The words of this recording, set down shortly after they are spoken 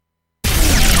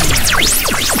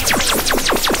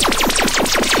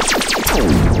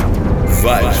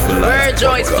Vybez4Life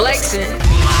Joy's flexing.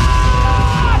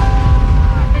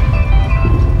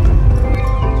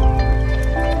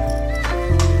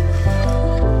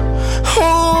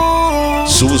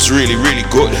 So it's really, really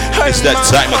good. It's that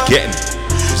time again.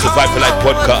 It's the Vybez4Life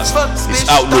Podcast. It's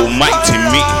Outlaw Mighty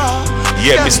Me.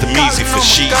 Yeah, Mr. Measy for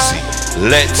Sheezy.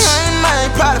 Let's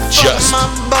just go.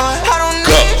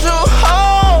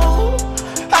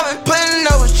 I've been putting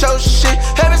up with your shit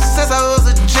ever since I was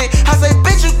a G. I say,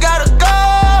 bitch, you gotta go.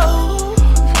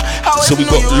 So we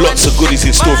got lots of goodies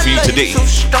in store for you today.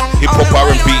 Hip hop,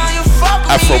 R&B,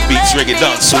 Afrobeats, Reggae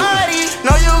Dancehall.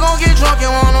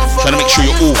 Trying to make sure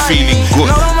you're all feeling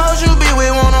good.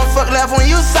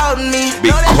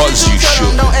 Because you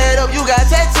should.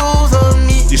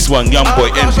 This one,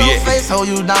 Youngboy NBA,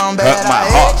 hurt my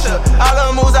heart. All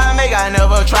the moves I make, I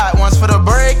never tried once for the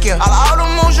break. All the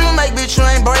moves you make, bitch, you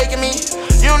ain't breaking me.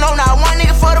 You know not one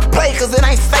nigga for the play, cause it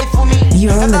ain't safe for me.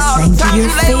 You're listening to your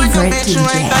favorite DJ,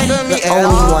 the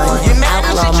only one,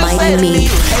 Outlaw Mighty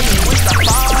Me.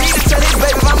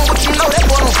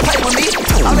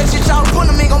 All that shit y'all put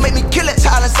on me gon' make me kill that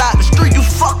child inside the street. You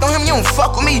fucked on him, you don't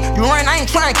fuck with me. You ran, I ain't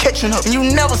trying to catch him up. And you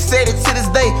never said it to this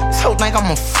day. This whole think I'm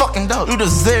a fucking dog. You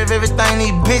deserve everything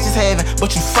these bitches having,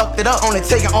 but you fucked it up. Only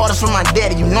taking orders from my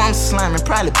daddy. You know I'm slamming,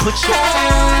 probably put you hurt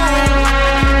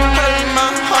my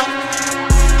heart.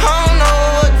 I don't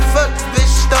know what the fuck this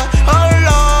bitch start. Oh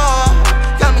Lord,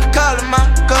 got me calling my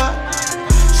God.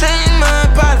 She ain't mine,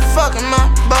 probably fucking my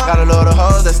butt. Got a load of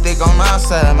hoes that stick on my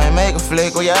side, man, make a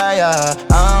flick, oh yeah, yeah.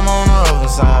 I'm on the road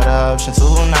side, option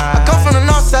 29. I come from the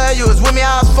north side, you was with me,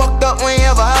 I was fucked up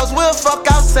whenever I was, we'll fuck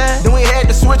outside. Then we had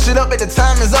to switch it up, at the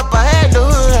time is up, I had to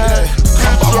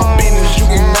All my business, you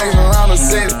can name around the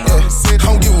city.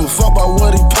 Don't give a fuck about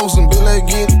what he postin', but let's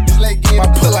get it. I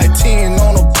put like 10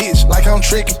 on a bitch, like I'm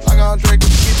tricking.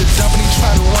 Get the jump and he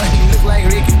tryna run, he look like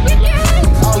Ricky.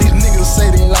 All these niggas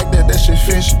say they like that shit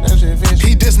fishy.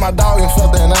 He diss my dog and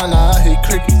fuck that I hit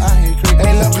cricket.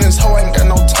 Ain't loving this hoe, ain't got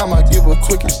no time, I give her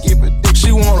quickie.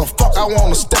 She wanna fuck, I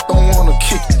wanna step, don't wanna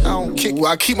kick it.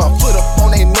 I keep my foot up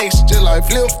on they necks, just like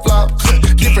flip-flop.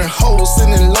 Different hoes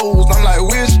sending lows, I'm like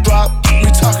which drop. We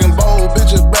talking bold,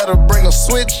 bitches better bring a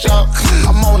switch up.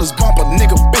 I'm on this bumper,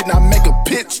 nigga bit, I make a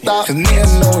pit stop. Cause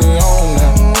niggas know we on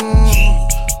now.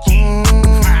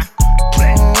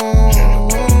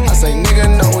 I say nigga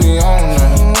know we on now.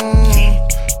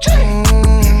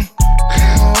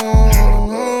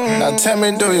 Now tell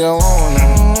me, do you want now?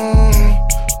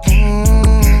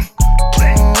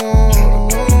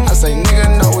 I say nigga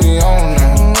know we on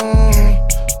now.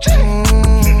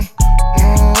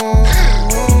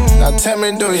 Now tell me,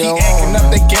 do you want? Acting up,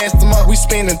 they gassed them up, we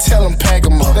spin and tell them pack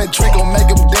them up. That Draco make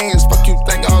them dance, fuck you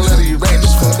think all of these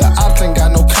rappers for. The ops ain't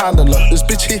got no condom up. This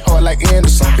bitch hit hard like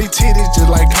Anderson. Big titties just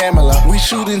like Pamela. We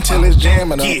shoot until it's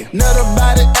jamming up. Another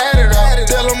body added up.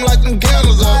 Tell them like them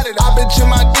gamblers up. I bitch in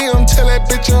my DM, tell that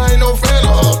bitch I ain't no fan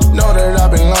of her. Know that I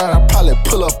been lying, I probably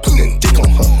pull up, put that dick on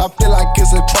her. I feel like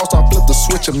it's a cross, I flip the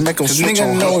switch and make them switch on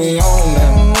her. Nigga know we on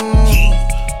now.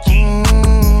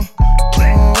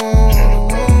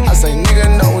 I say nigga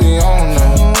know we on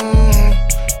now.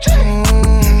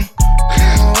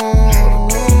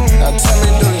 Now tell me,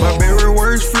 do you? My very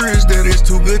worst fear is that it's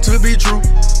too good to be true.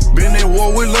 Been at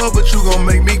war with love, but you gon'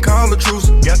 make me call a truce.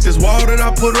 Got this wall that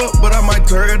I put up, but I might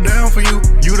tear it down for you.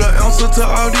 You the answer to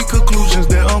all these conclusions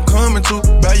that I'm coming to.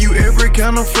 Buy you every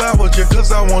kind of flower just cause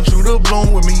I want you to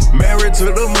bloom with me. Married to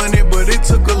the money, but it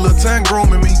took a little time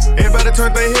grooming me. Everybody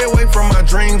turned their head away from my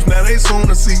dreams, now they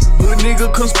soon to see. Good nigga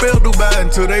couldn't spell Dubai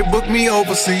until they booked me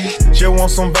overseas. Just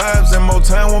want some vibes and more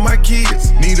time with my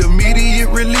kids. Need immediate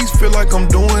release, feel like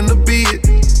I'm doing the bid.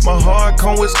 My heart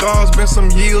come with scars, been some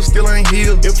years, still ain't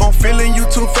healed. If I'm feeling you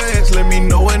too fast, let me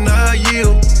know and I'll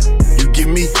yield. You give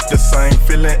me the same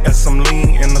feeling as some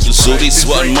lean in the So this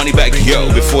one, Money Back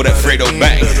Yo, before that Fredo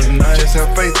Bang. Just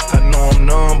have faith, I know I'm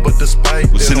numb, but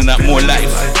despite we're sending out more life,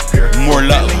 more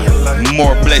love,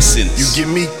 more blessings. You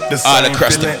give me the all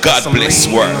across the God bless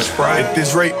world. At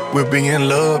this rate, we'll be in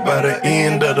love by the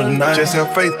end of the night. Just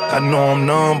have faith, I know I'm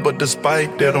numb, but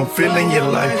despite that, I'm feeling your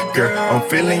life, girl. I'm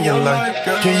feeling your life.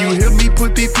 Can you help me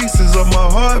put these pieces of my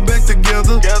heart back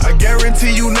together? I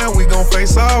guarantee you now we gon'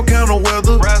 face all kind of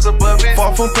weather. Rise above it.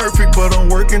 Far from perfect, but I'm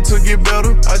working to get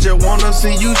better. I just wanna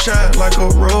see you shine like a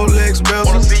Rolex bezel.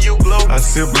 Wanna see you glow. I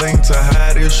sip blink to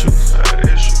hide issues.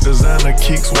 Designer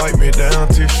kicks wipe me down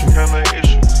tissue.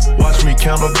 Watch me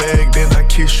count a bag, then I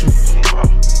kiss you.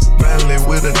 Finally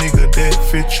with a nigga that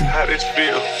fit you. How this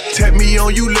feel? Tap me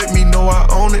on you, let me know I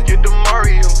own it. Get the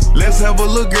Mario. Let's have a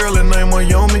little girl and name her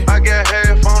Yomi. I got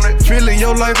half on it. Feeling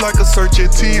your life like a search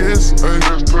at TSA.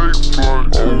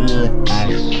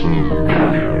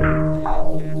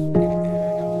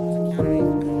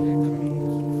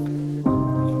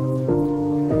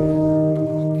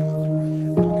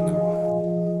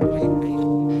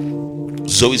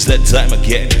 So it's that time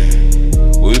again.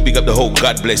 We big up the whole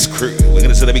God Bless crew. We're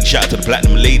gonna send a big shout out to the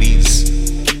Platinum Ladies.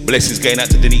 Blessings going out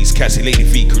to Denise, Cassie, Lady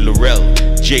Viku, Laurel,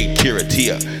 Jade, Kira,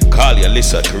 Tia, Carly,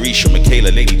 Alyssa, Carisha,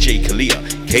 Michaela, Lady J, Kalia,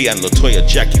 Kayan, Latoya,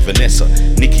 Jackie, Vanessa,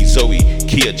 Nikki, Zoe,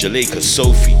 Kia, Jaleka,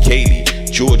 Sophie, Kaylee,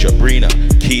 Georgia, Brina,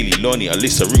 Keely, Lonnie,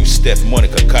 Alyssa, Ruth, Steph,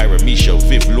 Monica, Kyra, Misha,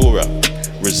 Viv, Laura,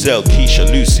 Rizelle, Keisha,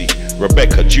 Lucy,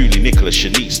 Rebecca, Julie, Nicola,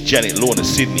 Shanice, Janet, Lorna,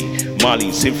 Sydney,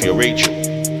 Marlene, Cynthia, Rachel,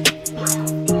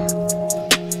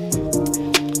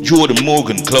 Jordan,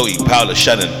 Morgan, Chloe, Paula,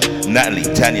 Shannon, Natalie,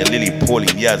 Tanya, Lily,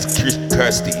 Pauline, Yaz,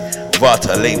 Kirsty,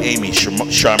 Vata, Elaine, Amy,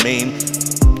 Charmaine,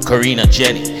 Karina,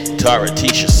 Jenny, Tara,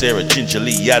 Tisha, Sarah, Ginger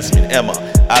Lee, Yasmin, Emma,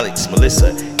 Alex,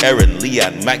 Melissa, Erin,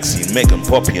 Leanne, Maxine, Megan,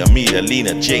 Poppy, Amelia,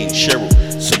 Lena, Jane, Cheryl,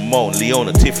 Simone,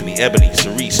 Leona, Tiffany, Ebony,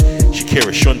 Cerise,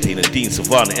 Shakira, Shante, Nadine,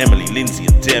 Savannah, Emily, Lindsay,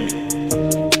 and Demi.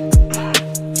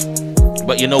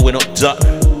 But you know we're not done.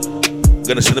 We're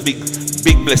gonna send a big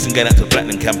blessing going out to the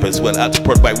Platinum Camp as well. Out to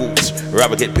Prod by Wolves,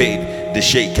 Rabba Get Paid,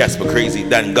 Deshay, Casper Crazy,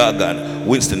 Dan Gargan,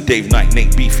 Winston, Dave Knight,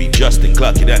 Nate Beefy, Justin,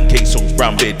 Clarky Dan, K-Songs,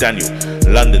 Brown Bear, Daniel,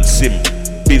 London, Sim,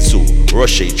 Bizzle,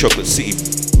 Roche, Chocolate City,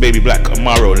 Baby Black,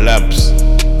 Amaro, Lamps,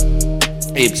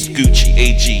 Ibs, Gucci,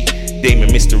 AG, Damon,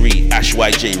 Mr. Reed, Ash,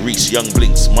 YJ, Reese, Young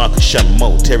Blinks, Marcus, Sham,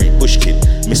 Mo, Terry, Bushkid,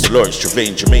 Mr. Lawrence,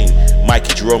 Travaine, Jermaine,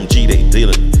 Mikey, Jerome, G-Day,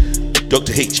 Dylan,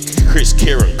 Dr. H, Chris,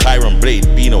 Kieran, Kyron, Blade,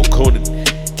 Bino, Coden,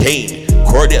 Kane,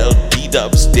 Cordell,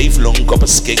 D-Dubs, Dave Long, Copper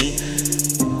Skeng,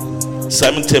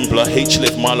 Simon Templar,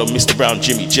 H-Left, Marlon, Mr. Brown,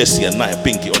 Jimmy, Jesse, and Naya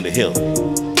Pinky on the hill.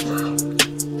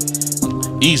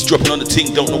 He's dropping on the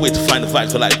ting, don't know where to find the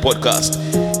Vybez4Life podcast.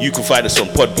 You can find us on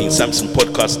Podbean, Samsung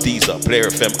Podcast, Deezer, Player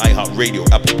FM, iHeartRadio,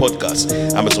 Apple Podcasts,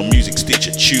 Amazon Music,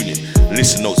 Stitcher, TuneIn,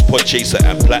 Listen Notes, Podchaser,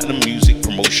 and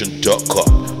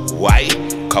PlatinumMusicPromotion.com. Why?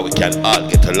 Because we can all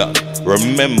get along.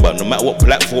 Remember, no matter what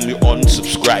platform you're on,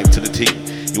 subscribe to the team.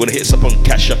 You want to hit us up on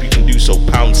Cash App, you can do so, #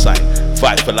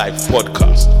 Vybez4Life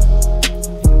Podcast.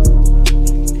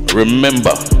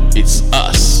 Remember, it's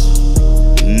us,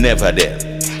 never them.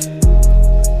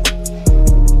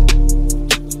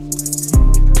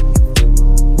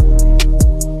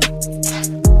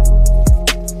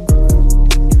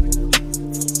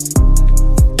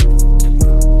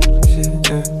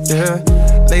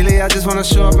 Lately I just wanna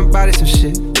show up and body some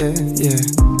shit, yeah.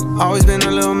 Always been a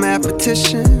little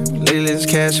mathematician. Lately this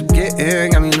cash I'm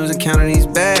getting got me losing count of these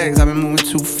bags. I've been moving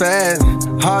too fast.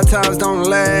 Hard times don't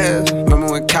last. Remember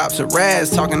when cops are rats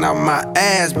talking out my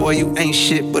ass? Boy, you ain't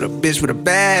shit but a bitch with a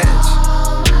badge.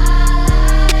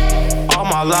 All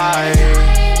my life,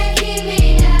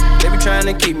 they be trying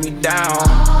to keep me down.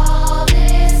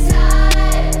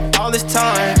 All this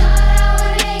time,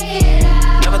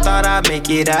 never thought I'd make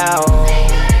it out.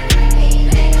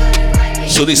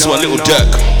 So this one, Lil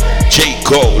Durk,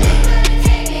 J.Cole.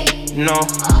 No.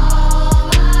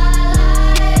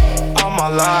 All my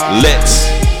life. Let's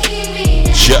They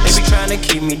just be trying to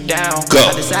keep me down. go.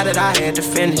 I decided I had to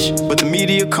finish, but the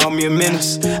media called me a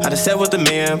menace. I done sat with the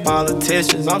million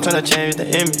politicians. I'm trying to change the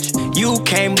image. You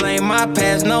can't blame my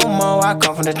past no more. I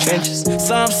come from the trenches.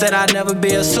 Some said I'd never be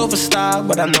a superstar,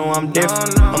 but I know I'm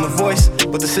different. I'm a voice,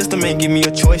 but the system ain't give me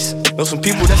a choice. Know some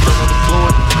people that's still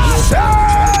unemployed.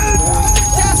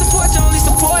 Child support, your only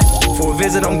support. For a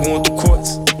visit, I'm going through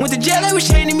courts. Went to jail, they was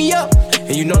chaining me up.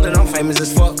 And you know that I'm famous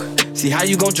as fuck. See how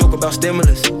you gon' joke about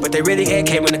stimulus, but they really had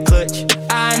came in the clutch.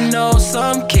 I know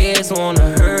some kids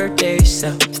wanna hurt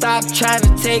themselves. Stop trying to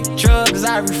take drugs,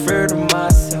 I refer to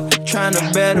myself. Trying to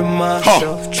better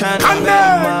myself, trying to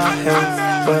better my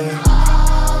health. But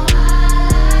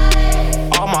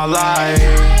all my life,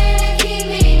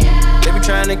 they be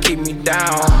trying to keep me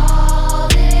down. All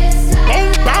this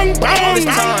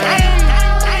time,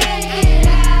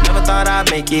 never thought I'd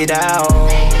make it out.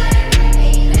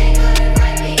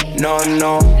 No,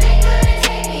 no,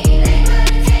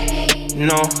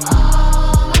 no.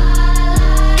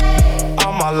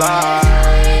 All my life,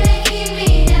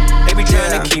 they be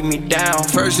trying to keep me down.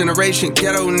 First generation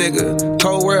ghetto nigga,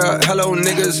 cold world, hello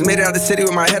niggas. Made it out the city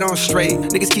with my head on straight.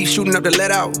 Niggas keep shooting up the let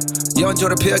out. Yo, enjoy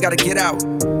the pill, gotta get out.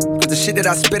 the shit that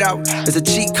I spit out is a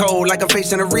cheat code, like I'm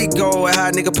facing a Rico, and how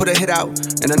a nigga put a hit out.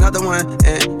 And another one,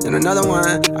 and another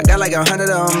one. I got like 100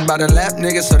 of them, by the lap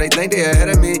niggas, so they think they ahead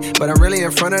of me, but I'm really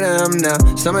in front of them now.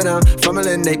 Some of them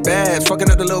fumbling they bags, fucking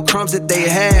up the little crumbs that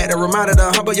they had. A reminder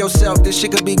to humble yourself, this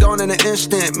shit could be gone in an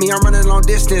instant. Me, I'm running long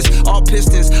distance, all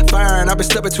pistons firing. I've been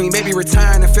stuck between maybe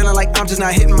retiring and feeling like I'm just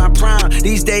not hitting my prime.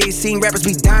 These days, seeing rappers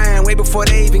be dying way before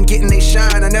they even getting they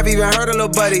shine. I never even heard of Lil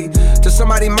Buddy, till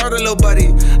somebody murder Lil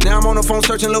Buddy. Now I'm on the phone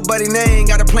searching Lil Buddy name,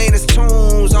 got her playing his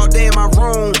tunes all day in my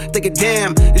room. Thinking,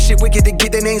 damn, this shit wicked to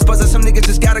get their names buzzing. Some niggas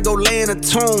just gotta go lay in a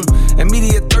tomb. And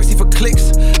media thirsty for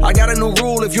clicks. I got a new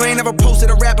rule, if you ain't ever posted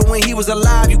a rapper when he was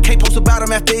alive, you can't post about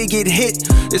him after he get hit.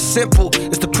 It's simple,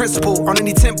 it's the principle, on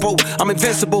any tempo, I'm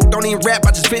invincible. Don't even rap,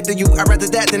 I just vent to you. I'd rather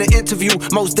that than an interview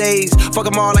most days. Fuck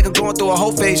them all like I'm going through a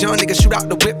whole phase. Young niggas shoot out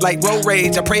the whip like road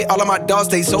rage. I pray all of my dogs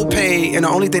stay so paid, and the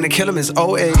only thing to kill them is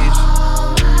old age.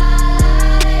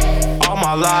 All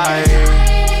my life,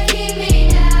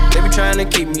 they be trying to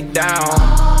keep me down.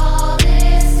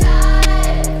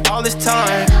 All this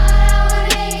time,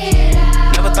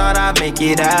 never thought I'd make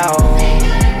it out.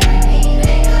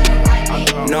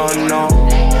 No, no, no.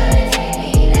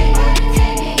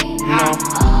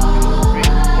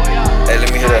 Hey,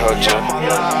 let me hear that whole jump.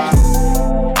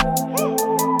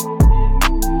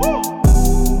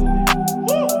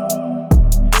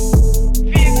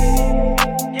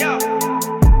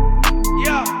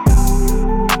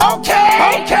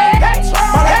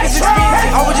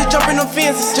 I was just jumping on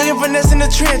fences, taking finesse in the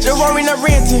trench. N.O.R.E not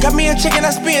renting, got me a chicken,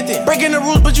 I spent it. Breaking the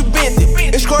rules, but you bent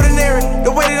it. Extraordinary,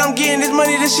 the way that I'm getting this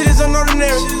money, this shit is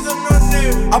unordinary.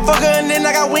 I fuck her and then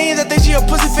I got wings, I think she a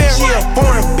pussy fairy. She a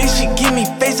foreign bitch, she give me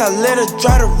face, I let her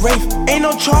drive the Wraith. Ain't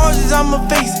no charges on my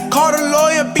face, call the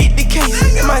lawyer, beat the case.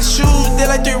 In my shoes, they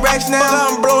like 3 racks now. Fuck her,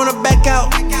 I'm blowing her back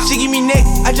out. She give me neck,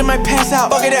 I just might pass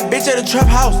out. Fuck that bitch at the trap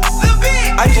house.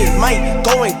 I just might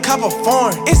go and cop a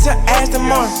foreign. It's an Aston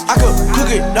Martin. I could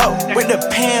cook it up with the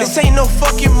pan. This ain't no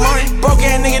fucking Martin. Broke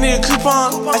ass nigga need a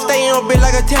coupon. I stay in a bit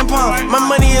like a tampon. My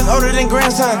money is older than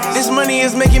grandson. This money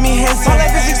is making me handsome. My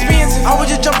life is expensive. I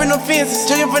was just jumping on fences,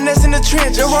 taking finesse in the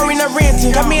trench. N.O.R.E not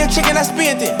renting. Got me a chicken, I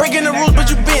spent it. Breaking the rules, but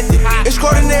you bent it.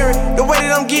 Extraordinary, the way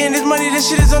that I'm getting this money, this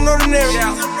shit is unordinary.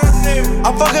 I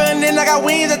fuck her and then I got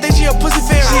wings, I think she a pussy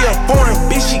fairy. She a foreign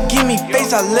bitch, she give me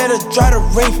face, I let her drive the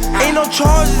Wraith. Ain't no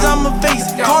charges on my face,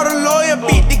 call the lawyer,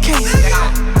 beat the case.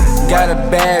 Got a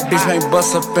bad bitch, may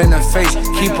bust up in her face.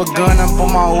 Keep a gun up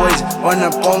on my waist, run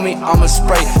up on me, I'ma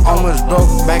spray. Almost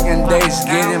broke back in days,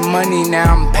 getting money,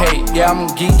 now I'm paid. Yeah, I'm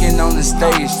geeking on the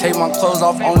stage, take my clothes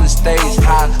off on the stage.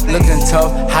 High, looking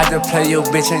tough, how to play your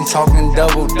bitch, ain't talking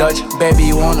double Dutch.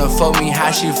 Baby wanna fuck me,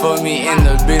 how she fuck me in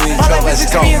the Billy truck, let's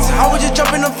go. I was just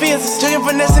jumping on fences, taking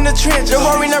finesse in the trench.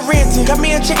 N.O.R.E not renting, got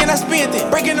me a chicken, I spent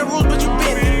it. Breaking the rules, but you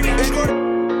bent it.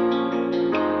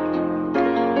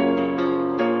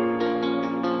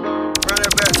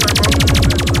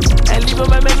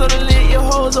 My man's on the lid, your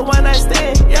hoes a one night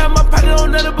stand. Yeah, my pocket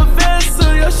on nothing but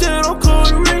vessel. Your shit on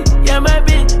coterie. Yeah, my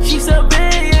bitch, she so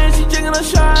bad, yeah, she drinking a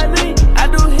Chardonnay. I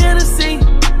do Hennessy,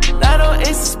 not on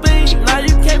Ace of Spades. Now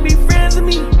you can't be friends with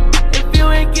me if you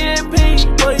ain't getting paid.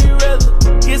 Boy, you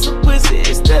rather get some pussy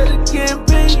instead of getting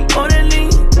paid. On that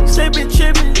lean, slipping,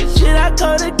 tripping, shit I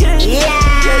call the game. Yeah,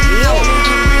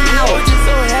 I was just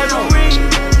so happy.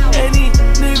 And these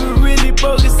niggas really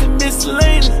bogus and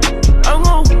miscellaneous. I'm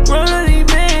gon' run on these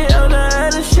men, I'm not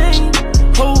unashamed.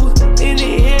 Hoes in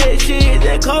the head, shit,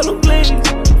 they call them blades.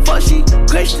 Fuck, she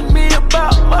questioned me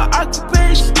about my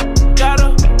occupation. Got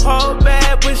a whole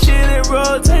bag, but shit in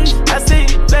rotation. I say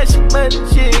flash money,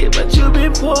 shit, but you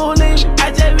been pulling.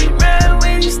 I just been riding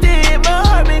when you stand, my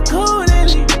heart been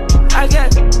cooling. I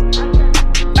got.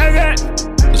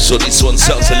 So this one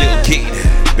sounds a little kid.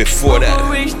 Before that,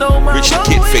 Rich the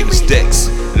Kid, Famous Dex,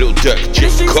 Lil Durk,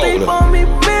 J.Cole.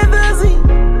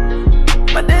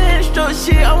 My dad struck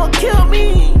shit, I'ma kill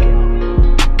me.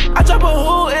 I drop a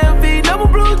whole MV, double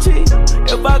blue cheek.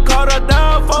 If I caught her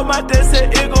down for my dad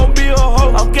said it gon' be a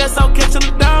hoe. I guess I'm catching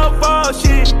the downfall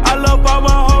shit. I love all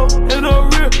my hoes. In a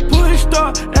real push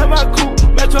star, and my coupe,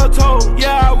 Metro toe.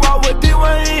 Yeah, I walk with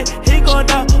D1 he gon'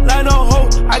 down like no hoe.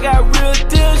 I got real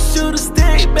deal, shoot a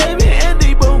stick, baby, and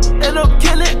they boom. And I'm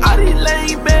killing all these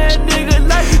lame bad niggas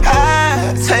like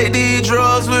I take these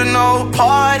drugs with no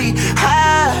party.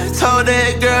 I told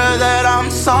that girl that I'm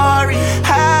sorry.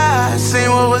 I seen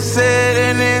what was said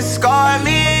and it scarred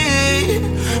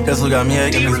me. That's what got me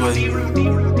acting this way.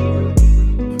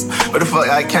 What the fuck,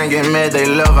 I can't get mad, they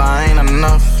love, I ain't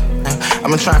enough.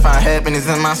 I'ma try and find happiness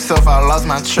in myself, I lost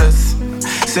my trust.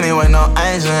 Sitting with no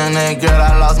angel and that girl,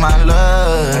 I lost my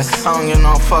lust. I don't give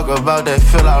no fuck about that,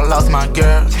 feel I lost my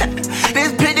girl.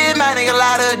 This pretty man, nigga, a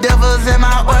lot of devils in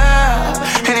my world.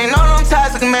 And they know them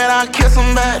toxic, man, I'll kill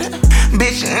somebody.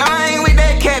 Bitch, you know I ain't with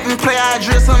that cap and play, I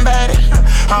drill somebody.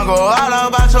 I go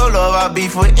all about your love, I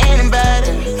beef with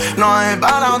anybody. No, I ain't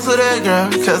bow down to that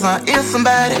girl, cause I is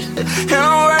somebody. And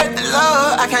I'm worth the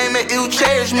love, I can't make you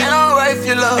cherish me. And I'm worth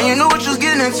your love, and you knew what you was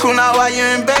getting into, now why you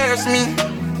embarrass me?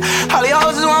 All these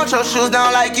hoes just want your shoes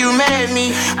down like you mad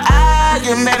me. I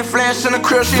get mad at flash in the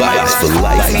crib, she might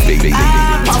Vybez4Life, baby.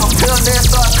 I'm a pill there,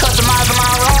 so I customizing my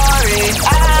Rari.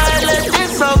 I let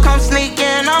this hoe come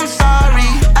sneaking, I'm sorry.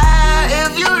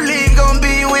 If you leave, gon'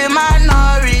 be with my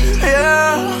N.O.R.E.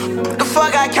 Yeah, the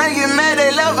fuck I can't get mad,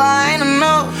 they love, I ain't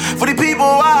enough. For the people,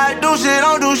 why I do shit,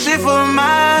 don't do shit for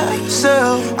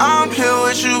myself. I'm here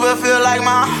with you, but feel like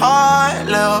my heart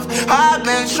left. I've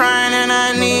been trying and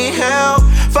I need help.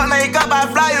 Fuck makeup,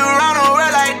 I fly you around the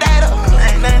world like data.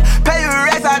 Pay you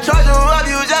rest, I charge you up,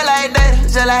 you just like that,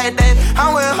 just like that.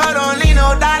 I'm with her, don't need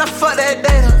no dollar, fuck that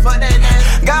data, fuck that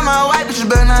data. Got my wife, but you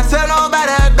better not tell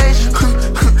nobody I paid you.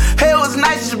 It was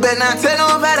nice, you better not tell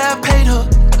nobody I paid her.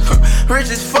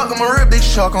 Rich as fuck, I'm a real big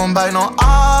shark, I'm biting on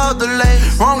all the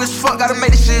ladies. Wrong as fuck, gotta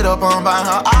make this shit up, I'm buying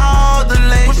her all the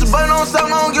ladies. Push the button on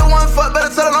something, I don't get one fuck,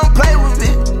 better tell her don't play with me.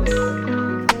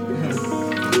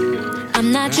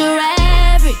 I'm not your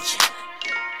average,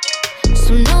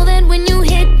 so know that when you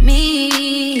hit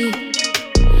me,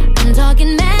 I'm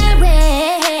talking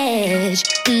marriage,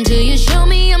 until you show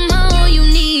me I'm all you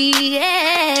need,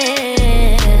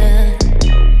 yeah.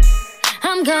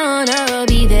 I'm gonna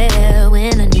be there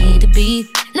when I need to be,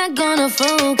 not gonna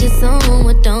focus on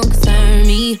what don't concern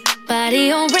me.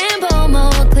 Body on Rambo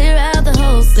mode, clear out the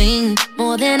whole thing,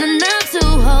 more than enough to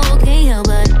hold, can't help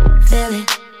but feel it.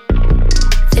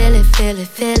 Feel it, feel it,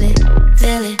 feel it,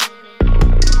 feel it.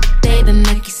 Baby,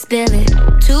 make you spill it.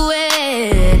 Too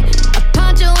wet. A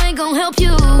poncho ain't gon' help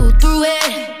you through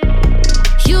it.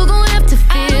 You gon' have to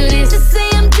feel it. To say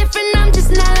I'm different, I'm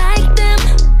just not like them.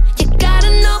 You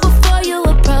gotta know before you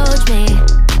approach me.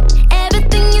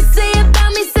 Everything you say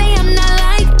about me, say I'm not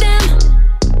like them.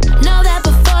 Know that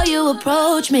before you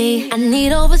approach me. I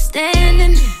need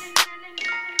overstanding,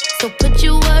 so put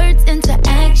your words into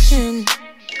action.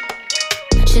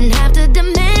 Shouldn't have to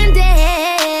demand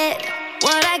it.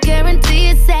 What I guarantee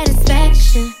is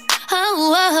satisfaction.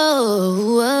 Oh,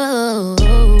 oh, oh,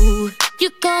 oh.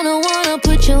 You're gonna wanna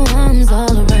put your arms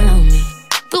all around me.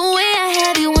 The way I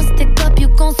have you one stick up, you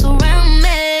gon' surround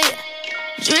me.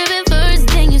 Driven first,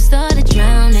 then you started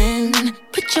drowning.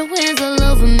 Put your hands all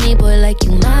over me, boy, like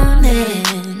you my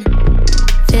man.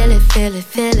 Feel it, feel it,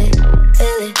 feel it,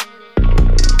 feel it.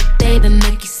 Baby,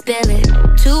 make you spill it.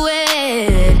 Too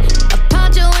wet.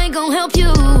 Ain't gon' help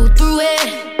you through it.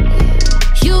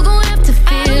 You gon' have to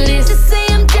feel it. To say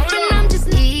I'm different, I'm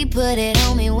just he put it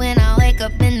on me when I wake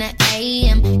up in the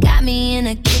AM. Got me in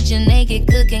the kitchen naked,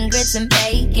 cooking grits and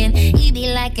bacon. He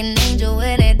be like an angel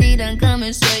with that D done come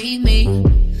and save me.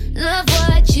 Love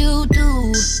what you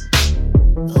do.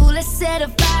 Ooh, let's set a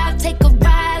vibe, take a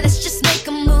ride, let's just make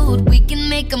a mood. We can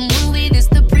make a movie, this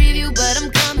the preview, but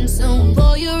I'm coming soon.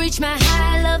 Before you reach my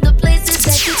high, love the places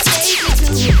that you take me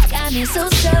to. Got me so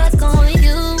stuck on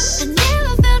you. I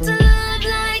never felt a love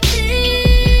like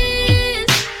this.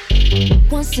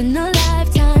 Once in a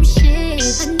lifetime shit.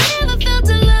 I never felt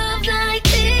a love like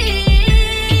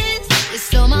this. It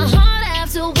stole my heart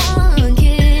after one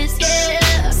kiss,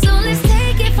 yeah. So let's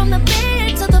take it from the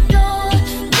bed to the floor,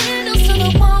 windows to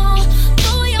the wall.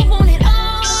 Boy, I want it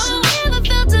all. Never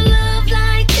felt a love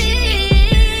like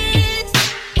this.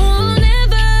 Oh,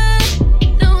 never,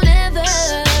 no, never.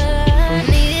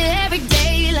 Need it every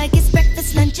day like it's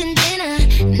breakfast, lunch, and dinner.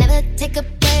 Never take a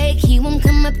break, he won't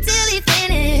come up till he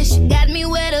finish. Got me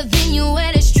wetter than you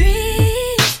wet the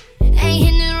streets. Ain't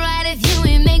hitting it right if you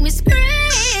ain't make me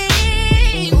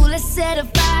scream. Ooh, let's set a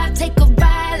vibe, take a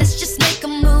ride, let's just make a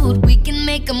mood. We can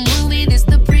make a movie, this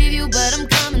the preview, but I'm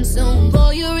coming soon.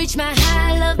 Before you reach my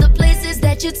high, love the places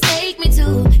that you take me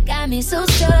to. Got me so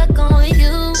stuck on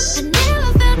you. I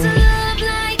never felt a love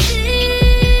like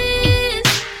this.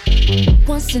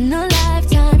 Once in a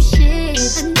lifetime shit.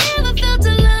 I never felt a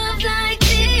love like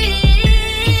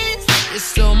this. It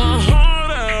stole my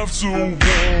heart after one.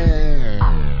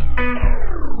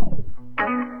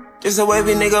 Just a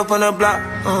wavy nigga from the block,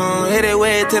 hit it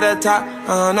way to the top,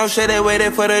 no shit, they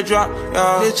waited for the drop,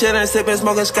 just chillin', sippin',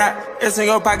 smoking Scott, it's in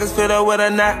your pockets filled up with a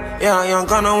knot, yeah, young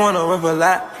Gunna wanna rip a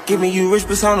lot, giving you rich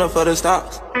persona for the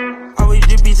stocks, always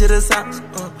drippy to the socks,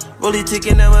 bully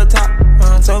ticket never top,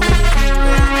 so many people,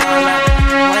 call out,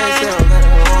 YSL got a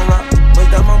roll up, but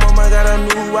that my mama got a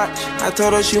new watch. I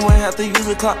told her she wouldn't have to use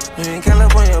a clock. We in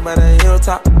California by the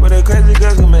hilltop, where the crazy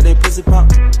girls can make they pussy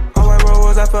pop. All white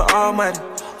rolls, I feel almighty.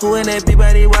 Who in that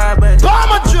big-body wide body?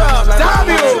 Bomber drop,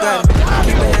 Davido.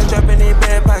 Keep a hand drop in their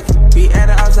back pocket. We at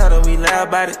the outside and we lie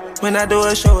about it. When I do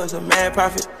a show, it's a mad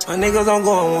profit. My niggas on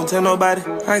go, I won't tell nobody.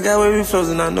 I got wavy flows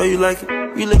and I know you like it.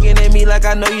 You looking at me like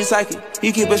I know you psychic.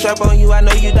 You keep a strap on you, I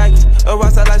know you like it. A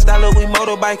rockstar lifestyle, we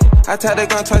motorbiking. I tied the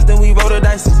gun twice, then we roll the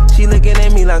dice. She looking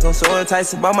at me like I'm so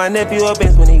enticing. Bought my nephew a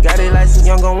Benz when he got it license.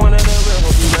 Young gon' one of the real,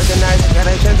 hope you recognize it. Got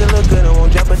that chance to look good and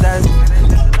won't jeopardize it.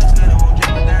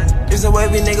 It's a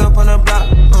wavy nigga up on the block.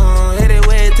 Hit it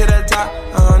way to the top.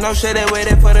 No shit, they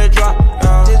waiting for the drop.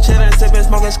 Just chillin', sippin',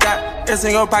 smoking Scott. Guess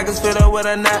in your pockets filled up with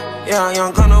a knot. Yeah,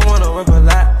 young Gunna wanna rip a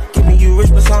lot. Give me you rich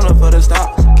persona for the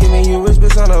stocks. Give me you rich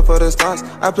persona for the stocks.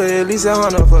 I play at least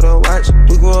 100 for the watch.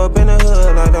 We grew up in the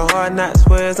hood like the hard knocks.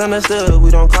 Where it's understood, we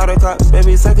don't call the cops.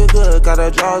 Baby, suck it good, got her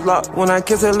jaws locked. When I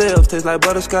kiss her lips, tastes like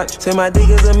butterscotch. Say my dick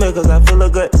is a milk cause I feel a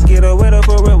guts. Get her wet up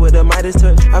for real with the Midas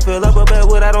touch. I fill up a bed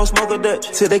with I don't smoke a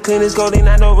Dutch. Till they clean this gold,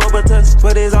 not no rubber touch.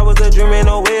 But it's always a dream, ain't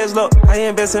no way it's low. I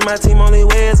invest in my team, only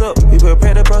way is up. We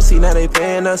prepare to proceed, now they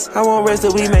paying us. I won't rest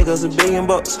till we make us $1 billion.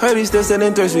 Heard he still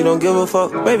selling thirst, we don't give a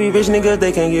fuck. Baby, rich niggas,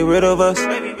 they can't get rid of us.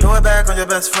 Throw it back on your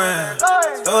best friend.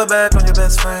 Throw it back on your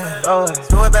best friend. Throw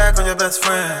it back on your best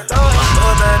friend. Throw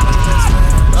it back on your best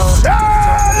friend.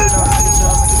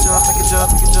 Make it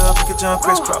jump, make it jump, make it jump,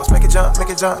 crisscross. Make it jump, make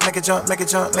it jump, make it jump, make it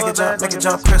jump, make it jump, make it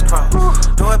jump, crisscross.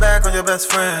 Throw it back on your best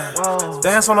friend.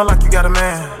 Dance on her like you got a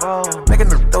man. Make it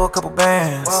throw a couple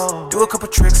bands. Do a couple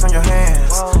tricks on your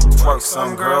hands. Twerk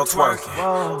some girl, twerk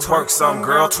it. Twerk some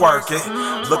girl, twerk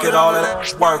it. Look at all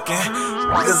that working.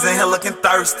 Niggas in here looking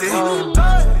thirsty.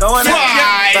 Throwing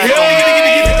that.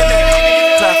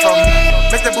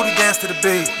 Make that booty dance to the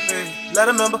beat. Let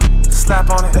a member slap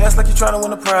on it. Dance like you tryna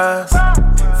win a prize.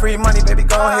 Free money, baby,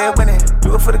 go ahead, win it.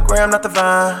 Do it for the gram, not the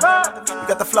vine. You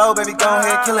got the flow, baby, go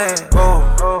ahead, kill it.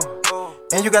 Oh.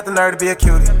 And you got the nerve to be a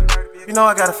cutie. You know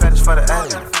I got a fetish for the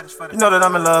attitude. You know that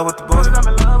I'm in love with the booty.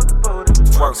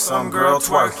 Twerk some girl,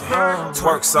 twerking.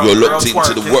 Twerk some girl, twerking. You're locked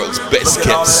into the world's best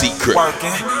kept secret.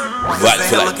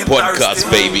 Vybez4Life Podcast,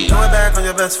 baby. Throw it back on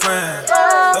your best friend.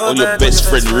 On your best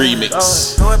friend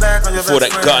remix. Before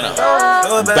that Gunna.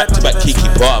 Back to back Kiki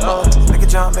Palmer. Make it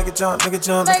jump, make it jump, make it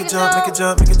jump, make it jump, make it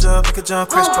jump, make it jump, make it jump,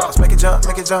 crisscross. Make it jump,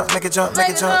 make it jump, make it jump, make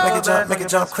it jump, make it jump, make it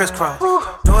jump, crisscross.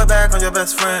 Throw it back on your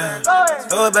best friend.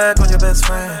 Throw it back on your best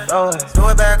friend. Throw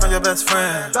it back on your best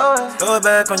friend. Throw it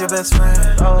back on your best friend.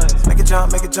 Make it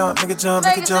jump, make it jump, make it jump,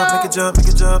 make it jump, make it jump, make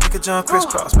it jump, make it jump,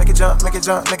 crisscross. Make it jump, make it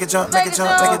jump, make it jump, make it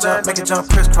jump, make it jump, make it jump,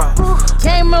 crisscross.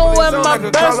 Came in with my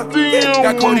best friend.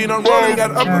 Got Kyodi on roll,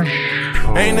 got upper.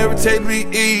 Ain't never take me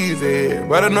easy,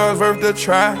 but I know it's worth the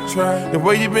try. The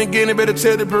way you been getting, better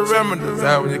tell the parameters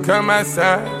out when you come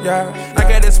outside. Yeah, I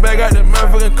got that swag out the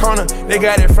motherfucking corner. They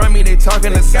got it from me, they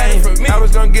talking the same. I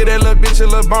was gonna get that little bitch a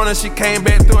little bonus. She came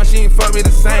back through and she ain't fuck me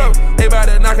the same. They bout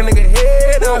to knock a nigga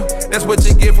head up. That's what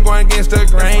you get for going against the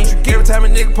grain. Every time a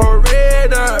nigga pour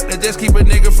red up, they just keep a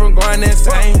nigga from going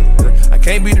insane. I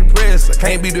can't be depressed, I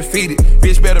can't be defeated.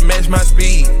 Bitch better match my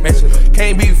speed.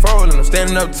 Can't be falling, I'm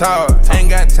standing up tall. Ain't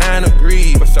got time to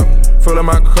breathe. Full of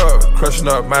my cup, crushing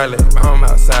up my leg. I'm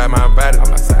outside my body.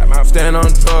 I'm stand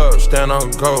on drugs, stand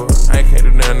on gold. I can't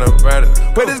do nothing about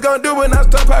it. But it's gonna do when I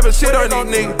start popping shit on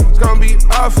these niggas. It's gonna be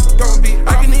off.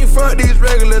 I can even fuck these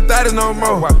regular thotties no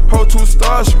more. Hold 2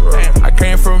 stars, I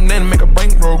came from then to make a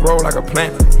bankroll grow like a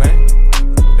plant.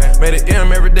 Made it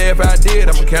M every day if I did.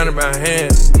 I'ma count it by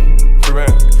hand.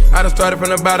 I done started from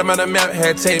the bottom of the map,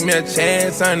 had to take me a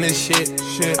chance on this shit.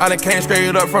 I done came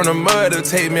straight up from the mud to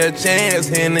take me a chance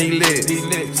in these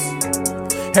licks.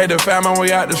 Had to find my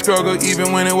way out the struggle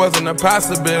even when it wasn't a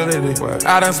possibility.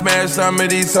 I done smashed some of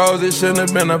these hoes, it shouldn't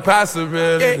have been a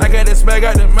possibility. I got this swag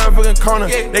out the motherfucking corner.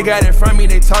 They got it from me,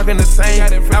 they talking the same.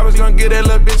 I was gonna get that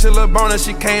little bitch a little bonus.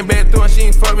 She came back through and she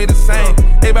ain't fuck me the same.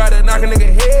 They bout to knock a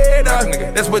nigga head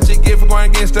up. That's what you get for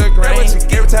going against the grain.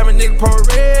 Every time a nigga pour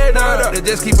red up, they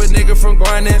just keep a nigga from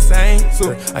going insane.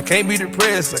 So I can't be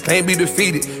depressed, I can't be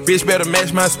defeated. Bitch better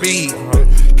match my speed.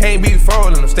 Can't be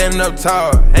falling, I'm standing up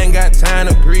tall. Ain't got time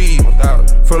to breathe.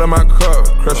 Full of my cup,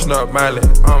 crushing up my leg.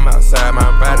 I'm outside my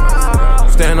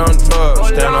body. Stand on drugs,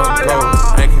 stand on gold.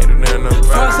 I can't do nothing about it.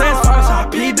 First things first, I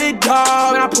be big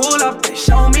dog. When I pull up, they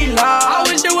show me love. I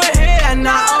wish they were here and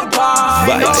not above.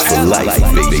 Vybez4Life,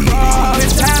 baby.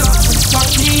 Bitch, fuck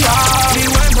me up. We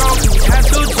went broke, we had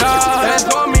 2 jobs. Let's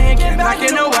go, me and get back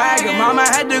in the wagon. Mama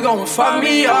had to go and fuck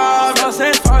me up. First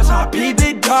things first, I be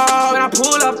big dog. When I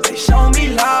pull up, they show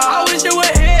me love. I wish they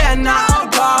were here and not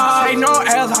above. Say no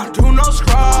L's, I do no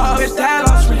scrubs. Bitch, that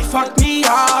loss really fucked me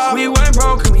up. We went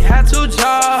broke and we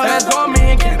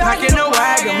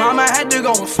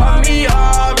fuck me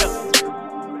up.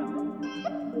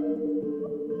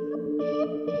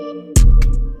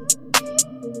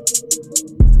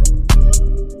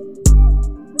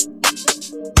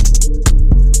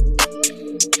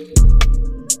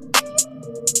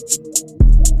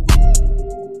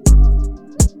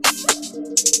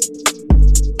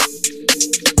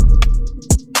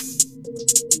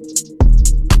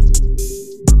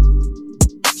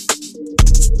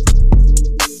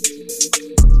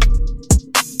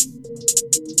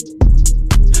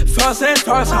 First and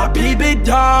first, I be big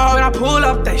dog. When I pull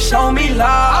up, they show me love.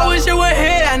 I wish it would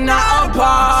hit and not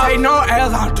above. Say no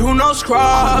L's, I do no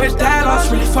scrub. Bitch, that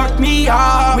loss really fucked me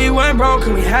up. We went broke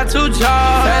and we had 2 jobs.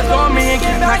 Fast go me and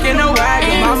get back in the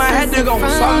wagon. Mama had to go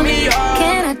and fuck me up.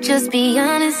 Can I just be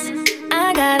honest?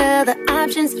 I got other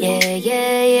options, yeah.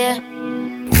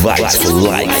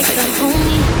 Vybez4Life. Like a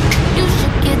homie, you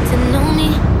should get to know me.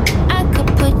 I could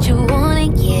put you on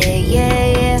it, yeah.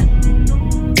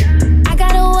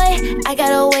 I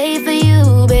gotta wait for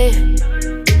you, babe.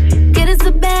 Get us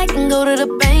a bag and go to the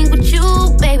bank with you,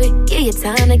 baby. Give you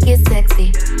time to get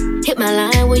sexy. Hit my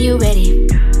line when you ready.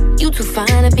 You too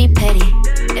fine to be petty.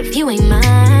 If you ain't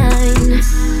mine,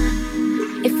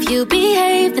 if you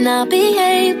behave, then I'll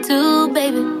behave too,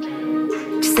 baby.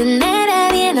 Just send that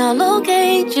addy and I'll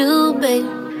locate you, baby.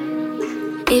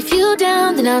 If you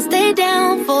down, then I'll stay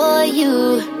down for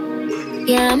you.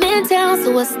 Yeah, I'm in town,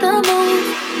 so what's the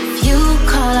move? You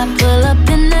call, I pull up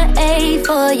in the A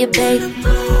for you, babe.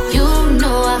 You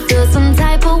know I feel some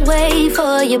type of way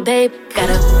for you, babe. Got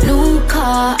a new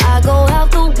car, I go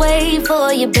out the way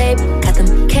for you, babe. Got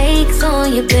them cakes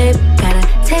on you, babe. Got a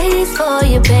taste for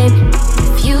you, babe.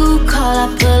 If you call, I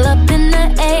pull up in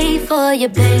the A for you,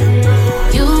 babe.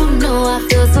 You know I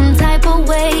feel some type of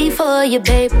way for you,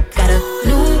 babe. Got a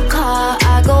new car,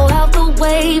 I go out the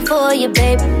way for you,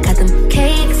 babe. Got them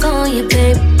cakes on you,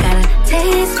 babe. Got a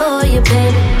taste for you,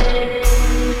 babe.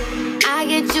 I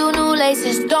get you new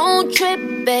laces, don't trip,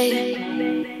 babe.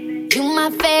 You my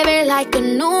favorite like a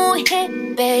new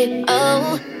hit, babe.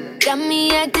 Oh, got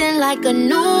me acting like a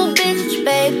new bitch,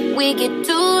 babe. We get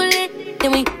too lit,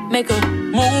 then we make a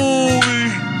movie.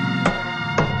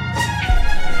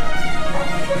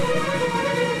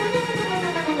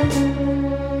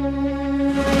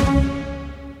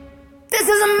 This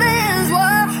is a man's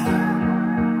world.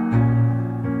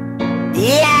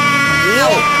 Yeah.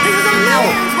 This is a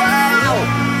man's world.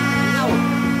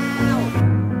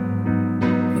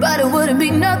 But it wouldn't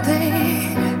be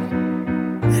nothing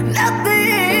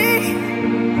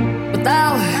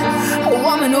without a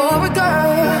woman or a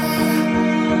girl.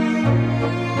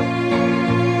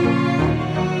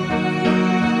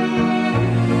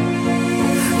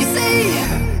 You see,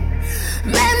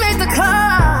 man made the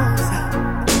clouds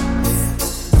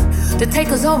to take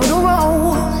us over the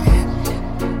road.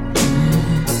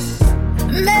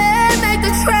 Man made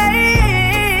the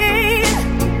train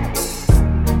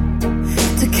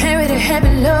to carry the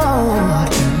heavy load.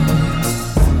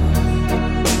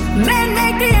 Man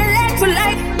made the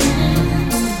electrolyte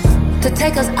to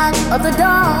take us out of the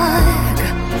dark.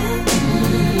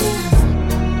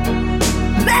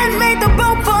 Man made the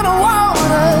boat for the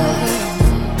water,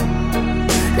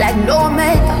 like Noah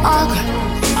made the ark.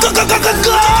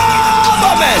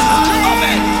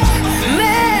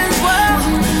 Man's world,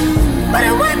 but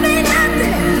it wouldn't be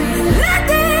nothing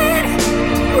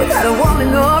without a woman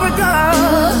or a girl.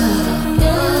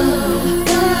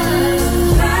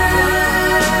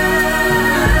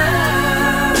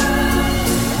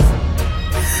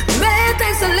 Man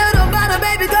thinks a little about a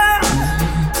baby girl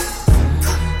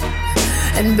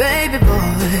and baby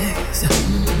boys.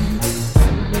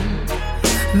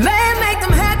 Man make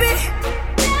them happy,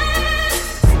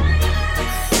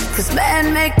 'cause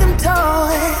man make them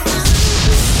toys.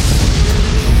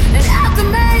 And after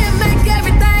man make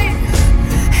everything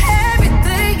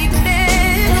he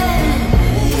can.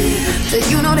 So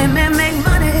you know that man make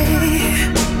money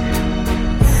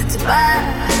to buy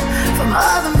from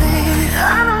other men.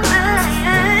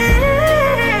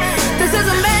 This is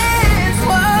a man's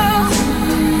world,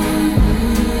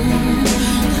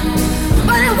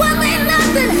 but it won't be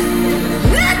nothing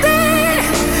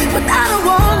without a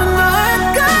woman or a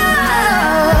girl.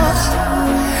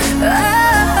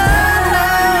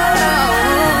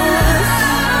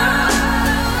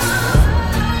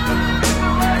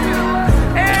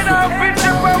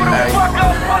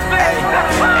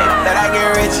 Bet I get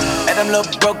rich, bet them little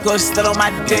broke girls still on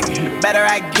my dick. Better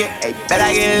I get, bet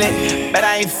I get lit. Bet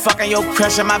I ain't fucking your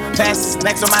crush on my past is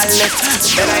next on my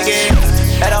list. Bet I get,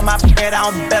 bet on my bread, I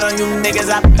don't bet on you niggas.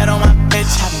 I bet on my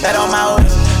bitch, I bet on my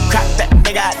horse. Crack that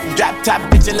nigga, drop top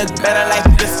bitch, it look better like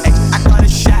this. I call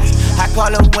it shots, I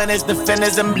call them winners,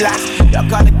 defenders, and blocks. Y'all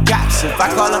call the cops if I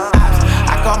call them ops.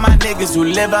 I call my niggas who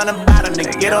live on the bottom to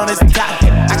get on this top.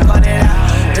 I call it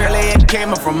out. Early it came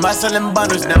up from muscling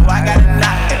bundles. Now I got it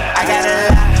knocked. I got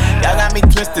it out. Y'all got me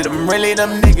twisted. I'm really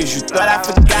them niggas you thought I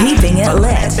forgot. Keeping it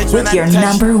lit with your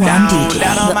number one DJ, the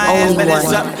only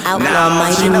one, Outlaw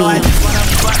Mighty Me.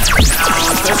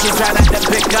 So she try not to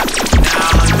pick up.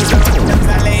 Now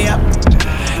I lay up.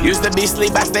 Used to be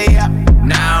sleep, I stay up.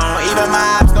 Now even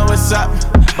my ops know what's up.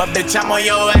 But bitch, I'm on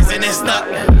your ass and it's stuck.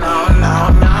 No.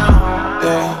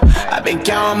 Yeah. I've been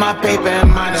counting my paper and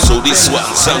money. So this one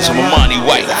sounds of Omah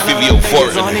Lay, Fivio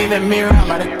Foreign.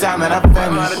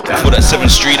 For that 7th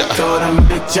Streeter.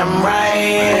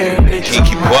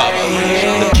 Kiki Pop,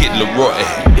 the Kid Leroy,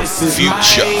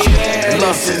 Future.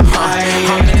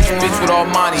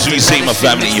 So you say my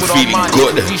family, you feeling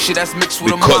good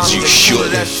because you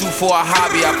should. Shoot for a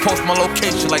hobby, I post my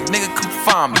location like nigga come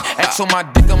find me. X on my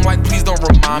dick, I'm like please don't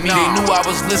remind me. They knew I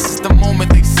was listening the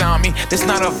moment they signed me. This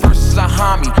not a verse, it's a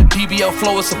homie. BBL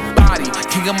flow is a body,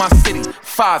 king of my city,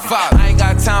 Five. I ain't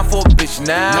got time for a bitch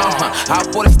now. I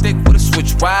bought a stick with a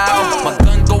switch, wow. My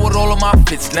gun go with all of my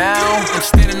fits now. I'm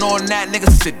standing on that, nigga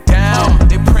sit down.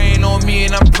 They praying on me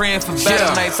and I'm praying for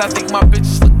better nights. I think my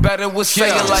bitches look better with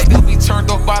saying like they'll be turned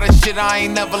off by the shit I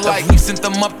ain't never like. We sent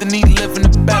them up to need living a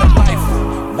better life.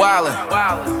 Wildin'.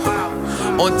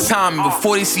 On time,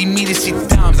 before they see me, they see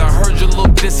dimes. I heard your little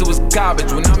diss, it was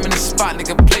garbage. When I'm in the spot,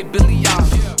 nigga, play Billy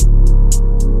Eilish.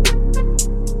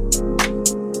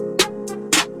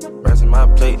 My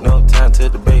plate, no time to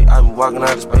debate. I've been walking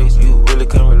out of space, you really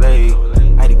can relate.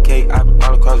 IDK, I've been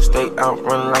all across the state. I'm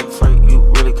running like a freight, you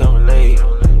really can relate.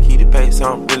 Keep the pace,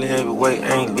 I'm really heavyweight.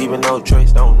 Ain't leaving no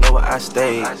trace, don't know where I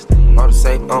stay. All the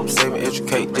safe, I'm saving extra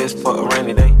cake just for a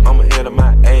rainy day. I'm ahead of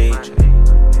my age.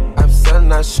 I'm selling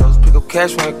out shows, pick up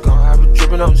cash when I go. I've been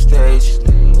dripping on stage.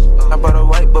 I bought a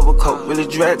white bubble coat, really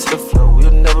dragged to the floor.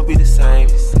 We'll never be the same.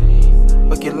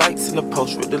 Fuck your lights in the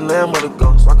post with the lamb or the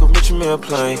ghost, like a Richard Mille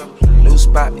plane. New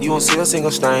spot, you won't see a single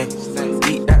stain.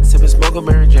 Eat at, sippin' smoke a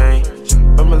Mary Jane.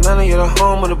 From Atlanta, you're the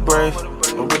home of the brave.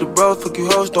 I'm with the bros, fuck you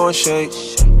hoes doing shade.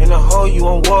 In a hole, you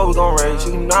on war, we gon' rage.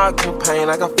 You know I campaign,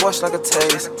 I got force like a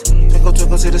taste.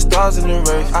 Twinkle, see the stars in the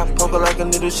race. I poke her like a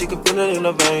needle, she can feel it in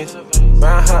her veins.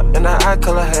 Brown hot in the eye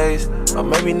color haze. Or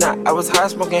maybe not, I was high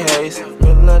smoking haze.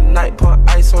 Middle of the night, pour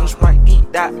ice on the Sprite.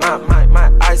 Eat that,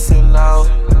 my ice in low.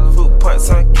 Fruit punch,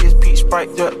 sun kiss, peach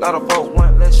Sprite. Dirt, lot of boat,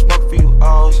 one, let's smoke for you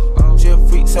alls. Chill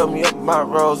freaks, help me up my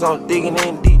rolls. I'm digging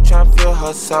in deep, trying to feel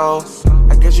her soul.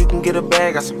 I guess you can get a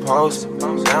bag, I suppose.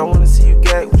 Now I wanna see you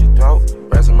gag with your throat.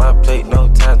 Rest on my plate, no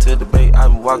time to debate.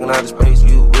 I've been walking out of space,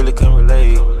 you really can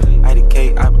relate.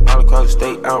 IDK, I've been all across the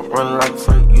state. I'm running like a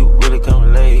freight, you really can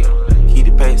relate. Keep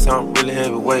the pace, I'm really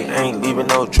heavyweight. Ain't leaving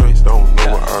no trace, don't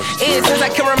know what I'm saying. Since I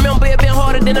can remember, it been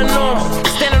harder than a normal.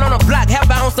 Standing on a block, have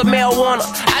an ounce of marijuana.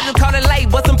 I just call it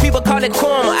light, but some people call it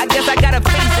karma. I guess I gotta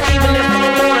face it, even if I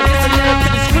don't wanna. This is letter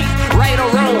to the street, right or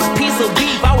wrong, piece of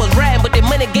beef. I was riding, but the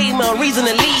money gave me a reason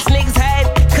to leave. Niggas had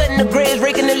cutting the grass,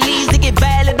 raking the leaves. To get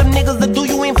bad at them niggas that do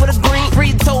you in for the green.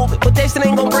 Free told it, but that shit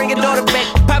ain't gon' bring your daughter back.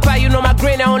 Papa, you know my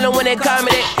granny, I don't know when they call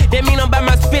me that. That mean I'm by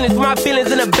my spinach, my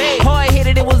feelings in the bag. Hard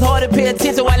headed, it was hard to pay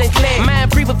attention while in class.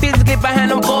 Mind free, but physically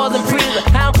behind them bars in prison.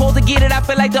 How I'm supposed to get it, I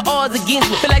feel like the odds against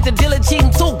me. Feel like the dealer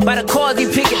cheating too, by the cars he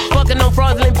picking. Fucking on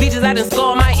fraudulent bitches, I done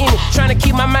scored my image. Trying to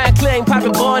keep my mind clear, ain't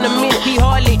poppin' ball in a minute. He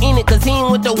hardly in it, cause he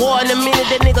ain't with the war in a minute.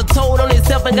 That nigga told on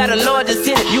himself and got a larger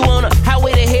sentence. You on a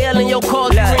highway to hell and your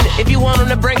car's rented. If you want them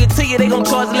to bring it to you, they gon'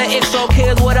 charge a little extra.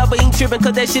 Cares whatever, ain't trippin',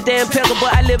 cause that shit they impeccable.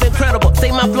 I live incredible,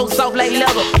 say my flow soft like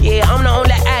leather. Yeah, I'm the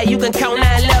only eye, you can count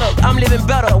 9 letters. I'm living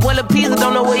better, well a pizza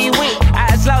don't know where you went.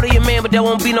 I slaughter your man, but there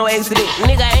won't be no accident.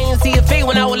 Nigga, I ain't see a fake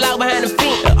when I was locked behind the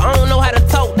fence. I don't know how to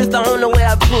talk, this the only way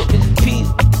I've been. This is peace.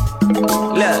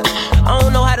 Look, I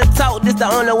don't know how to talk, this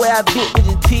the only way I've been. This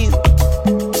is peace.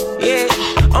 Yeah,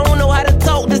 I don't know how to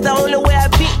talk, this the only way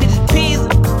I've been. This is peace.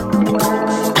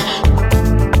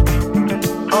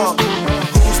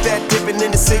 Who's that dipping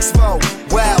in the 6-4?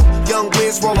 Wow, young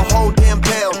Wiz roll a whole damn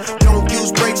pound. Don't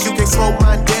use brakes, you can slow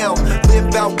mine down.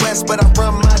 Live out west, but I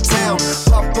run my town.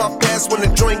 Puff pass when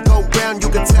the joint go round. You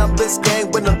can tell this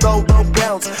gang when the low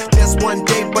bounce. Just one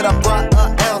day, but I brought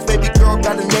a ounce. Baby girl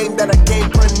got a name that I can't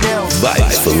pronounce.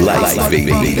 Vybez4Life, baby.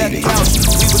 We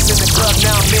was in the club,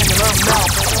 now I'm in her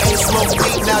mouth. Ain't smoke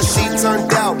weed, now she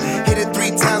turned out. Hit it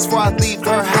 3 times before I leave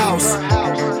her house.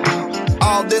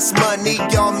 All this money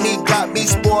on me got me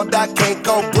spoiled, I can't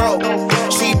go broke.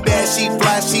 She bad, she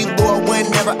fly, she loyal.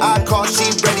 Whenever I call, she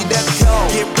ready to go.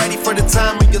 Get ready for the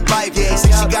time of your life. Say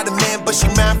she got a man, but she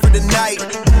mine for the night.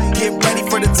 Get ready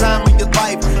for the time of your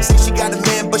life. Say she got a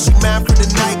man, but she mine for the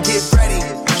night. Get ready.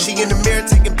 mirror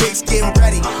taking pics, getting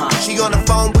ready. She on the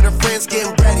phone with her friends,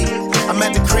 getting ready. I'm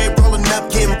at the crib rolling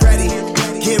up, getting ready.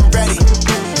 Getting ready.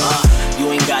 You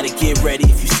ain't gotta get ready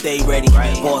if you stay ready.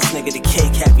 Boss nigga, the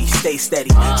cake happy, stay steady.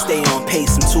 Stay on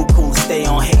pace, I'm too cool to stay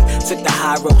on hate. Took the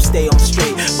high road, stay on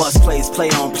straight. Bus plays, play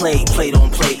on play, played on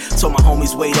play. Told my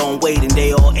homies wait on wait and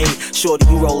they all ate. Shorty,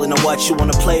 you rolling on what you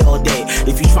wanna play all day.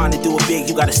 If you trying to do it big,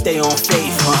 you gotta stay on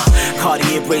faith.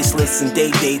 Cartier bracelets and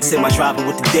day dates. In my driver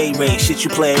with the day rate. Shit,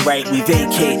 you play right, we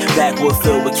vacate. Backwood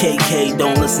filled with KK.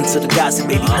 Don't listen to the gossip,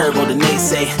 baby, heard what the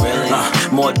naysay.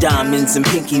 More diamonds and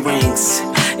pinky rings.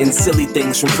 And silly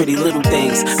things from pretty little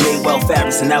things. Made well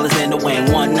Fabrics and Alexander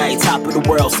Wang. One night, top of the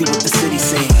world, see what the city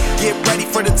sing. Get ready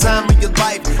for the time of your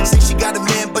life. Say she got a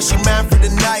man, but she mine for the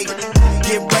night.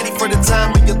 Get ready for the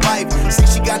time of your life. Say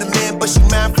she got a man, but she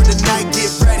mine for the night.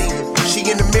 Get ready. She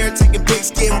in the mirror taking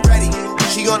pics, getting ready.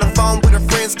 She on the phone with her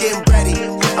friends, getting ready.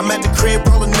 I'm at the crib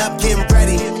rolling up, getting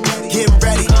ready. Getting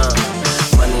ready.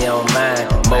 Money on mine,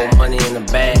 more money in the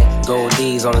bag. Gold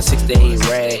D's on the 6 to 8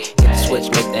 rag. Hit the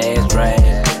switch, make the ass drag.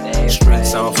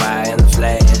 Streets on fire in the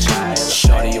flash.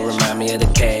 Shorty, you remind me of the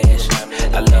cash.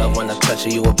 I love when I touch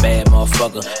you, you a bad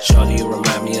motherfucker. Shorty, you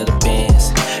remind me of the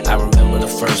Benz. I remember the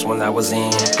first one I was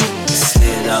in.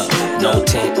 Slid up, no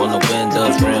tint on the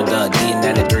windows, rimmed up.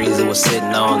 D90 degrees it was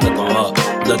sitting on. Look 'em up,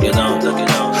 look it on.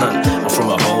 I'm from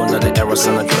a whole nother era,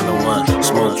 son of Trilla One.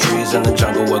 Smoke trees in the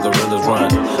jungle where gorillas run.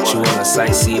 She wanna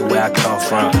sightsee where I come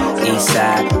from. East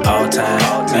side, all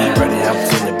time. Be ready, I'm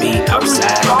finna be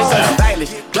outside.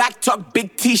 Stylish, black talk,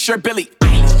 big t-shirt, Billy.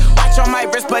 Watch on my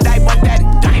wrist, but I want that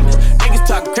diamond. Niggas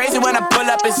talk crazy when I pull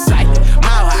up in sight.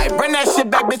 Mile high, bring that shit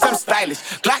back, bitch, I'm stylish.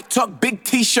 Black talk, big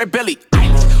t-shirt, Billy.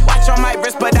 Watch on my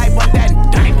wrist, but I want that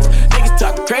diamond. Niggas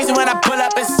talk crazy when I pull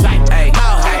up in sight.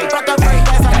 Mile high, fuck up first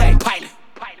class, I'm a pilot.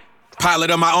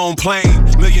 Pilot of my own plane,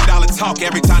 $1 million talk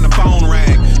every time the phone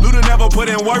rang. Luda never put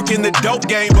in work in the dope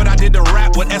game, but I did the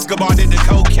rap what Escobar did the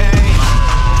cocaine.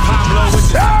 Pablo with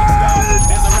the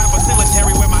there's a rapper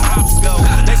cemetery where my ops go.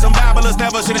 They some babblers,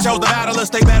 never should've chose the battlers.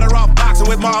 They better off boxing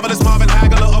with Marvelous Marvin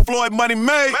Hagler or Floyd Money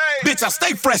May. Bitch, I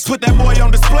stay fresh, put that boy on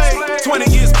display.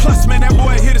 20 years plus, man, that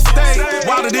boy here to stay.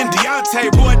 Wilder than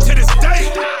Deontay, boy, to this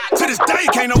day,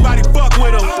 can't nobody fuck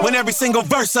with him. When every single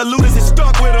verse of Luda's is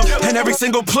stuck with him. And every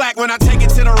single plaque when I take it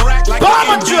to the rack like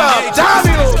Bomber drop,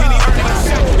 Davido.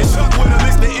 It's stuck with him,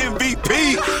 it's the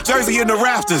MVP. Jersey in the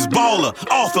rafters, baller,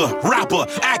 author, rapper,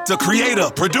 actor, creator,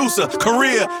 producer,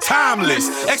 career,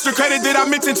 timeless. Extra credit did I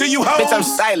mention to you, ho? Bitch, I'm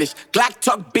stylish. Black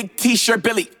talk, big t-shirt,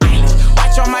 Billy.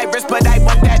 Watch on my wrist, but I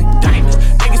want that diamond.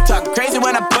 Niggas talk crazy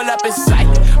when I pull up in sight.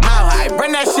 Mile high,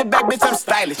 bring that shit back, bitch, I'm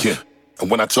stylish. Yeah. And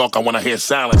when I talk, I wanna hear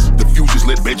silence. The future's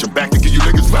lit, bitch. I'm back to give you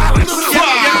niggas violence.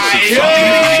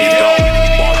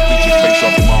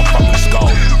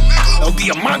 El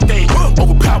Diamante,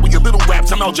 overpower your little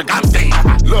raps, I'm El Gigante.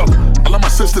 Look, I love my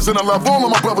sisters and I love all of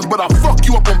my brothers, but I fuck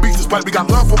you up on beats despite we got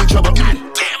love for each other. God damn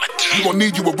it. You gon'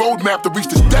 need you a roadmap to reach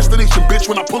this destination, bitch.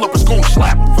 When I pull up, it's gon'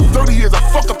 slap. For 30 years, I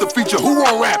fuck up the feature. Who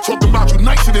on rap? Talking about you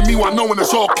nicer than me while knowing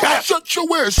it's all cap. Shut your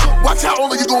ass up. Watch how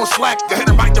all of you gon' slack. Go ahead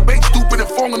and bite the bait, stupid and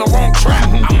fall in the wrong trap.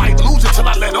 I might lose it till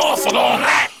I let off for all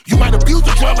that. You might abuse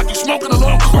the drug like you smoking a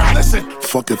long crack. Listen,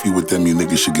 fuck if you with them, you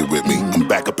niggas should get with me. I'm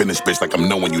back up in this bitch like I'm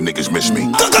knowing you niggas miss me.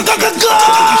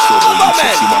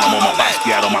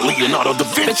 Leonardo da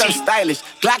Vinci. Bitch, I'm stylish.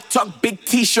 Black talk, big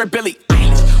t-shirt, Billy.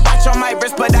 Watch on my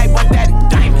wrist, but I want that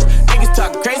diamond. Niggas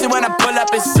talk crazy when I pull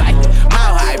up in sight.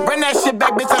 Mile high, bring that shit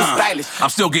back, bitch, I'm stylish. I'm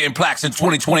still getting plaques in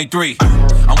 2023.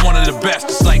 I'm one of the best,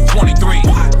 it's like 23.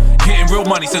 Getting real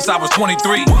money since I was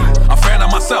 23. I'm fan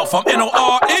of myself, I'm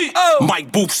N.O.R.E.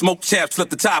 Mike Booth, smoke chaps,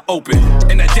 left the top open.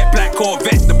 In that jet black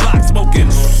Corvette, the block smoking.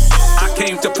 I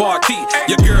came to party,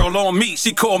 your girl on me,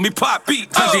 she called me Poppy.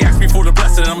 She asked me for the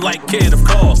blessing, I'm like, kid, of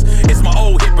course. It's my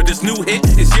old hit, but this new hit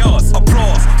is yours.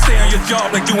 Applause, stay on your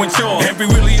job like doing chores. And we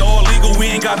really all legal, we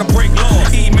ain't gotta break laws.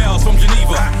 Emails from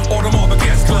Geneva, or the Marble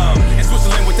Gas Club. In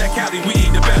Switzerland with that Cali, we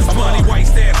eat the best money. White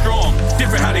stand strong,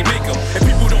 different how they make them. If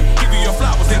people don't give you your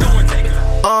flowers, they go and take them.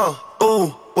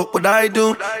 What would I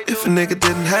do if a nigga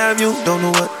didn't have you? Don't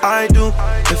know what I do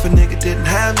if a nigga didn't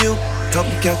have you. Help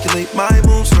me calculate my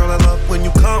moves, girl, I love when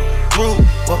you come through.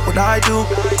 What would I do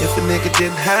if a nigga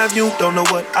didn't have you? Don't know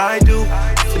what I do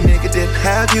if a nigga didn't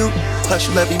have you. Plus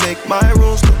you let me make my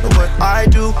rules, don't know what I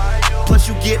do. Plus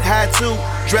you get high too,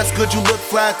 dress good, you look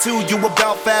fly too. You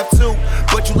about 5'2",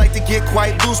 but you like to get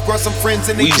quite loose. Brought some friends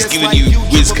and they just like you.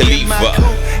 Wiz Khalifa,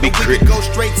 big we could go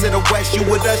straight to the west. You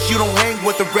with us, you don't hang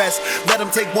with the rest. Let them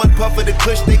take one puff of the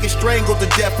kush, they get strangled to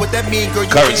death. What that mean, girl? You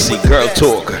Currency, girl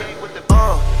talk.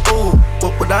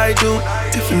 What would I do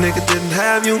if a nigga didn't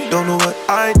have you? Don't know what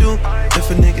I do if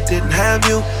a nigga didn't have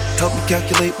you. help me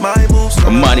calculate my moves.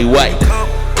 Money White,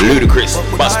 Ludacris,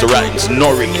 Busta Rhymes,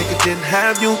 N.O.R.E. Didn't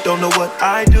have you, don't know what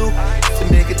I do.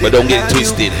 But don't get it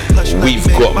twisted, we've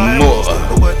got more.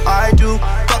 What I do.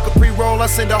 Fuck a pre-roll, I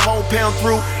send a whole pound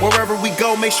through. Wherever we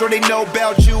go, make sure they know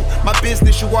about you. My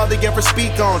business, you all they ever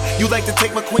speak on. You like to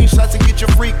take my queen shots and get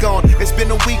your freak on. It's been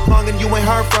a week long and you ain't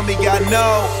heard from me. I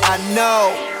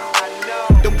know.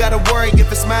 Don't gotta worry,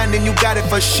 if it's mine, then you got it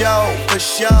for sure.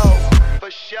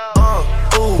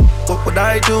 Ooh, what would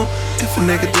I do if a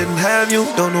nigga didn't have you?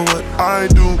 Don't know what I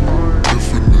do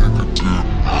if a nigga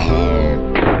didn't have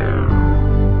you.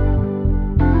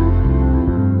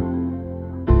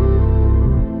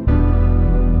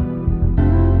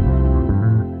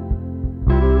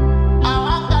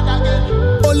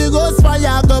 Holy Ghost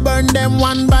fire go burn them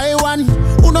one by one.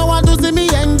 Who no want to see me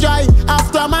enjoy?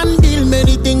 After man deal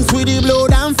many things with the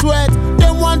blood and sweat.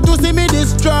 Them want to see me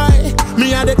destroy.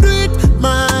 Me I dey do it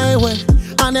my way.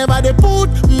 I never dey put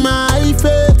my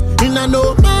faith in a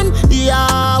no man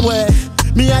Yahweh.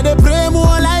 Me I dey pray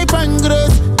more life and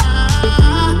grace.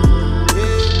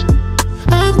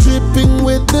 I'm dripping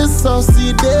with the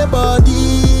saucy day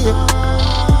body.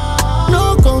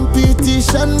 No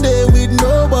competition there with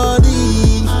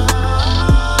nobody.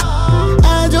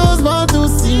 I just want to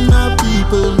see my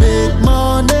people make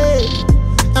money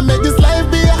and make this life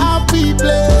be a happy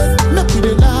place. Make we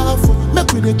dey laugh,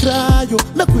 make we dey cry,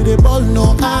 make we dey ball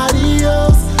no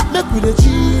adios. Make we dey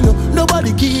chill,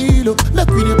 nobody kill. Make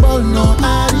we dey ball no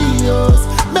adios.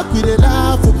 Make we dey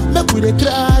laugh, make we dey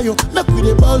cry, make we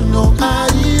dey ball no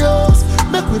adios.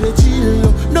 Make we dey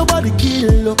chill, nobody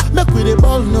kill. Make we dey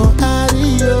ball no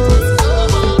adios.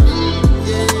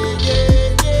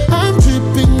 I'm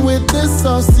dripping with the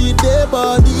saucy day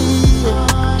body.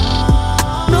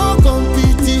 No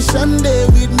competition there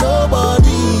with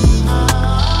nobody.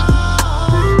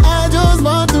 I just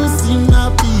want to see my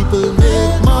people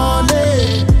make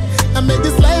money and make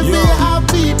this life be a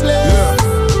happy place.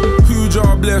 Who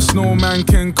jar bless, no man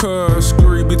can curse.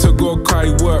 Glory be to God,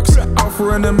 Kai works. Alpha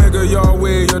and Omega,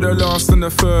 Yahweh, you're the last and the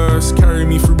first. Carry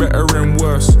me through better and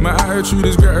worse. My attitude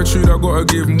is gratitude, I gotta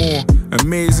give more.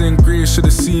 Amazing grace,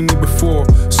 should've seen me before.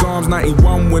 Psalms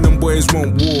 91 when them boys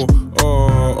want war.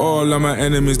 All of my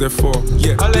enemies, they're for.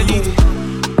 Yeah. All I need is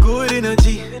good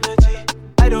energy.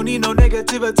 I don't need no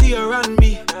negativity around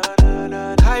me.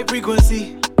 High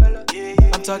frequency.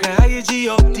 I'm talking high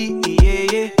G-O-D,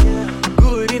 yeah.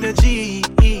 Good energy.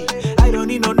 I don't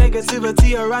need no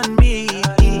negativity around me.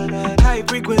 High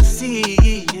frequency.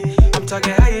 I'm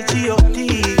talking high G-O-D.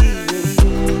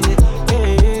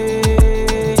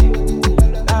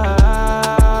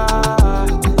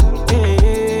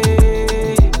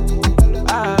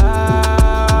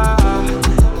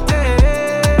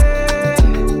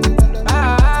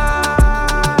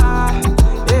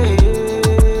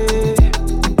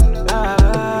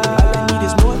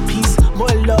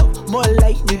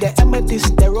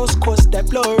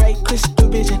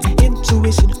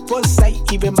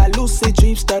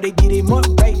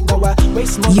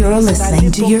 You're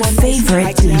listening to your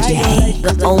favorite DJ,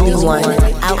 the only one,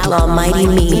 Outlaw Mighty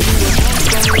Me.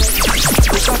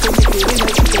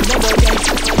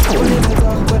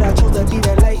 But I chose to be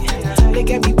the light. Look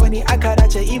at me funny, I cut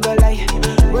out your evil light.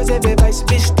 Words of advice,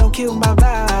 bitch, don't kill my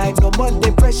vibe. No more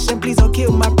depression, please don't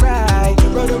kill my pride.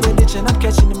 Road of religion, I'm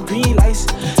catching them green lights.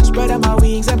 Spread out my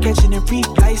wings, I'm catching them free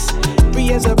flights.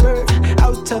 Free as a bird,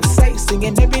 out of sight.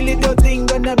 Singing every little thing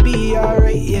gonna be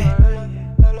alright, yeah.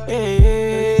 Hey,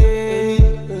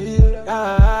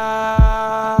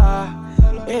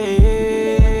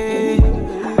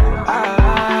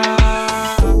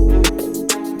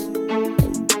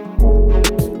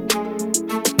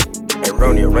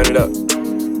 Ronia, run it up.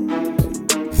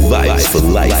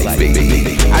 Vybez4Life,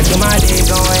 baby. I keep my day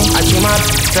going, I keep my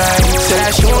tight. Said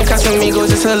that she won't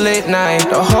Casamigos, it's a lit night.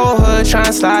 The whole hood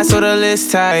tryna slide so the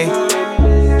list tight.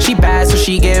 She bad so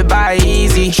she get by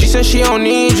easy. She said she don't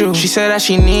need you, she said that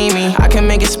she need me. I can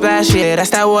make it splash, yeah, that's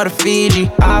that water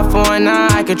Fiji. Eye for an eye,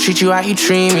 I could treat you how you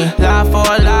treat me. Lie for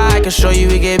a lie, I can show you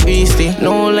we get beastie.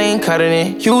 No lane cutting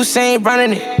it, Usain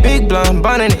running it. Big blunt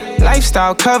bunning it,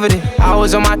 lifestyle covered it. I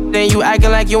was on my thing, you acting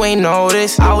like you ain't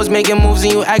noticed. I was making moves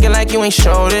and you acting like you ain't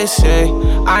show this, yeah.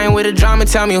 I ain't with the drama,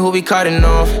 tell me who we cutting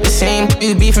off. The same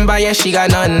you beefing by, yeah, she got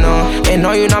nothing on. And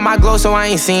no, you not my glow, so I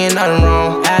ain't seeing nothing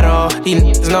wrong at all. These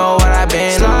niggas know what I've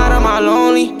been. Slide on my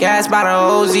lonely, gas by the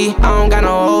OZ. I don't got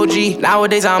no OG,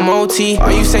 nowadays I'm OT.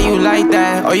 Or you say you like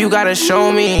that, or you gotta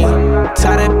show me.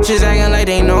 Tired of bitches acting like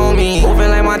they know me. Moving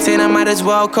like Montana, might as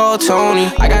well call Tony.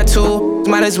 I got two,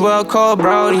 might as well call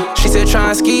Brody. She said try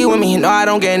and ski with me, no I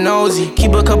don't get nosy.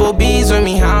 Keep a couple bees with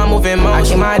me, how I'm moving most. I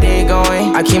keep my day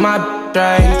going, I keep my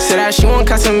right. Said that she want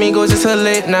Casamigos, it's a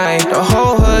lit night. The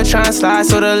whole hood tryna slide,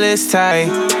 so the list tight.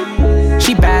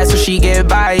 She bad, so she get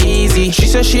by easy. She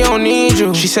said she don't need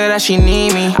you, she said that she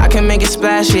need me. I can make it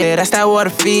splash, yeah, that's that water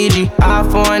Fiji. Eye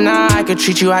for an eye, I can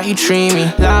treat you how you treat me.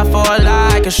 Lie for a lie,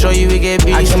 I can show you we get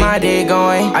beastie. I keep my day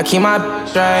going, I keep my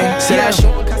right. Said that she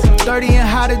want 30 and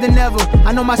hotter than ever.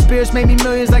 I know my spirits made me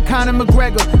millions like Conor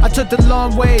McGregor. I took the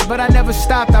long way, but I never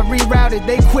stopped. I rerouted,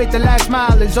 they quit. The last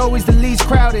mile is always the least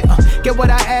crowded. Get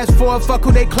what I asked for, fuck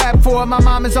who they clap for. My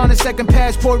mom is on a second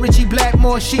passport, Richie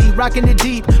Blackmore. She rocking the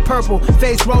deep purple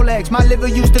face Rolex. My liver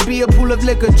used to be a pool of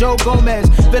liquor. Joe Gomez,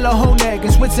 Villa Honeg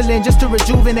in Switzerland just to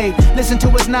rejuvenate. Listen to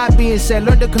what's not being said,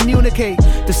 learn to communicate.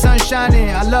 The sun's shining,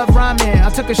 I love rhyming. I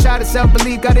took a shot at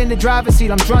self-belief, got in the driver's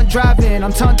seat. I'm drunk driving,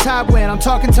 I'm tongue-tied when I'm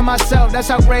talking to myself. That's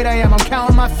how great I am. I'm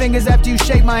counting my fingers after you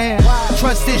shake my hand.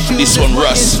 Trust issues. This one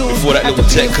Russ, before that little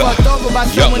Tekka.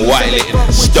 Young Wiley,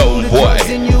 Stone Boy,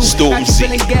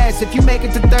 Stormzy. If you make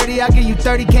it to 30, I'll give you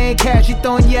 30K in cash. You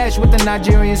throwing yash with the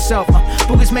Nigerian self.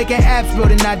 Boogers making apps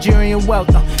building Nigerian wealth.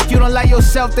 If you don't like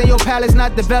yourself, then your palate's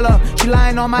not developed. She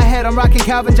lying on my head, I'm rocking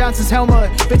Calvin Johnson's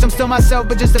helmet. Bitch, I'm still myself,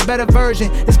 but just a better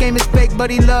version. This game is fake, but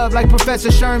he love like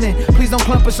Professor Sherman. Please don't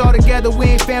clump us all together, we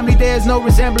ain't family, there's no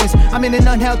resemblance. I'm in an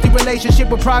unhealthy relationship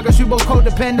with progress, we both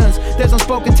codependents. There's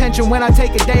unspoken tension when I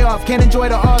take a day off. Can't enjoy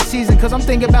the off season, cause I'm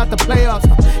thinking about the playoffs.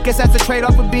 Guess that's the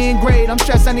trade-off of being great. I'm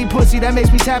stressed, I need pussy, that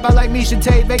makes me tap out like Misha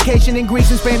Tate. Vacation in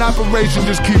Greece and Spain, operation,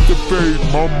 just keep the faith.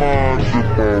 My mind,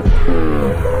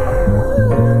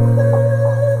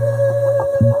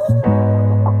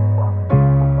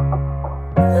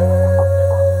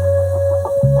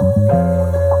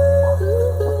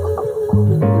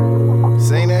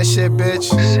 Sing that shit, bitch.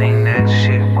 Sing that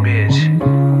shit, bitch.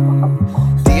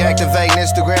 Deactivating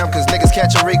Instagram cause niggas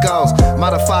catching Ricos.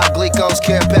 Modified glucose,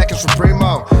 care package from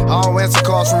Primo. I don't answer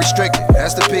calls from restricted,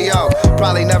 that's the P.O.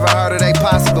 Probably never heard of they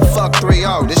posse, but fuck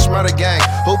 3-0. This Shmurda gang,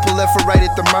 who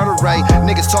proliferated the murder rate.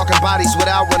 Niggas talking bodies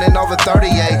without winning over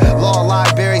 38. Law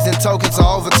libraries and tokens to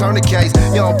overturn the case.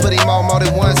 You don't put him on more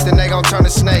than once, then they gon' turn to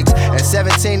snakes. At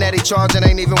 17 that he charging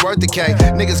ain't even worth the K.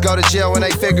 Niggas go to jail when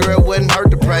they figure it wouldn't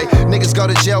hurt to pray. Niggas go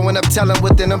to jail when I'm telling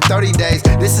within them 30 days.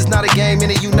 This is not a game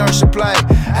any you nerds should play.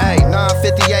 Hey,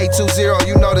 95820,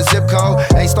 you know the zip code.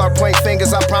 Ain't start pointing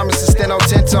fingers, I promise to stand on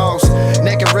 10 toes.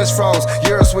 Neck and wrist froze,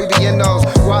 euros, we be in those.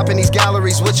 Grow up in these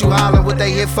galleries, what you hollering, what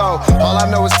they hit for? All I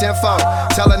know is tenfold,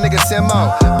 tell a nigga send more.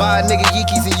 Buy a nigga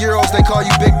Yeekys and euros, they call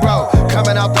you big bro.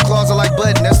 Coming out the closet like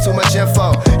button, that's too much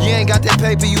info. You ain't got that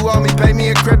paper, you owe me, pay me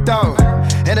in crypto.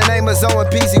 In the name of Zoe and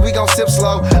Peasy, we gon' sip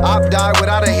slow. Op died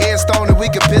without a headstone that we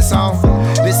can piss on.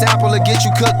 This apple will get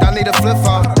you cooked, I need a flip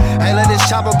phone. Ain't let this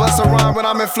chopper bust a rhyme when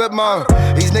I'm in flip mode.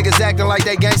 These niggas acting like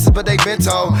they gangsters, but they been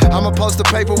told. I'ma post the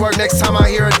paperwork next time I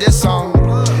hear a diss song.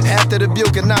 After the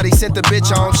Bucanati sent the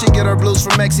bitch home. She get her blues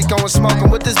from Mexico and smoking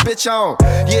with this bitch on.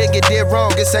 Yeah, get dead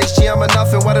wrong, it's HGM or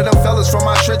nothing. One of them fellas from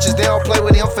my trenches, they don't play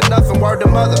with him for nothing. Word to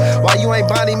mother, why you ain't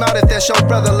bond him out if that's your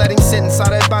brother? Let him sit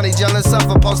inside that body, gel and suffer.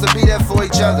 Supposed to be there for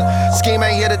each other. Scheme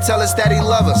ain't here to tell us that he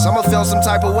love us. I'ma feel some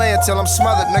type of way until I'm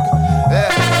smothered, nigga.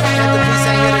 Yeah, and the police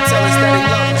ain't here to tell us that he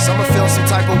love us. I'ma feel some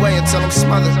type of way until I'm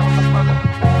smothered.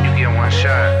 You get one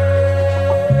shot.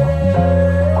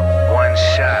 One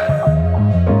shot.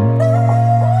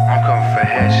 I'm coming for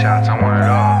headshots, I want it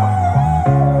all.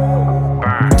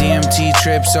 DMT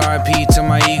trips, RIP to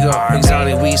my ego.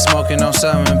 Exotic weed smoking on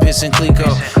something, pissing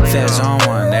Clico. Feds on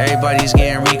one, everybody's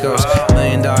getting Ricos. $1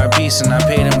 million piece and I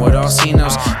paid him with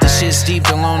Alcinos. This shit's deep,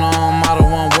 the loan on model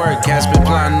won't work. Cats been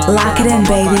plotting on lock it in,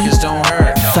 baby. Pockets don't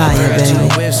hurt. Fire, baby. Two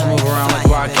whips move around like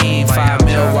Joaquin. 5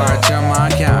 mil wire to my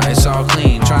account, it's all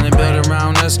clean. Trying to build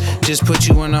around us, just put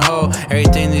you in a hole.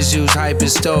 Everything that's used, hype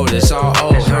is stowed, it's all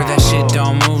old. Heard that shit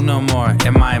don't move no more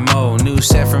in my mode. New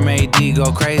set from AD,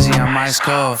 go crazy on my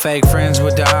skull. Fake friends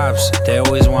with the ops, they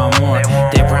always want more.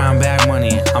 They brown bag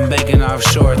money, I'm banking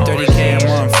offshore. 30K a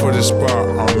month for the spot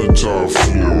on the top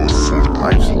floor.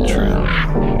 Life's a trip.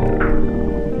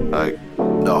 Like,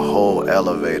 the whole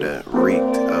elevator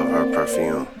reeked of her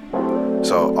perfume.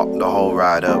 So the whole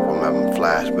ride up, I'm having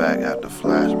flashback after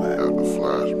flashback after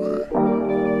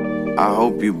flashback. I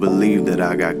hope you believe that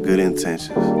I got good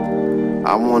intentions.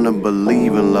 I wanna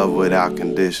believe in love without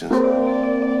conditions.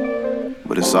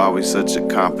 But it's always such a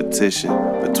competition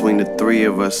between the three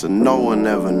of us, and no one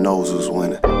ever knows who's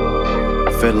winning.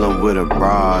 Fiddling with a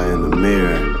bra in the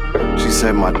mirror. She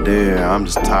said, my dear, I'm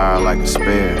just tired like a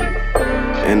spare.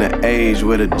 In an age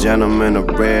with a gentleman of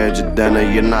rare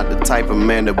Jadena, you're not the type of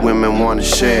man that women wanna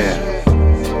share.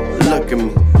 Look at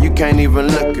me, You can't even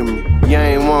look at me. You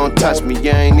ain't wanna touch me.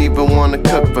 You ain't even wanna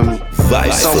cook for me.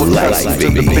 Vybez4Life, to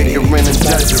the bickering and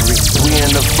judgery. We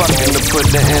end up fucking to put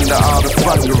the end to all the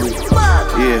fuckery.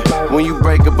 Yeah, when you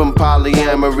break up in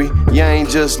polyamory, you ain't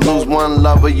just lose one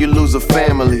lover, you lose a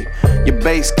family. Your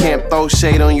base camp throw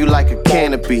shade on you like a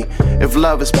canopy. If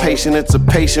love is patient, it's a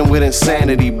patient with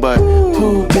insanity. But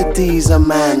who pities a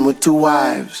man with two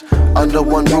wives? Under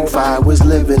one roof I was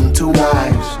living, two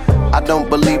lives. I don't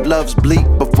believe love's bleak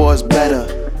before it's better.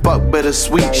 Fuck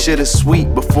bittersweet, shit is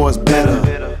sweet before it's bitter.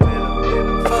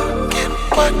 Forget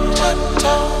what you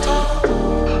told.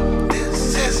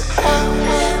 This is how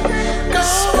it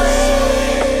goes.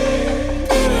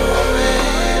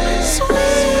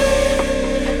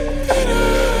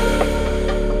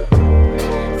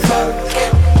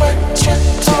 Forget what you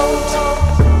told.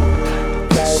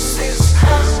 This is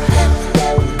how it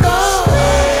goes.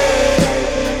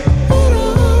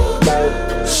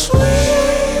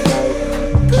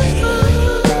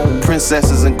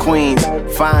 Princesses and queens,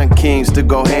 find kings to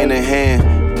go hand in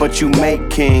hand. But you make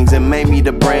kings and made me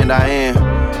the brand I am.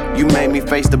 You made me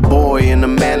face the boy and the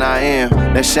man I am.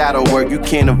 That shadow work you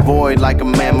can't avoid like a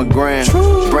mammogram.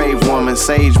 Brave woman,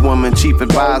 sage woman, chief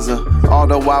advisor.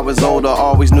 Although I was older,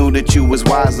 always knew that you was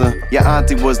wiser. Your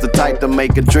auntie was the type to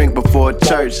make a drink before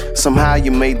church. Somehow you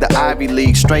made the Ivy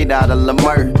League straight out of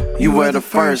Lamert. You were the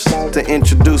first to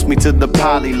introduce me to the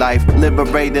poly life.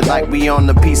 Liberated like we on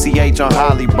the PCH on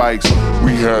Holly bikes.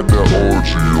 We had that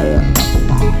orgy on.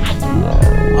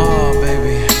 Oh,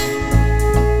 baby.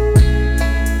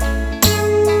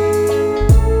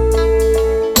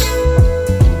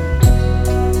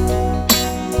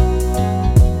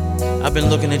 I've been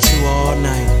looking at you all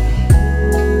night.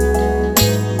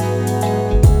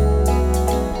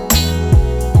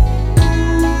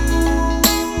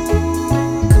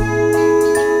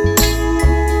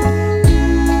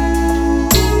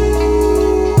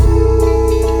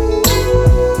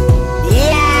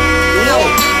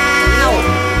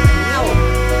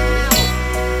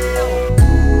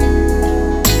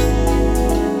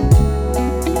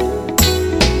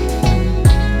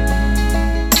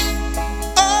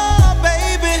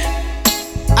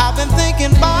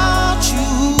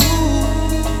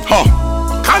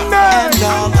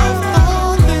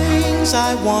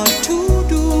 I want to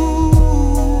do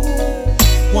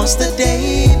once the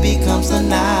day becomes the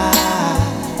night.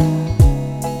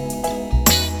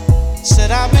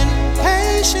 Said I've been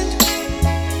patient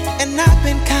and I've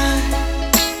been kind.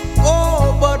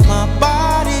 Oh, but my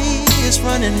body is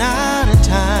running out of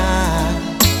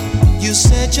time. You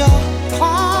said your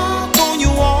clock on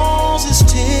your walls is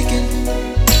ticking,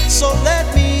 so let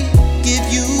me give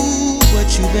you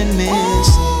what you've been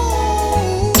missing.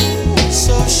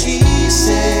 So she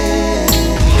said,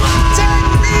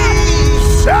 take me,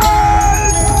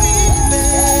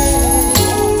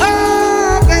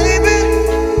 oh baby,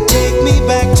 take me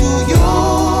back to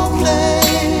your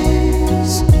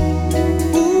place,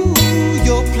 ooh,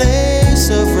 your place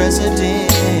of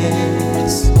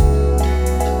residence.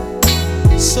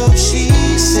 So she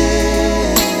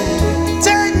said,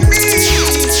 take me,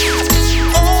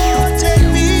 oh take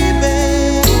me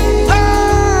back,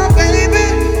 oh baby,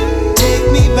 take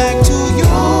me back to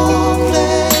your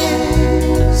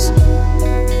place,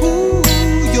 ooh,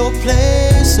 your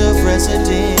place of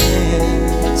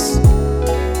residence.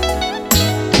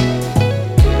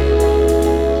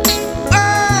 Oh,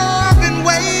 I've been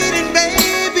waiting,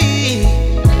 baby,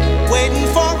 waiting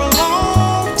for a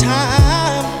long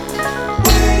time,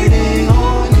 waiting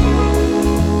on you,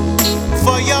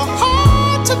 for your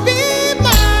heart to be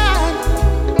mine.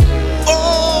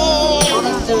 Oh,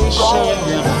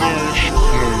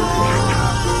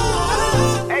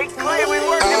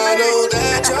 I know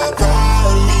that you're proud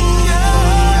of me.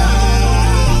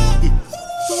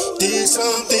 Did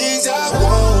some things I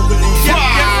won't believe.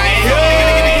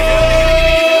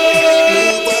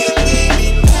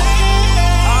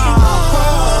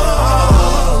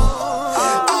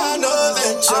 I know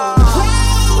that you're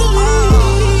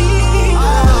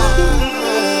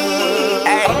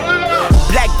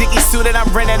Black Dickie suit and I'm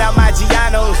renting out my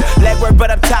Gianos. Leg work, but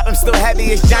up top I'm still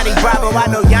heavy as Johnny Bravo. I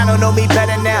know y'all don't know me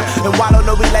better now, and Wallow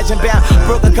know we legend bound.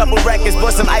 Broke a couple records,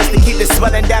 bought some ice to keep the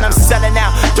swelling down. I'm selling out,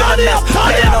 doing a mess,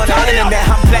 playing on the internet.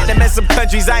 I'm platinum in some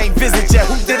countries I ain't visit yet.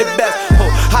 Who did it best?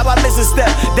 Oh, how I miss a step?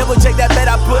 Double check that bet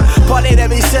I put. Party that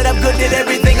we set up good, did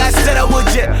everything I said I would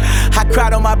yet. I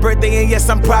cried on my birthday, and yes,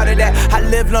 I'm proud of that. I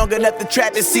lived long enough to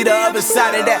trap and see the other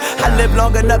side of that. I lived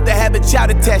long enough to have a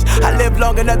child attached. I lived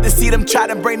long enough to see them try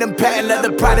to bring them patent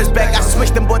leather products back. I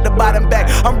switched them, bought the bottom back.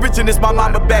 I'm rich and it's my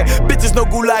mama back. Bitches no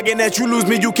gulagging that you lose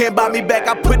me, you can't buy me back.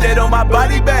 I put that on my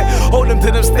body back. Hold them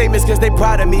to them statements cause they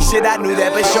proud of me. Shit, I knew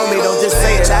that, but show me, don't just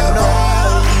say it, I know.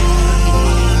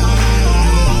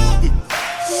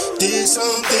 Did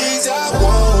some things I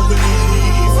won't believe.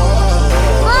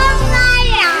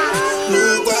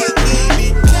 Look what we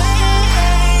became.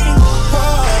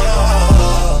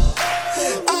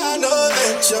 I know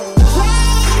that you're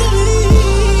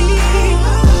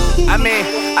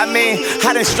I mean,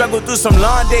 I done struggled through some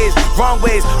long days, wrong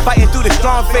ways, fighting through the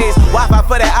strong phase. Wi-Fi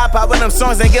for that iPod when them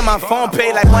songs ain't get my phone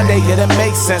paid. Like one day it'll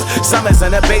make sense. Summer's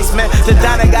in the basement. The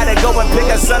Donna gotta go and pick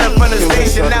a son up from the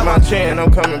station. Now my chin,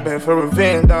 I'm coming back for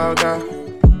revenge, dog.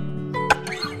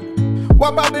 Why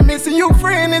I been missing you,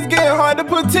 friend? It's getting hard to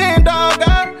pretend, dog.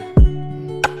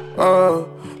 Oh,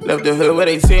 left the hood where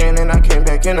they seeing, and I came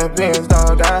back in the Benz,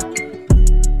 dog.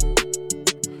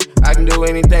 I can do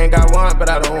anything I want, but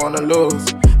I don't wanna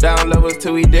lose. Down levels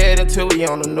till we dead, until we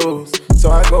on the news.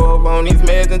 So I go over on these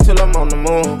meds until I'm on the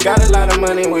moon. Got a lot of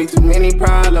money, way too many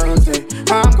problems. Ay.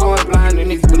 I'm going blind in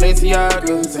these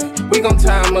Balenciagas. Ay. We gon'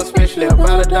 time up, especially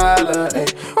about $1. Ay.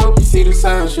 Hope you see the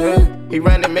sunshine. He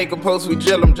ran and make a post, we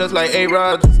jill him just like A.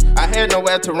 Rodgers. I had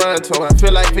nowhere to run to, I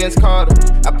feel like Vince Carter.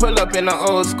 I pull up in the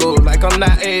old school, like I'm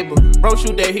not able. Bro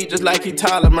shoot that heat just like he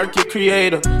Tyla, Mercury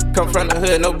creator. Come from the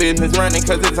hood, no business running,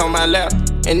 cause it's on my lap.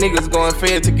 And niggas going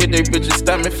fed to get their bitches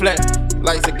stomach flat.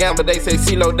 Life's a gamble, they say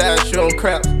CeeLo died, shooting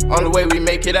crap. On the way we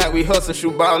make it out, we hustle,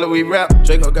 shoot baller, we rap.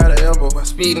 J.Cole got an elbow by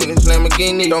speeding this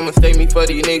Lamborghini. Don't mistake me for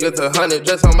these niggas, 100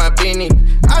 just on my beanie.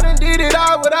 I done did it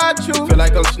all without you. Feel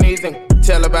like I'm sneezing.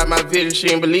 Tell about my vision, she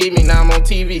ain't believe me, now I'm on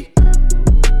TV.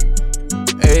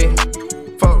 Hey,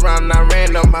 fuck around and I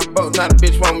ran on my boat, now the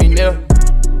bitch want me near.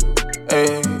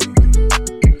 Hey,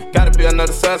 gotta be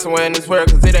another son somewhere in this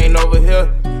world, cause it ain't over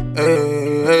here.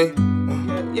 Hey.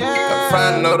 Gotta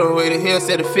find another way to heal,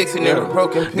 instead of fixing every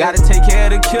broken piece. Gotta take care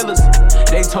of the killers.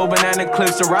 They told banana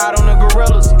clips to ride on the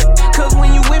gorillas. Cause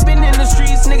when you whipping in the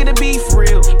streets, nigga, the beef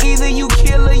real. Either you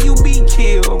kill or you be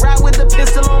killed. Ride with the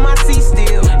pistol on my seat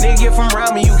still. Nigga, get from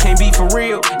around me, you can't be for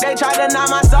real. They try to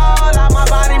knock my soul out my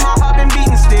body, my heart been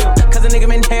beating still. Cause a nigga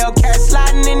been Hellcat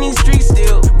sliding in these streets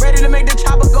still. Ready to make the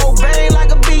chopper go bang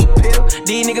like a beat pill.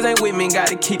 These niggas ain't with me,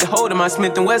 gotta keep the hold of my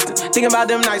Smith & Wesson. Thinking about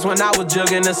them nights when I was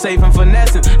jugging the safe and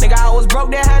finessing. Nigga, I was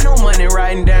broke, they had no money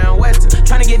riding down Western.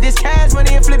 Tryna get this cash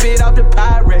money and flip it off the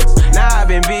Pyrex. Now I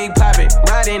been big poppin',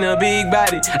 riding a big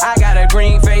body. I got a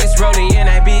green face rolling in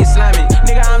that big slimy.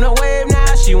 Nigga, I'm the wave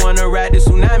now, she wanna ride the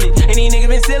tsunami. And these niggas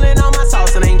been stealing on my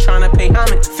sauce and ain't tryna pay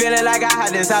homage. Feeling like I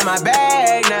had inside my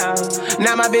bag now.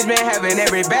 Now my bitch been having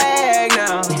every bag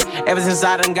now. Ever since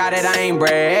I done got it, I ain't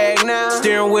brag now.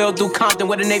 Steering wheel through Compton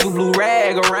with a navy blue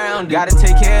rag around. Gotta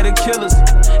take care of the killers.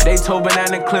 They told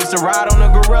banana clips to ride on the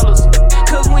gorillas.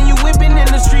 Cause when you whipping in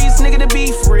the streets, nigga, the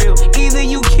beef real. Either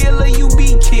you kill or you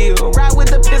be killed. Ride with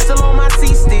the pistol on my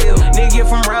seat still. Nigga, get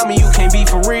from around me, you can't be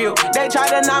for real. They try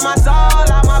to knock my soul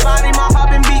out my body, my heart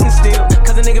been beating still.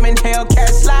 Cause a nigga been Hellcat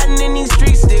sliding in these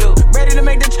streets still. Ready to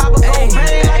make the chopper go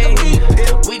bang like a beat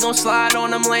pill. We gon' slide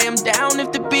on them, lay them down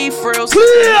if the beef real.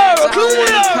 I don't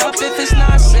wanna cuff if it's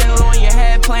not sale on your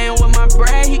head. Playing with my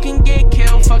bread, he can get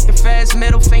killed. Fuck the feds,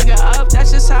 middle finger up,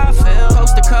 that's just how I feel.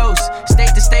 Coast to coast,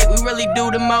 state to state, we really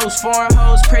do the most. Foreign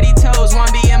hoes, pretty toes,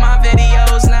 wanna be in my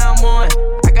videos, now I'm on.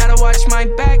 I gotta watch my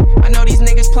back, I know these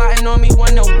niggas plotting on me,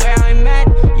 wanna know where I'm at.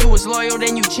 You was loyal,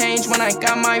 then you changed when I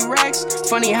got my racks.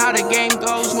 Funny how the game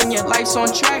goes when your life's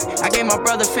on track. I gave my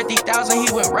brother 50,000,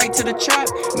 he went right to the trap.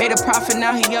 Made a profit,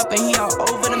 now he up and he all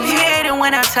over the map. He hate it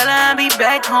when I tell her I'll be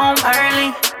back home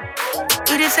early.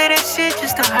 You just say that shit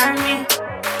just to hurt me.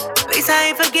 At least I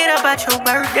ain't forget about your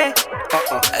birthday.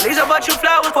 At least I bought you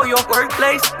flowers for your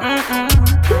workplace.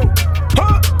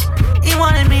 He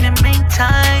wanted me to make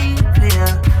time for you.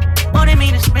 Wanted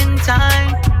me to spend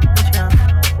time with you.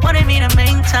 Wanted me to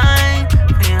make time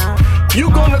for you.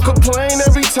 You gonna complain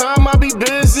every time I be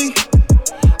busy?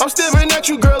 I'm staring at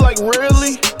you, girl, like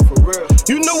really? For real.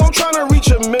 You know I'm tryna reach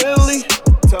a milli.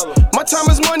 My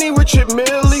time is money, Richard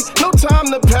Millie. No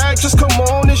time to pack, just come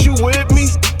on, is you with me?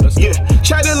 Yeah,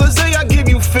 Chatty Lizzie, I give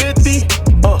you 50.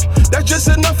 That's just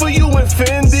enough for you and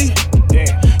Fendi.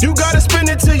 You gotta spend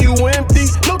it till you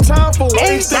empty. No time for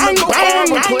wasting, no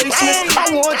time replacements. I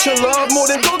want your love more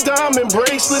than gold diamond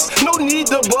bracelets. No need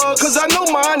to bug, cause I know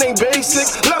mine ain't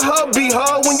basic. Let her be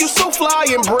her, when you so fly,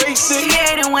 embrace it. She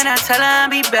hate it when I tell her I'll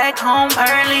be back home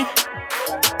early.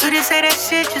 You just say that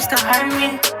shit just to hurt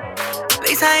me. At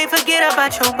least I ain't forget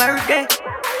about your birthday.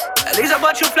 At least I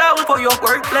bought you flowers for your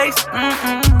workplace.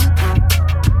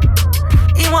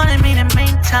 He wanted me to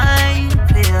make time,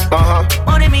 yeah.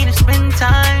 Wanted me to spend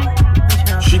time,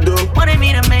 yeah. She do. Wanted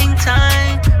me to make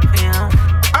time, yeah.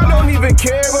 I don't even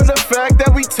care about the fact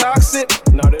that we toxic.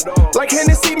 Not at all. Like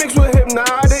Hennessy mixed with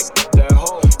Hypnotic.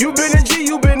 You been a G,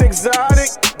 you been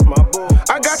exotic. My boy.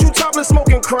 I got you topless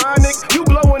smoking chronic. You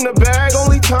blowing the bag,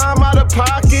 only time out of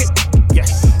pocket.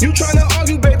 Yes. You tryna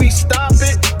argue, baby, stop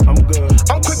it. I'm good.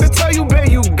 I'm quick to tell you, babe,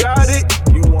 you got it.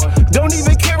 You won. Don't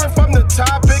even care if I'm the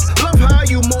topic. Love how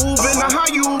you moving, or how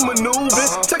you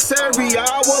maneuvering. Text every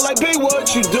hour, like, babe,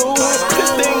 what you doing?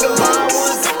 This thing of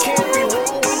ours, it can't be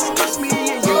wrong. Just me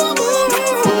and you.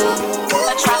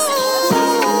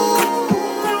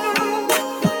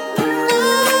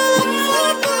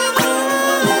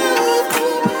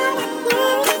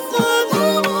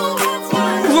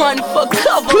 One for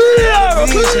cover.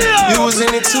 You was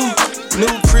in it too. New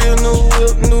crib, new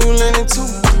whip, new linen too.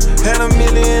 Had $1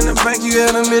 million in the bank, you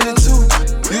had $1 million too.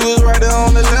 You was right there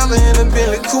on the leather in the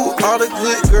Bentley coupe. All the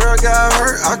good girl got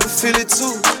hurt, I could feel it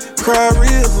too. Cry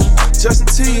river, Justin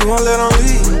T, won't let them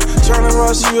leave. Tryna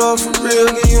rush you up for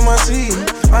real, give you my seed.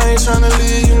 I ain't tryna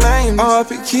leave you name,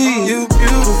 RP key. You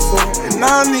beautiful, and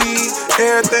I need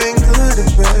everything good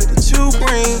and bad that you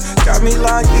bring. Got me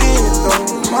locked in,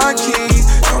 though, my key.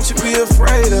 Don't you be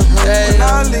afraid of her. When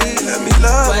I leave, let me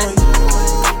love on you.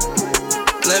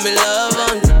 Let me love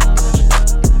on you.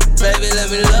 Baby, let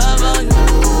me love on you.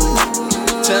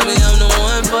 Tell me I'm the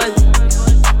one for you.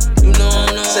 You know I'm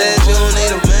the one. Said you don't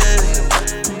need a man,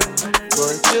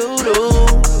 but you do.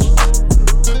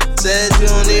 Said you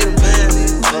don't need a man,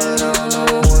 but I'm the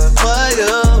one for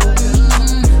you.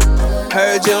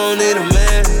 Heard you don't need a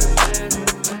man,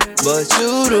 but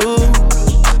you do.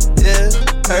 Yeah,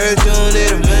 heard you don't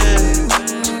need a man,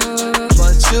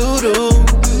 but you do.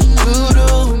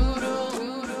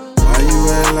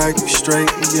 Like you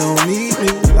straight and you don't need me.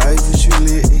 Like what you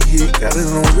lit and hit, got it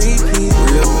on repeat.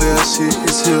 Real player shit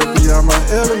is here beyond my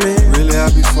element. Really, I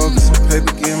be focused on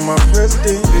paper, getting my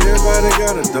president. Everybody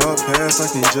got a dark past, I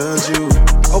can judge you.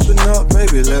 Open up,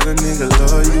 baby, let a nigga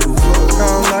love you. Fuck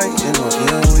all night, and no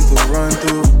end we can run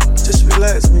through. Just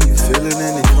relax when you feel it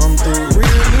and it come through.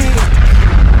 Real nigga.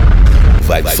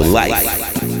 Vybez for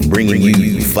life, bringing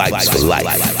you Vybez for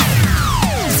life.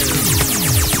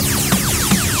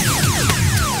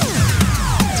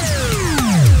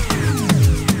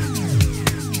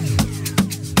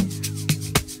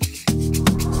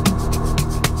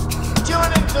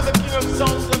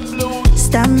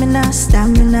 Stamina,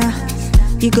 stamina,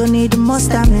 you gon' need more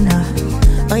stamina.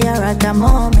 Oh, you're right, I'm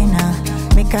on me now.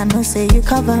 Make I know say you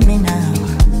cover me now.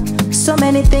 So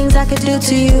many things I could do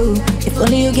to you. If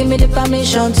only you give me the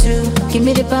permission to. Give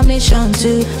me the permission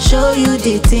to show you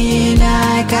the thing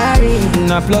I carry.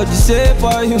 Applaud you say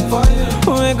for you.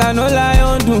 Make I no lie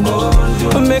on do.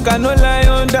 Make I no lie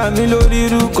on damn me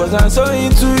loriru. Cause I'm so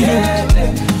into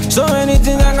you. So many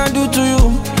things I can do to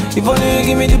you. If only you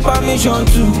give me the permission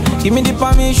to. Give me the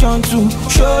permission to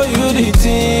show you the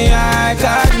thing I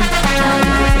carry.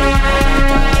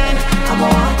 I'm a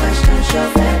one question show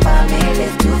for me.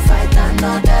 Live to fight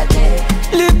another day.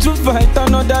 Live to fight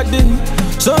another day.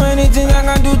 So many things I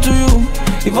can do to you.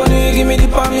 If only you give me the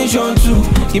permission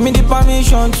to. Give me the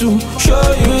permission to show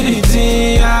you the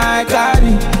thing I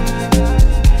carry.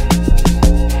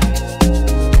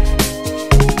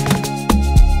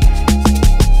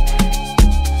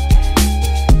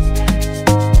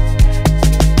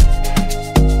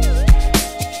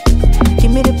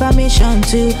 Permission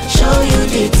to show you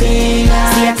the thing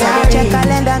I carry. Check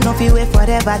calendar, no fi wait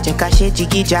forever. Check a shit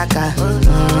jiggy jacka.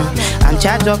 I'm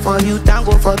charged up for you,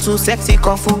 tango for two, sexy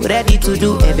kung fu, ready to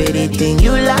do everything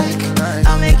you like.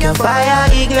 I'll make your fire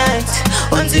ignite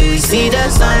until we see the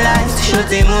sunlight.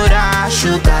 Shooting mura,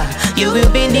 sugar, you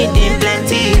will be needing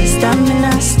plenty.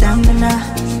 Stamina, stamina,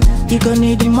 you gon'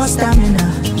 need more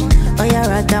stamina. Oh, you're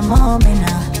right, I'm on me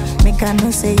now. Make I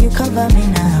know say you cover me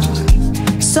now.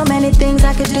 So many things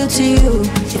I could do to you.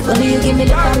 If only you give me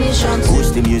the permission to.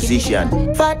 Who's the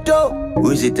musician? Fato.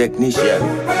 Who's the technician?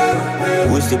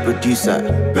 Who's the producer?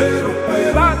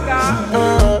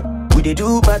 We dey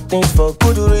do bad things for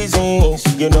good reasons,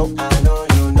 you know. I know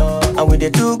you know. And we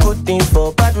dey do good things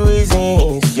for bad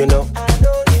reasons, you know. I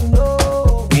know you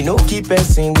know. We no keep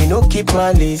passing, we no keep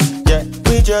malice. Yeah,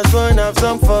 we just wanna have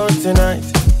some fun tonight.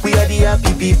 We are the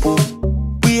happy people.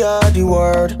 We are the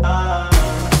world.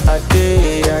 I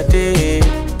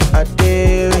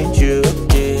day with you,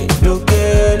 yeah.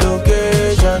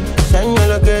 Location, send your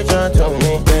location to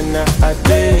me. Then I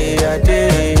day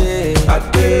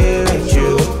with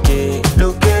you, yeah.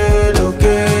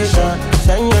 Location,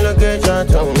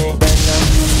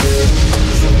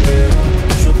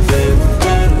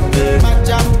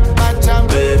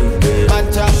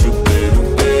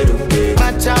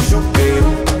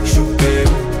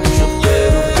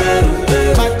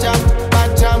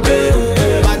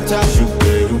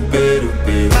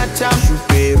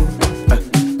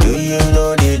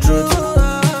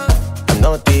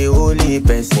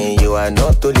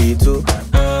 not only two.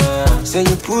 Say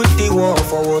you put the war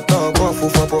for water, go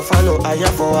for follow, aya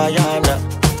for ayana.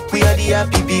 We are the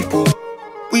happy people,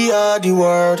 we are the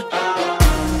world.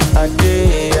 I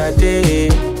day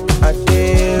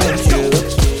with you.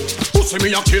 Who say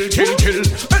me a kill?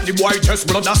 And the boy just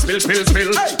blood a spill.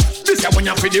 Hey, this is when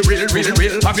you feel the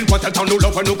real. Having put a town no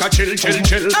love and no chill. Hey,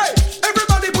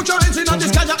 everybody put your hands in the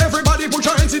sky. Everybody put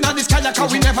your hands in the sky.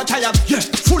 Cause we never tired. Yeah,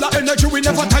 full of energy, we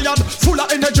never tired.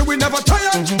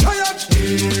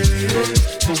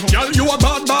 Girl, you a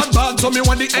bad, so me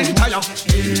want the entire.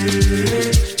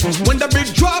 When the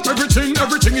beat drop,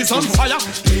 everything is on fire.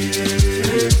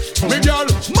 Me girl,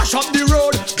 mash up the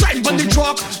road, climb on the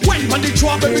truck, wine on the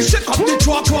truck, baby, shake up the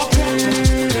truck.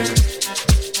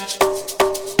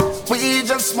 We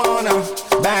just wanna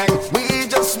bang, we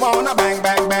just wanna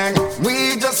bang.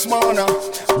 We just wanna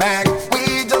bang,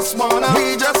 we just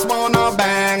wanna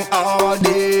bang all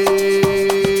day.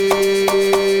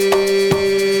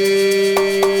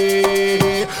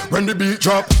 When the beat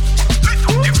drop,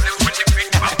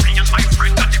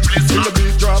 when the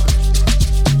beat drop,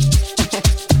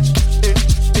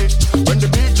 when the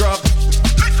beat drop,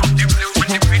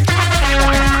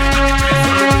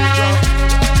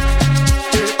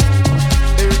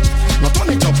 now turn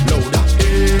it up louder.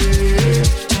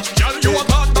 Girl, you a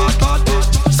bad.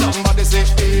 Somebody say,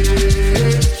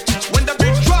 when the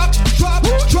beat drop,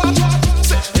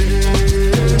 say,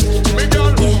 me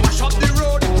girl, mash up the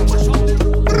road.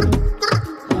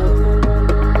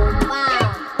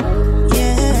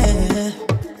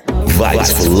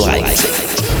 Vybez for life.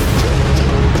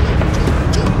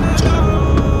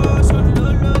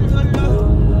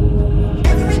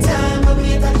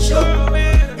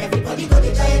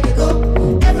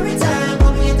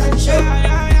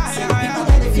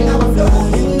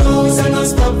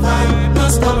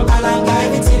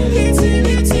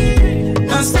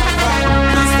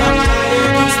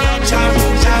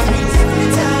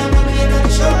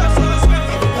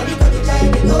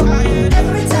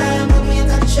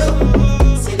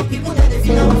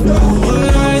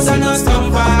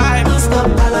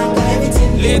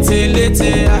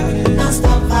 Don't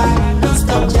stop vibe, don't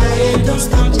stop giant, don't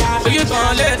stop giant. So you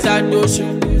gon' let that do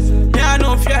shit. Me I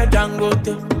no fear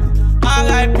Dangote. I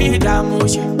like be that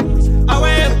motion. I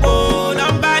went for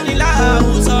vanilla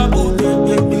house up. Go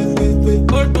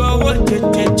to a world,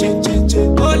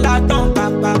 oh la ton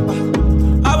papa.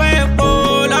 I went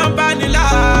for vanilla.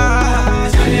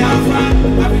 Charlie Alpha,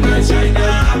 African China,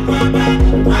 Aquaba.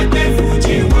 My day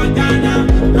Fuji, Montana.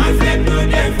 My flip no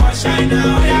day for China. Oh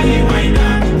yeah, he wind up.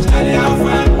 Charlie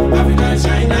Alpha, African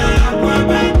China,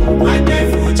 Aquaba. My day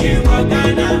Fuji,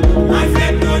 Montana. My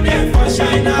flip no day for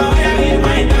China. Oh yeah, he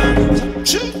wind up.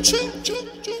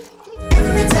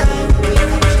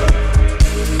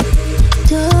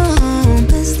 Don't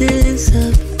mess this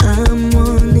up, I'm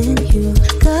wanting you.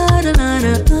 Got a lot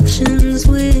of options,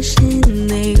 wishing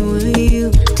they were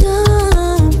you.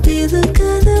 Don't be the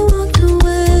guy that walked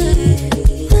away.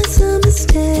 That's a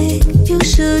mistake, you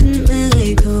shouldn't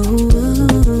make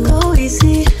go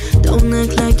easy, don't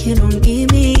act like you don't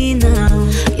need me now.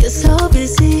 You're so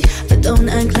busy, but don't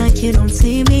act like you don't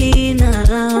see me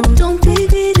now. Don't be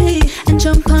greedy and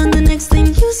jump on the next thing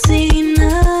you see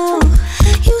now.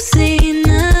 You see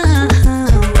now.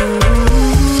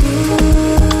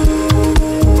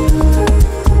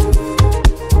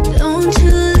 Don't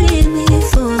you leave me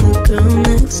for the girl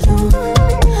next door.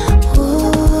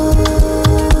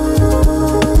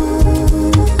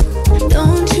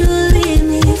 Don't you leave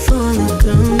me for the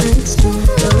girl next door.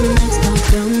 Girl next door,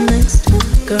 girl next door,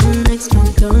 girl next door,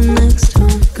 girl next door,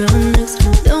 girl next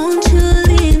door. Don't you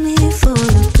leave me for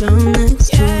the girl next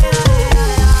door.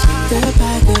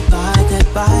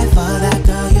 Goodbye for that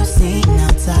girl you seen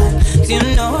outside. 'Cause you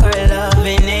know her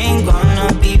loving ain't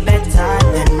gonna be better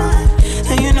than mine.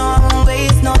 And you know I won't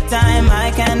waste no time.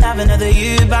 I can't have another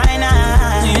you by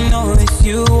now. You know it's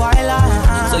you I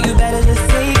like, so you better just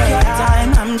take your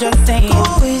time. I'm just saying, go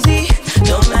easy.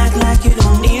 Don't act like you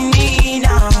don't need me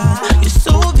now. You're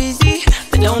so busy,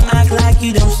 but don't act like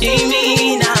you don't see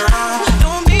me now.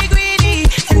 Don't be greedy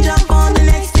and jump on the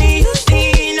next thing you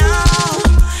see now.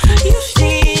 You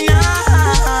see now.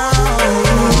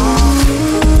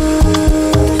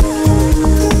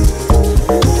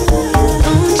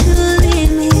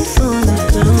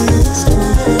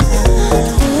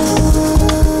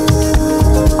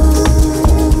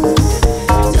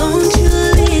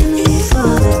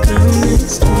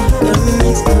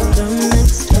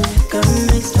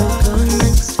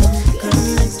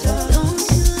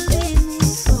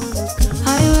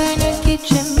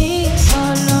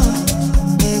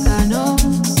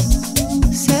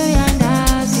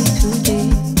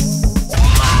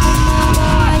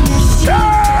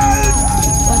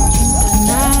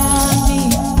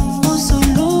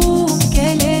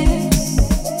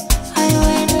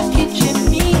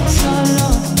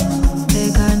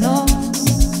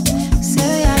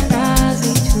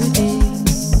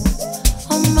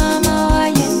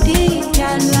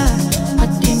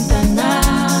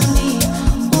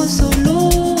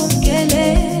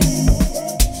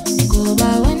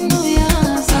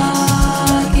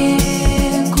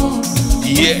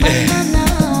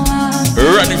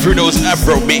 Running through those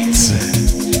Afrobeats.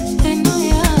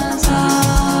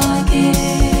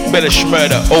 Better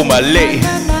Shmurda, Omah Lay,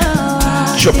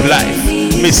 Life,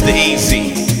 Mr.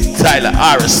 Easy, Tyla,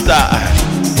 Ayra Starr,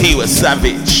 Tiwa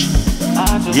Savage,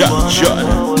 Youngboy.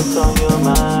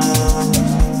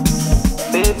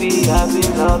 Baby, I've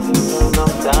been loving you a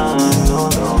long time, no.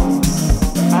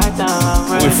 Right now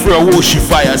I'm ready. We throw a whooshy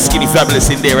fire, Skinny Fabulous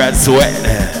in there and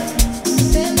sweat.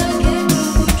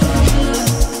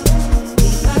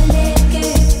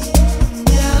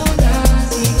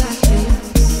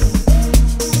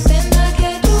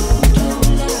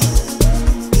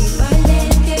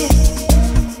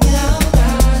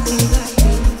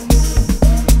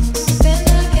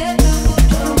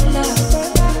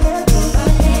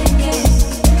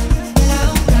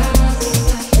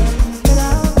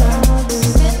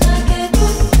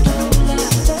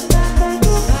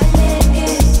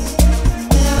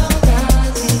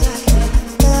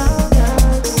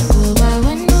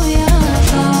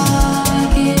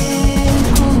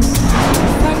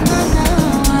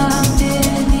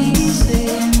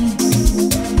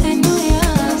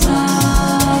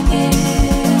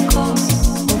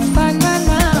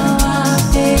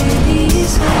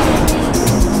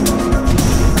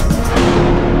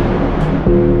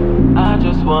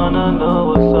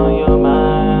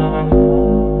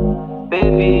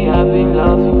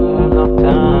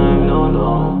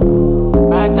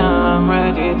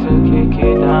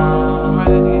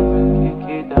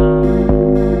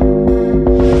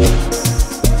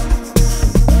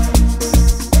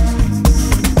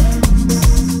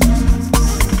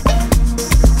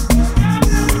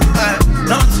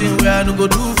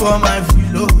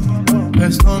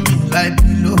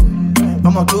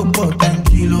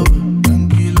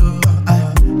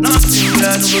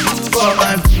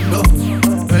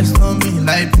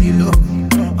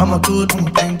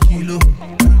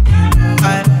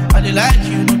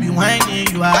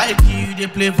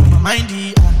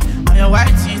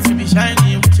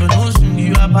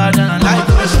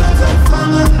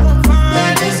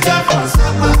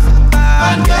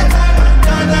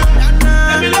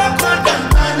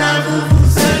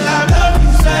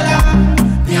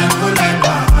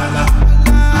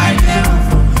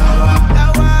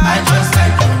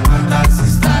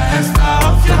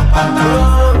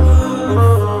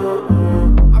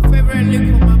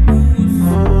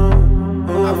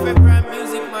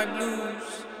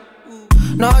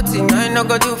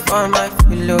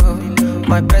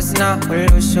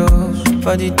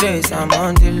 For the days I'm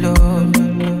on the low.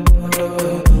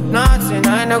 Nothing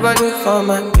I no go do for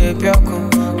my baby.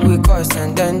 We cuss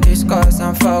and then discuss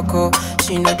and fuck.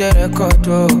 She know the record.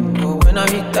 When I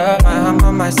meet her, my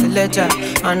hammer, my selector.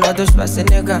 I know those pass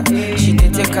nigga. She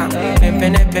did take her.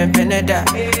 Pempene da.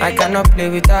 I cannot play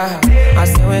with her. I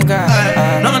say when God.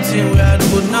 Nothing where I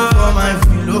do now for my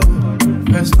filo.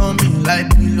 Rest on me like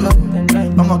pillow.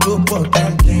 I'ma go for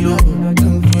 10 kilo.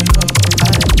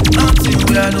 Nothing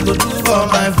where I no go do for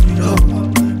my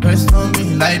freedom. Rest on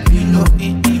me like pillow.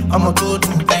 I'ma go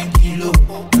do 10 kilo.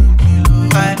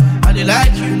 I dey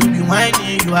like you, no be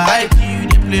whining. You are IQ, you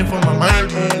dey play for my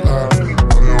mind.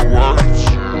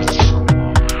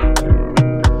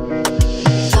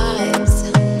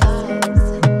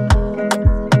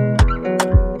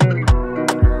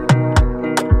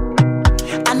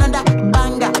 Another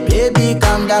banger, baby,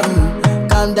 calm down.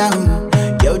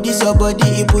 Yo, this your body,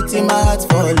 it puts in my heart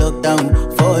for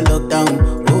lockdown, oh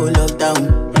lockdown.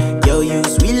 Yo, you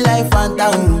sweet life,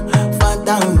 phantom.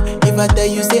 If I tell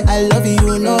you say I love you,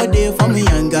 you know they for me,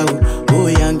 young girl, oh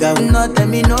young girl. No tell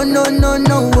me no, oh.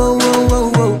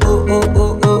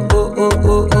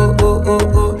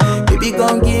 Baby,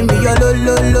 gon' give me your lo.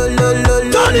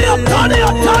 Turn it up. You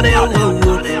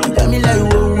got me like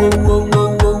whoa.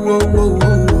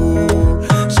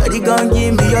 Shawty gon'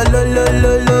 give me your lo.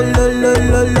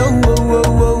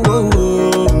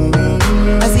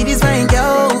 I see this fine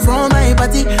girl from my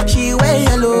party, she wear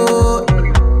yellow.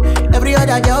 Every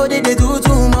other girl they do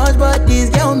too much, but this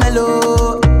girl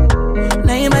mellow.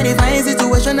 Now in my divine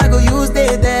situation, I go use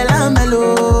they tell I'm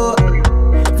mellow.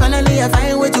 Finally I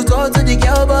find way to talk to the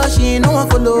girl, but she ain't no one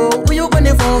follow. Who you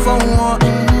gonna phone for one?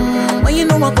 When you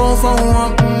know I call for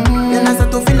one, then I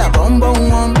start to feel a bum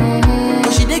one.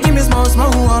 But she dey give me small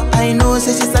one. I know,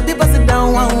 say she's a bit pass it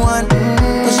down one.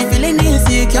 But she feeling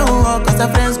insecure, cause her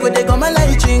friends go they go my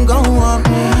light ring go on.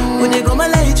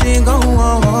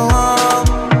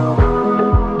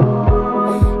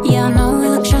 Yeah, I know we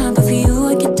look shy, but for you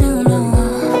I get down low.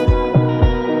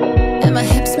 And my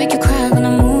hips make you cry when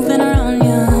I'm moving around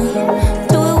you.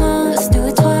 Do it once, do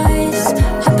it twice.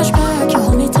 I push back, you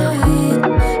hold me tight.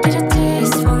 Get a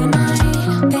taste for a night.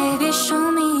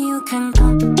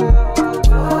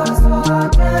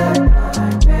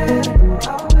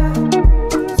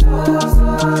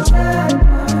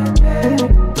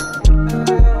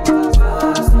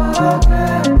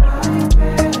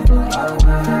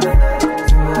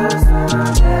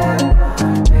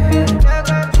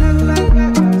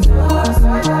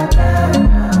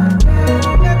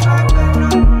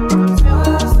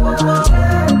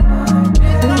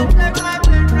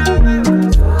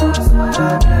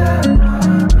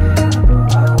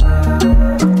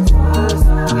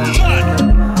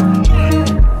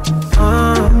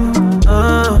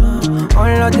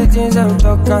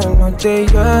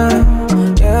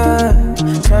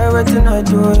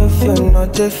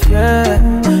 say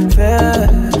fear.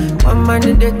 One man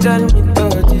they tell me to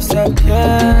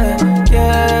disappear.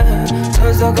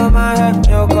 So come and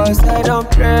help me, cause I don't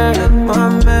pray. My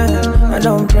man, I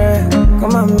don't pray.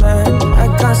 Come on, man, I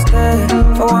can't stay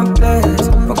for one place.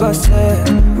 For God's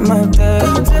sake, my day.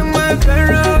 Don't take my pain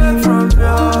away from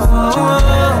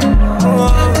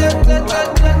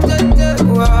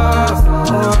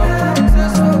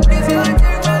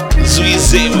you. Sweet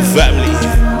same family.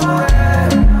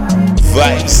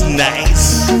 Vibes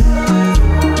nice.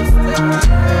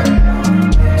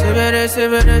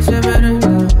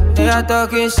 They are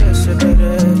talking shit,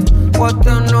 what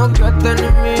the no get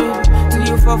enemy? See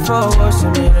you for what's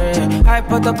me. I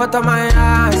put up my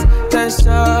eyes, 10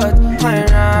 shots, my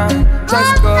right,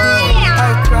 let's go.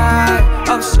 I cry,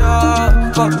 offshore,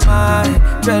 got my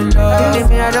jello. Believe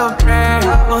me, I don't pray,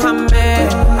 Mohammed,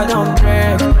 I don't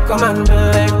pray. Come and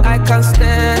beg, I can't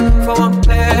stand for one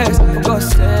place. For God's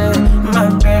sake, my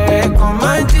beg, come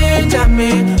and teach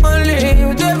me. Only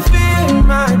you can feel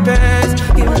my best.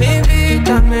 Give me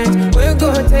vitamins, we're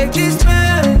gonna take these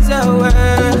pains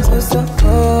away. So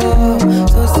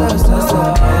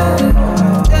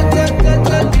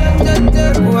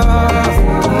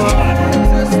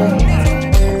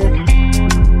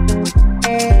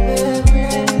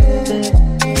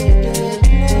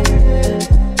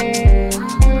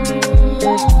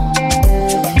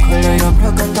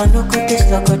no cut this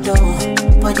like a dough.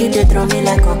 Body they throw me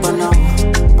like a bono.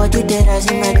 Body they rise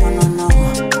in my no.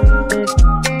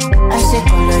 I say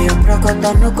color your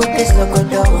procoto, no cut this like a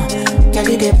dough.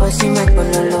 Kelly they bossy my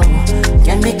pololo.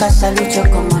 Can make a salute your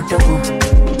commando.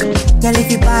 Girl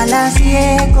if you balance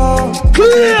Diego,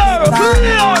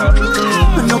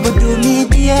 no go do me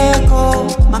Diego,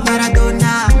 my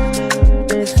Maradona.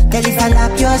 Girl if I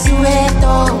lap your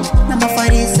sueto, I'm a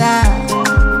farisa.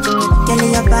 Girl,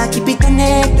 your back, keep it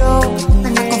connected.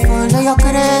 And I can follow your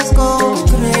cresco.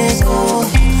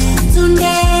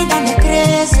 Today, down the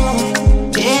cresco.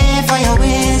 Pay for your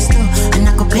waist, and I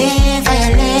can pay for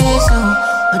your lace.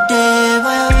 A day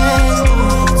for your waist.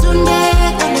 Today,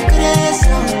 down the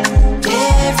cresco.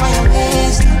 Pay for your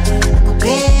waist, and I can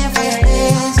pay for your lace.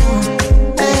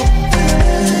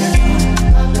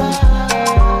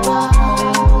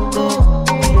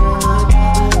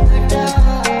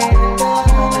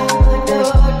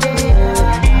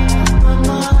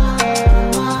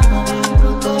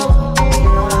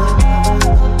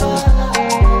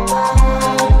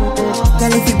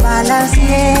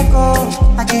 Diego,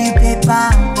 I give you paper.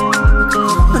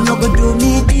 No go do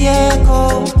me Diego,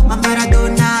 my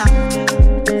Maradona.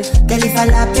 Girl, if I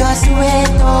lap your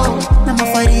sueto, I'm a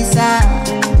farisa.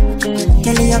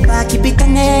 Girl, your back, keep it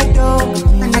connected.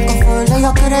 And I can follow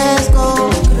your cresco.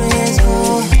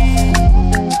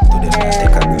 Today,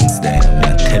 take a drinks there, me a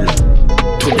tell.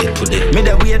 Today. Me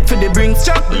da wait for the drinks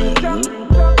chop.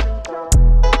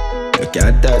 Look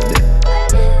at that there.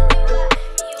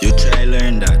 You try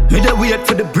learn that. Me da wait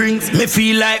for the brings. Me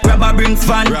feel like rubber brings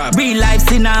fun. Real life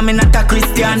sinner, me not a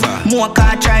Christian. More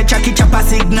car try chucky chop a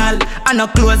signal. And a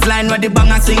clothesline where the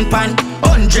banger swing pan.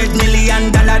 $100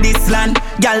 million this land.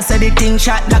 Girl say the thing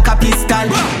shot like a pistol.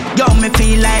 Yo, me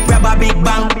feel like rubber big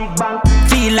bang.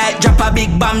 Feel like drop a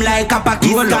big bomb like a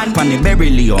Pakistan. Roll up on the Berry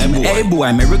Leon. Hey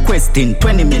boy, me requesting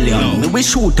 20 million. Me we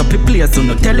shoot up a place, so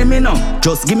no telling me no.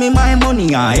 Just give me my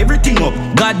money and everything up.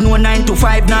 God know 9 to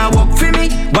 5 now work for me.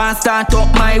 Want start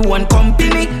up my one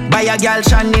company. Buy a girl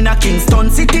shan in a Kingston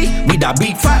City. With a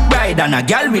big fat bride and a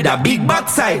girl with a big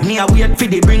backside. Me a wait for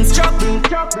the brings chop.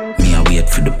 Me a wait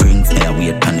for the brings. Me a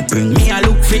wait for the brings. Me a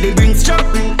look for the brings chop.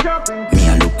 Me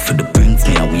a look for the brings.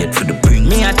 Me a wait for the brings.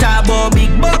 Me a talk about big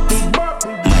bucks.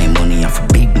 My money off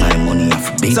big. My money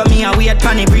off big. So me a wait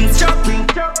for the brings chop. Me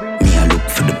a look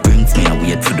for the brings. Me a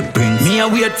wait for the brings. Me a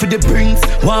wait for the brings.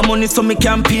 Want money so me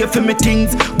can pay for me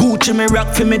things. Gucci me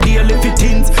rock for me daily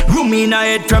fittings. Room in a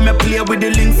head from me play with the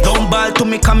links. Don't ball to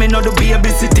me coming out the baby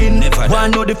sitting.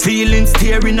 Want know the feelings,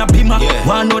 steering a bimmer.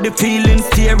 Want know the feelings,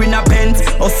 steering a Benz.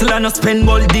 Hustle and a spend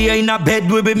all day in a bed.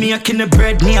 We be making the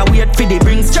bread. Me a wait for the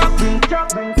brings chop.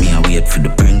 Me a wait for the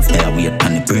brings. Me a wait for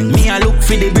the brings. Me a look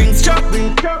for the brings chop.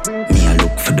 Me a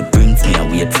look for the brings. Me a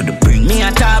wait for the brings. Me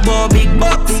a talk about big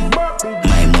bucks.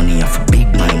 My money off big.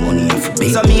 My money off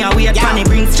big. So me a wait for the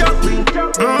brings chop. Me a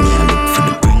look for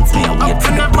the brings. Me a wait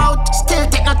for the brings. Still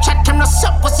take no chat, him no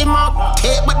suck pussy mouth.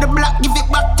 Take back the block, give it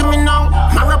back to me now.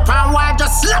 Marap and wire,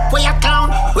 just slap where you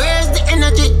clown. Where's the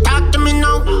energy? Talk to me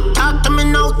now. Talk to me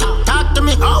now. Talk to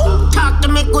me how? Talk to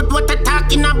me good, what you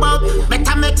talking about?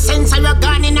 Better make sense how you're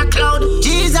gone in a cloud.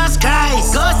 Jesus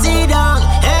Christ, go sit down.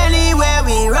 Anywhere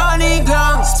we running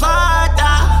ground.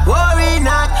 Sparta, worry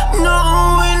not.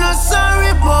 No, we not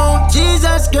sorry about.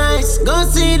 Jesus Christ, go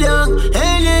sit empty down.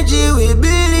 Energy we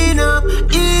building up.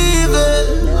 Evil.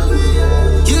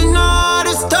 You know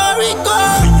the story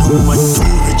goes. Me know what too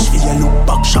rich for you. Look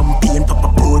back champagne. Papa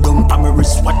pour down pa my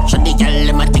wrist watch. And the girl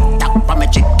them a tick-tock pa my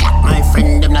chick-clack. My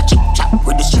friend them a chick-chop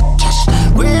with the shit cash.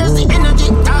 Where's the energy?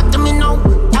 Talk to me now.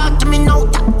 Talk to me now.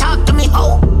 Talk to me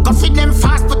how. Go feed them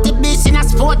fast. Put the beast in a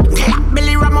sport. Clap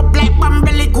belly ram up like bam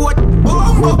belly goat.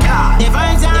 Boom boom. The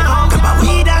vibes are home. Cup of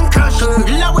weed and crush.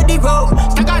 Love with the road.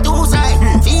 Take out two side.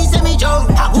 Fees me joke.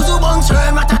 Who's the bones?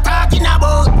 What I talking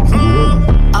about?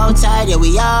 Outside, yeah,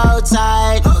 we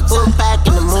outside. Put back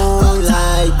in the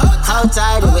moonlight.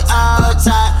 Outside, yeah, we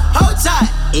outside. Outside,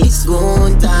 it's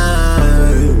moon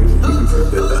time.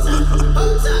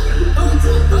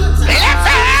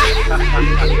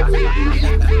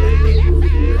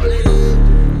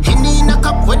 Henny in a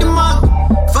cup with the mouth.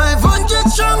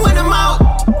 500 strong with the mouth.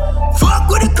 Fuck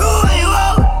with the crew, you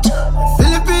out.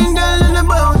 Philippine girl in the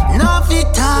boat. No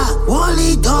fit talk,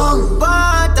 wally down.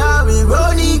 But we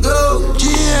runny go.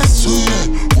 Yes,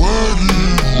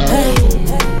 Hey,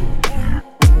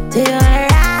 do you wanna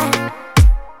ride?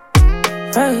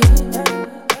 Hey,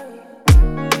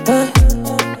 hey.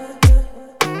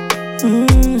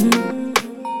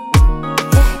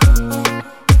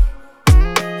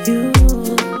 You.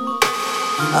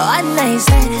 One night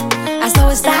stand, I saw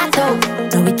it start though.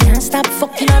 No, we can't stop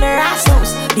fucking on our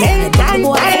assholes. Yeah, the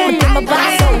boy put in my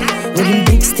bottle. With them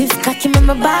big stiff cocky in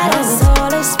my bottle. So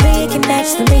always speaking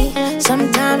next to me.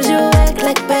 Sometimes you act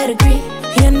like pedigree.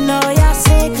 You know you're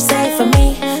sick, say for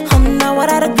me. I'm not what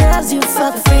other girls you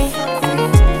fuck free.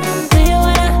 Do you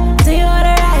wanna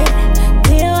ride?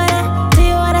 Do you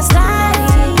wanna slide?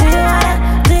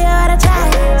 Do you wanna try?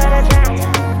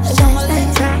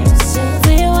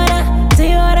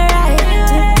 Do you wanna ride?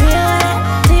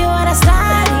 Do you wanna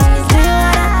slide?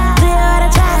 Do you wanna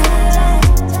try?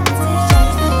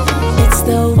 It's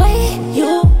the way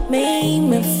you make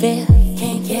me feel.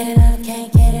 Can't get it up, can't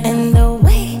get it up. And the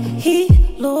way he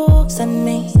looks at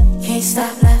me. Can't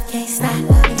stop, can't stop.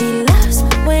 He loves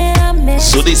when I miss.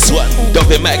 So this one,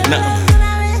 Dovey Magnum.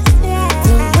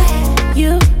 The way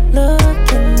you look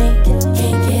at me.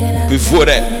 Can't get it up. Before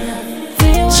that,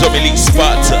 Tommy Lee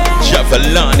Sparta,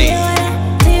 Javalani,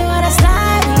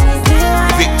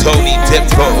 Victony,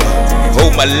 Tempo,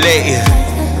 Omah Lay,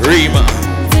 Rema.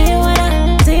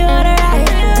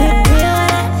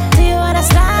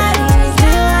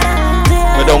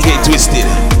 But don't get twisted,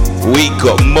 we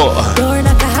got more. Door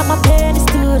knocker, have my panties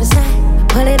to the side.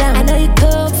 Pull it out, I know you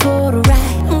come for the ride.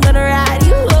 I'm gonna ride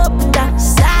you up and down,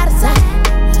 side to side.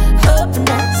 Up and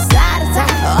down, side to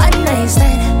side. One night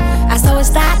stand, I saw it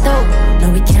start though. No,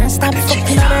 we can't stop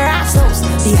fucking on our assholes.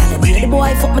 The other day, the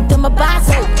boy fucked me to my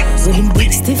bottle. With him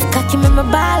big stiff cocky in my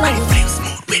bottle.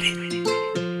 Smooth with it.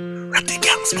 Rap the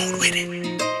gang smooth with it.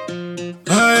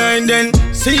 Alright then,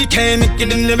 CK make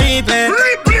it in the replay.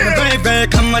 Baby,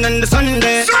 come on the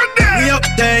Sunday. We up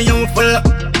there, you full up.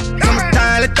 Come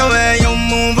style it the way you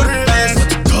move with the best.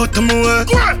 Go to move,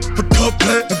 put up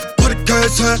play, put a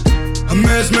cursor.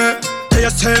 Amaze me, they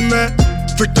say me.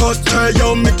 Fredo Bang,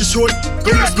 yo, make it short.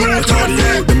 Come smooth,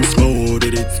 yo, them smooth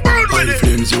with it. High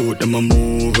flames, yo, them a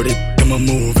move with it. Them a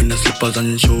move in the slippers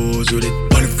and shoes with it.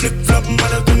 All flip flop,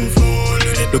 marathon full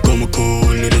with it. Look how me cool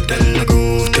with it, tell I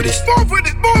groove to this. Move with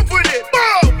it, move with it.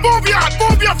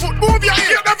 Move your foot, move your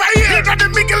ear. Never hear. You got the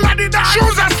mickle and the dance.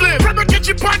 Shoes are slim. From the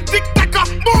kitchen pan, tick-tacker.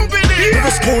 Move with it. If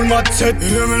a school mat set,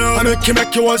 I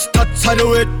make you all stats, I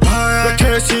do it. The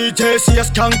KC, JC, I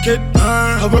skank it.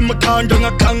 When my can down,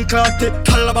 I can't clock it.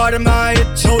 Tell about them, I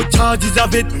hit. So charges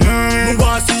of it. Me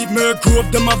want to see me grow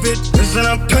up them of it. Listen,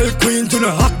 I'm tell queen to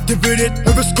not activate it.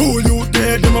 Every school you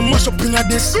there, them a mash up in a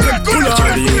this. Them pull out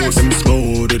the youth, them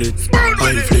smooth with it.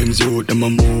 High flames, you, them a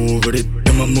move with it.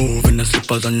 Them a move in the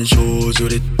slippers and shoes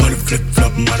with it. All flip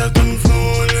flop, marathon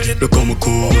full with it. Look how me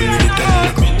cool with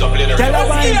it. Tell her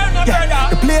wine, yeah,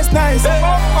 the place nice.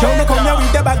 Yo, me come here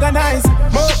with the bag of nice.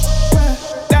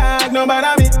 Dog, no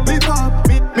bother me.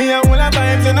 Me and all the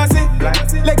vibes you know see.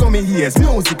 Let go me hears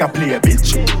music I play,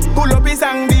 bitch. Pull up his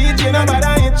song, DJ, no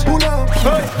bother itch. Pull up,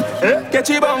 catch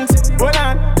your bounce. Hold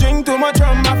on, drink too much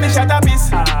rum, I fish at a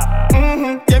piece.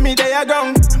 Yeah, me they are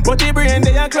gone, but the brain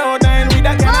they are cloud nine with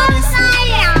a cannabis.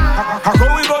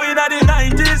 How we go in at the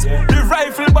 90s? The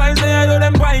rifle boys they are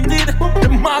them pointed. The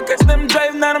markets them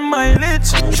drive not a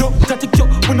mileage. Yo, Tatik, yo,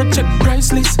 we no check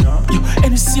price list. Yo,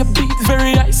 and you see a beat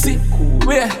very icy.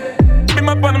 Where? Me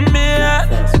my pan a man.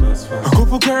 A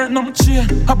couple carrot on my chain.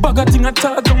 A bag of thing I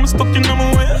talk, I'm stuck in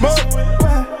my way.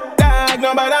 Dog,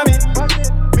 no bother me.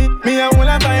 Me and all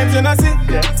the vibes you know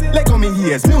see. Let go me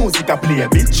hears music I play,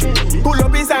 bitch. Pull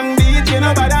up his song, DJ,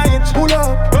 no bother itch. Pull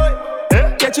up,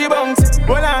 make you bounce.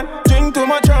 Hold on, drink too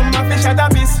much rum, I fish at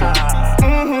a piece.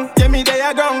 Yeah, me they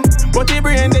are gone, but the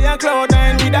brain they are cloud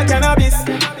and with a cannabis.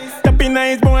 Tapping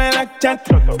nice boy like chat.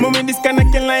 Moving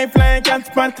disconnecting life like cat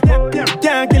spot.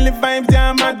 Can't kill the vibes,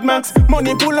 yeah, Mad Max.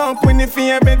 Money pull up when the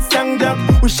favorite song drop.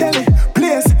 We shell it,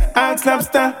 place, ask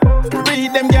lobster.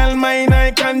 Read them gal, mind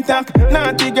eye contact.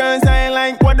 Naughty girls, I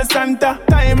like what the Santa.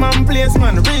 Time and place,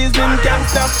 man, reason can't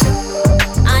stop.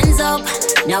 Hands up,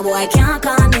 no boy can't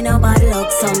call me no bad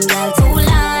luck. Some girl too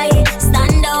lie,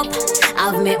 stand up.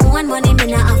 Have me own money,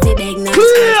 me not have to beg no.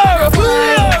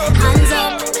 Hands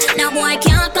up, no boy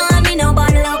can't call me no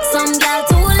bad luck. Some girl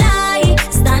too lie,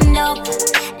 stand up.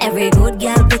 Every good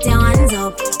girl put your hands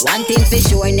up. One thing for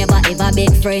sure, never ever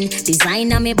beg friend.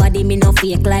 Design on me body, me no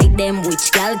fake like them.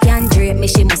 Which girl can drape me,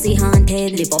 she must be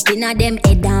haunted. Live up in a them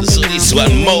head and me. So this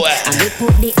one more. And we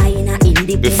put the eye in a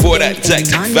independent. Before that,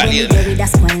 Tatik, Valiant,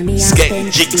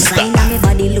 Skeng, Design on me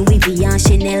body, Louis V and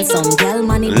Chanel. Some girl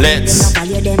money. Let's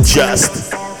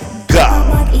just go.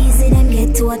 But easy them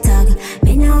get to a tag.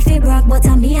 Me now fi brag, but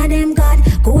a me a them god.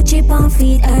 Gucci pan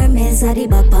feet, Hermes at the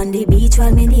back on the beach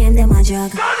while me name them a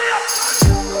jog.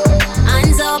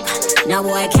 Hands up, now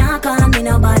boy can't call me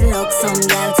no bad luck. Some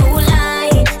girl too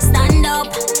lie, stand up.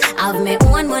 Have me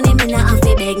own money, me not have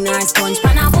to beg nor sponge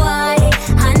pan a boy.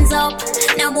 Hands up,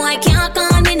 now boy can't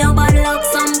call me no bad luck.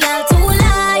 Some girl too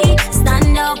lie,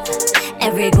 stand up.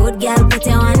 Every good girl put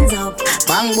your hands up.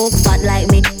 Bang book fat like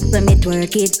me, when me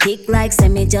twerk it. Kick like say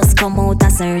me just come out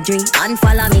of surgery.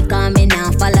 Unfollow me, come me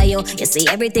now follow you. You see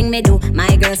everything me do,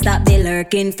 my girl stop the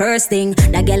lurking. First thing,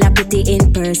 that girl a pretty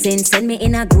in person. Send me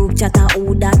in a group chat,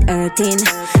 who that hurting.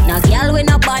 Now girl with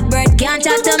no bad breath can't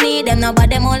chat to me. Them no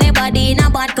bad, them only body in a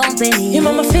bad company. Your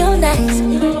mama feel nice.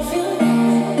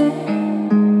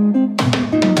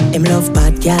 Him love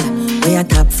bad gal, we a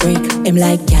top freak. Him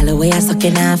like gal, we a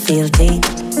sucking and filthy.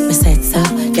 Me set so,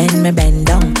 then me bend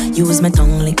down. Use my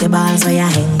tongue, lick the balls where I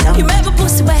hang down. You make my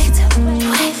pussy wet.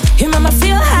 You make me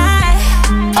feel high.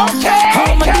 Okay.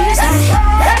 Hold my knees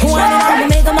high. One and all,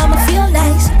 make a mama feel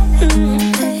nice.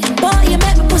 Boy, you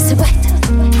make my pussy wet.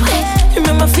 You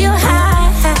make me feel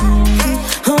high.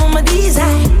 Hold my knees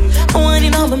high. One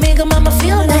and all, make a mama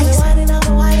feel nice.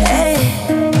 Hey.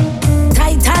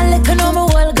 Tight, liquor, know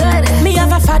me well good. Me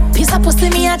have a fat piece of pussy,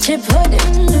 me a chip hood.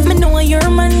 Me know you're a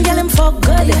man, girl, him fuck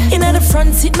good. Inna the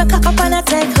front seat, me cock up and I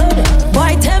take hood.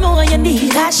 Boy, tell me what you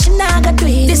need, cause she not got do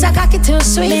it. This I cock it too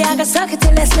sweet, me I got suck it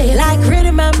till it's late. Like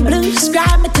rhythm and blues,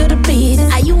 grab me to the beat.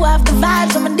 And you have the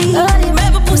vibes on my D. Oh, you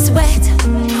make my pussy wet.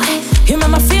 You make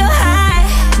me feel high.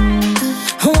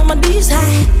 Who want my D's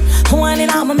high? Who want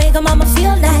it all, make a mama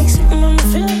feel nice.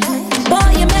 Boy,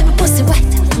 you make my pussy wet.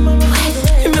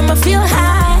 You make me feel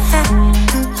high.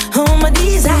 Who want my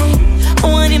D's high? Who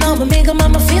want it all, make a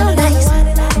mama feel nice.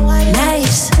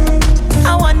 Nice.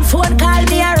 I want phone call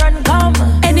me a run come.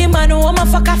 Any man who want my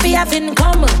fuck off he have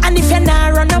income. And if you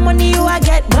not run the money you a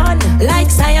get gone. Like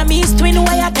Siamese twin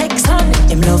where you take son.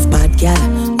 Him love bad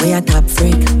gal, we a top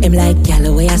freak. Him like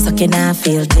gal we a sucking and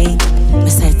filthy. Me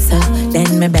set so,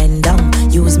 then me bend down.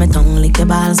 Use my tongue lick the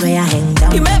balls where you hang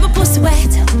down. You make my pussy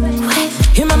wet.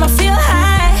 You make me feel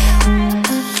high.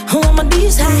 Who want my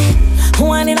D's high? Who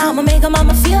want it all, make a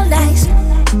mama feel nice.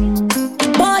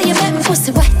 Boy, you make me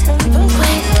pussy wet.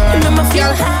 You make me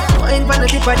feel high. Wine for the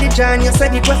tip of the John. You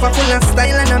said it was for full of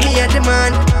style and I'm here the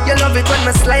man. You love it when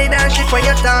me slide and shit for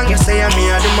your tongue. You say I'm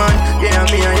here the man. Yeah,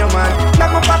 me and your man.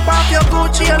 Now me pop off your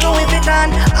Gucci and Louis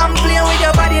Vuitton. I'm playing with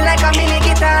your body like a mini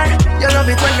guitar. You love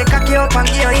it when me cock you up and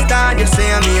give it on. You say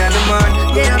I'm here the man.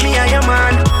 Yeah, me and your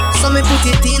man. So me put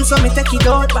it in, so me take it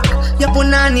out back. You put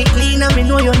on it clean and me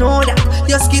know you know that.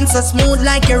 Your skin so smooth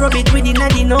like you rub it with the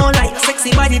nutty no like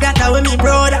sexy body that I with me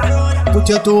brother. Put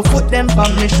your 2 foot them from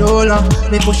me shoulder.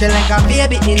 Me push it like a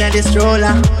baby in a the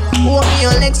stroller. Walk me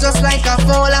your legs just like a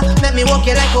fowler. Make me walk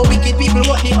you like a wicked people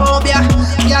walk the obia.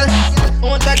 Girl,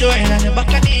 out the door in the back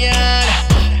of the yard.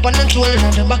 On the tool in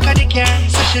the back of the car.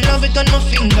 So she love it on my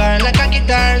finger like a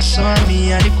guitar. So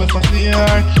me a the quick for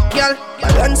her. Girl,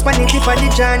 balance pan it for the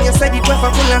John. You said the quick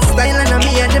for full of style and I'm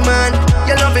me a the man.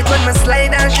 You love it when me slide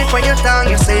and shit for your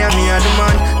tongue. You say I'm me a the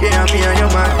man. Yeah, me a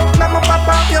your man. Mama pop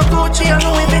off your Gucci and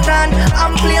Louis Vuitton.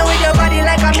 I'm playing with your body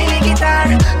like a mini guitar.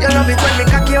 You love it when me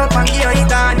cock you up and give it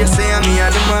on. You say I'm me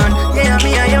a the man. Yeah,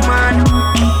 me a your man.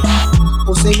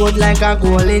 Pussy good like a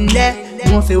goal in there.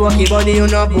 Move fi walk your body, you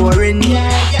not boring.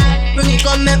 When you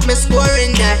come make me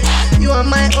scoring there. You are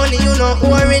my honey, you not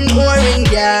orin,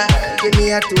 yeah. Give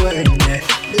me a tour in there.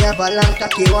 Me have a long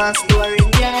cocky one story,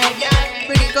 yeah.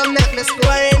 When you come make me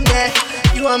scoring there.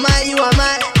 You are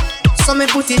my So me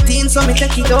put it in, so me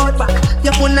take it out back.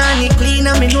 Your punani clean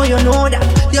and me know you know that.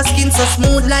 Your skin so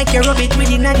smooth like you rub it with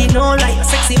the nadi no like your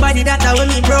sexy body that I with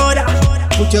me brother.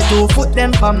 Put your 2 foot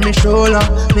them from me shoulder.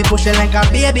 Me push you like a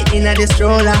baby in a the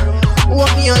stroller.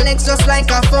 Walk me your legs just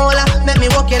like a fowler. Make me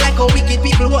walk you like a wicked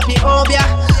people walk the obia.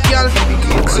 Girl,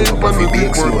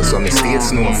 big slow, so me stay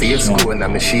snow, face go,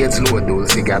 and me shades low,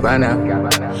 Dolce Gabbana.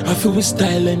 I feel with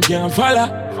style and can't follow.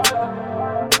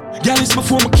 Girl, it's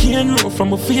before me can't run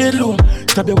from a fade low.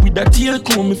 Stab you with that tail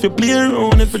comb if you play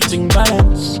around, everything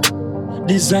balance.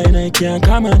 Designer can't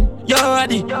come on, you're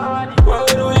ready.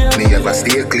 Me ever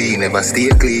stay clean,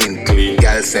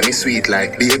 Girl say me sweet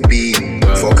like baked bean.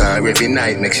 Fuck her every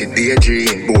night, make she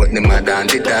daydream. Both the mother and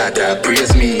the daughter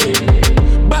praise me.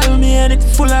 Ball me and it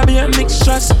full of beer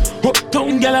mixtures.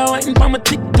 Uptown girl I waiting for my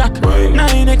TikTok.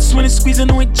 9X when it squeeze and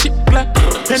know it chip clap.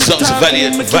 Sounds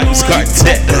Valiant, Vybz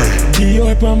Kartel.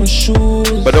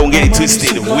 But don't get it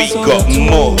twisted, we got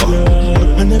more.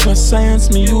 I never science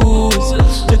me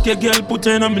use. Take your girl, put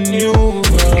her on my new.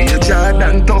 You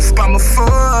Jordan tough pa my foot.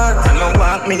 I don't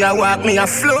walk me, I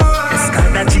float.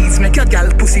 Escada G's make your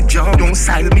girl pussy jump. Don't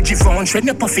style me G-Phone, shred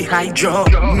your puffy high jaw.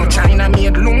 No China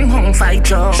made long hung fight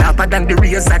jaw. Sharper than the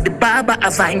razor, the barber a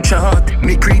vine chart.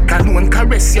 Me creek alone,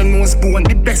 caress your nose bone.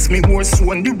 The best me war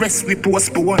soon, the rest we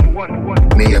postpone.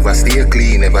 Me ever stay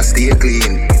clean,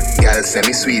 Girl say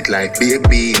me sweet like baked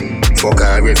bean. Fuck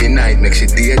her every night, make she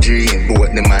daydream.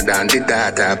 Both the mother and the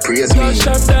daughter praise me.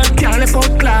 Can't lift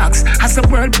out clocks, as a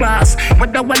world boss.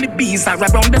 Whether one the bees are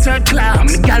around the third class.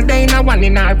 Me girl they in a one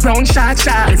in a brown shot.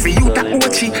 If you ta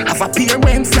Ochi, have a peer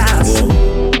when flash.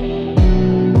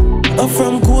 I'm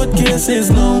from court cases,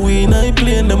 now we ain't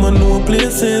playing them on no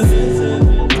places.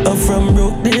 I'm from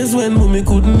broke days when mommy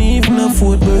couldn't even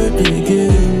afford birthday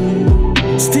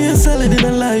gift. Stay solid in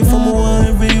a life, I'm a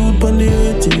every youth on the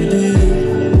earth today.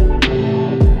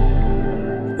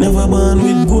 Never born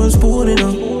with gold spoon, you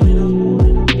know.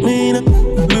 Me,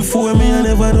 before me, I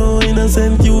never know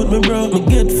innocent youth, me bro. Me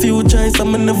get few choice, I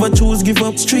never choose give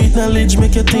up. Street knowledge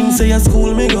make you think, say a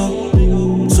school me go.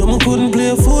 So me couldn't play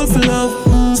a fool for love.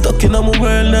 Stuck in a my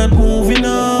world, not moving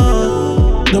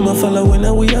on. Them a follow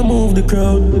when we a move the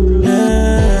crowd.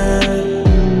 Yeah.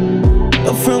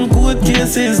 I'm from court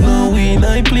cases, now we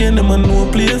ain't playing them on no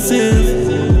places.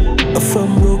 I'm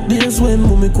from broke days when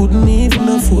mommy couldn't even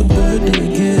afford birthday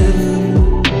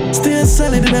gift. Stay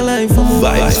solid in a life, I'm a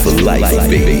Vybez4Life,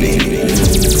 baby.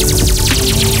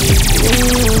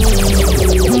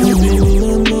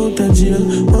 I'm out of jail,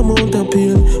 I'm out of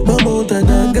pain, I'm out of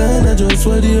that Ghana just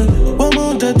for deal. I'm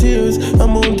out of tears,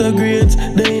 I'm out of grades,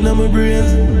 they in my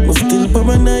brains. But still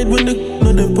paranoid when they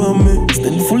know they on me.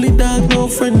 Still fully dark, no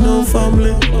friend, no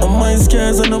family. I'm my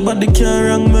scars and nobody can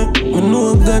wrong me. I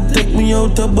know God take me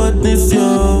out of badness,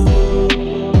 yo.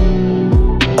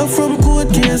 I'm from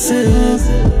court cases,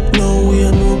 now we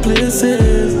are no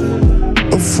places.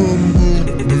 I'm from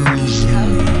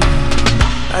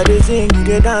I dey sing, you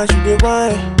dey dance, you dey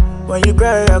whine. When you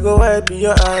cry, I go wipe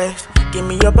your eyes. Give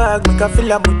me your bag, make I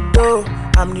feel a butto.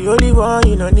 I'm the only one,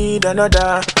 you don't need another.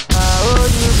 I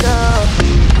hold you down,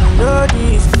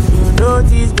 you know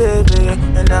this, baby.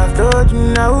 And I've told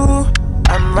you now,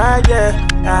 I'm right there,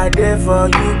 I there for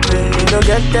you, baby. You don't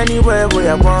get anywhere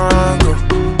where I want go.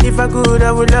 If I could,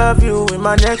 I would love you in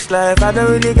my next life. I don't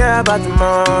really care about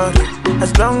tomorrow.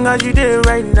 As long as you there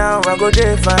right now, I go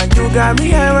there fine. You got me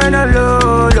here when I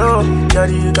low.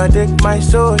 Daddy, you can take my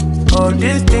soul. All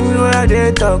these things where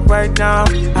they talk right now,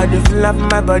 I just feel up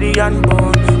my body and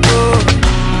bone.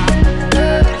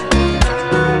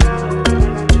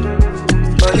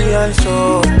 Body and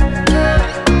soul.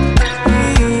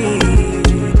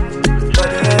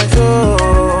 Body and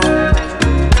soul.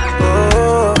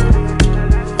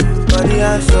 Body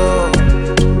and soul.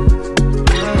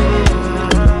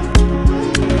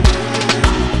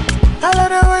 I love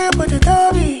the way you put it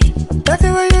on me. That's the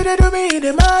way you do me, you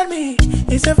demand me.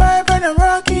 It's a vibe when I'm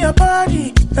rocking your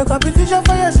body. The competition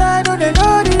for your side, oh they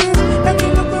know this. Make you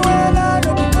look me well, I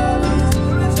don't be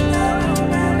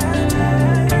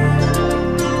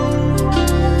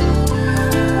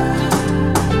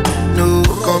no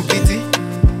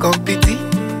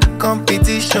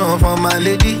competition for my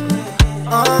lady.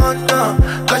 Oh no,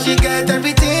 cause she get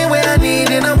everything where I need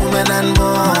in a woman and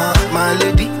more. My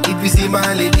lady, if you see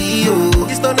my lady, oh,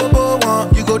 it's not no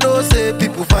one. You go know say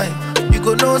people fine. You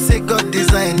go know say God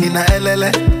design in a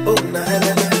LLA. Oh, na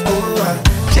LLA. Oh,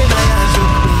 she na yanjo,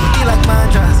 he like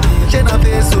mattress. She na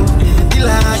peso, he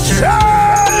like actress.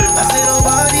 I say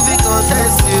nobody fi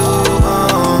contest you.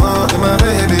 Oh, my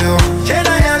baby, oh. She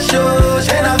na yanjo,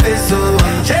 she na peso,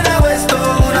 she na westo,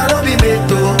 na no be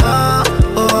meto. Oh,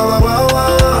 oh, oh, oh, oh.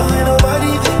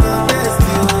 Nobody fi contest.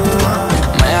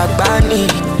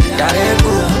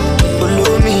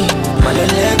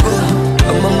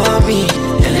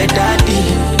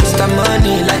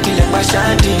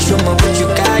 Shandy, show me what you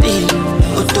got it.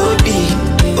 Otobi,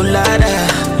 Olara,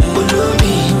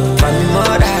 Olomi, Fami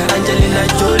Mora, Angelina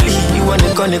Jolie. You want to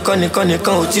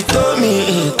Otito me.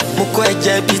 Moko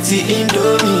eje biti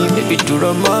Indomie. Baby do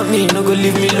mommy, no go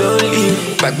leave me lonely.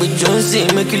 Back with Jonesy,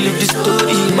 make you live the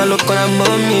story. Malokora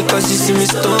mommy, cause you see me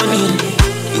stony.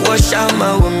 You wash out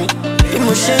my woman.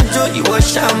 Imotionz, you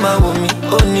wash out my woman.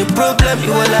 Only problem,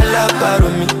 you want a la baro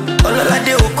me. All I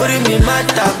do, okori me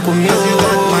mata kumi. You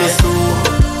want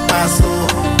my soul.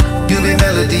 You be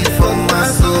melody for my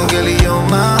soul. Girl, you're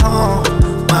my home,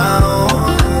 my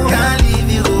home. Can't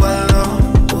leave you alone.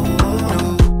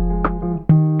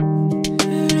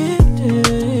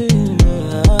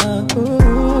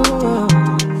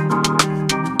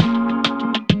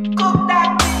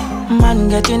 Man,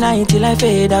 getting high till I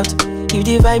fade out. If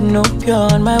the vibe no pure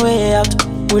on my way out.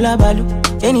 Ula balu,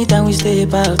 anytime we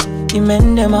step out. The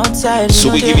men them outside.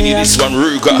 So we giving you this one,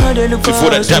 Ruga. Before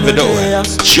that, Davido,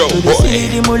 Joeboy.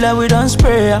 The mula we don't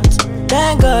spray out.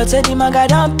 Thank God, said the maga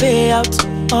don't pay out.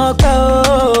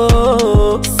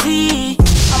 Okay, see,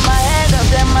 I'm ahead of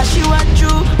them, I she want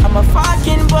you. I'm a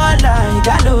fucking baller, you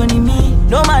got only me.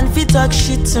 No man fit talk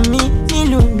shit to me. Me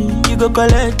love me, you go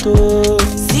collect oh.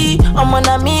 See, I'm on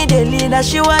a me, the leader,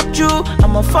 she want you.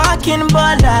 I'm a fucking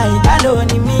baller, you got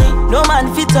only me. No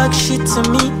man fit talk shit to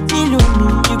me. Me love me,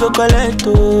 you go collect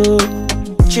oh.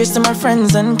 Cheers to my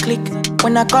friends and click.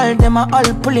 When I call them, I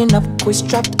all pulling up. We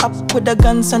strapped up with the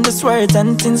guns and the swords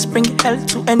and things. Bring hell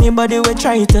to anybody who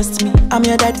try to test me. I'm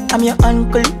your dad, I'm your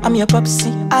uncle, I'm your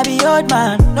popsy. I be old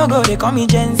man, no go, they call me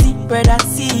Gen Z. Brother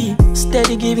C,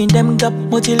 steady giving them gap,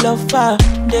 multi love far.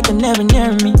 They can never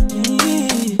near me.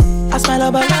 I smile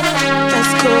about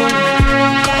let's go.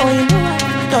 Oh, you know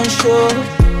I don't show.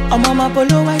 I'm on my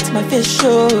polo white, my face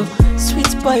show.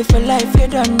 Sweet boy for life, you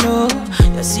don't know.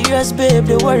 You're serious, babe,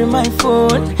 they worry my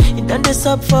phone. You done this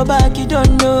up for back, you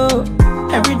don't know.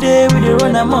 Every day we dey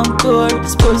run, I'm on call.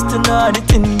 Supposed to know how the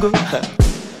thing go.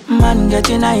 Man,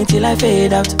 getting high till I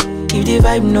fade out. If the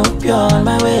vibe no pure on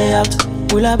my way out.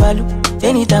 Ula balu,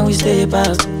 anytime we step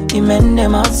out. The men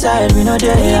them outside, we know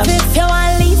they out. If you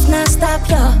want leave, now stop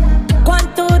yo. Go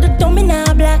on to the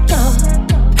domina black yo.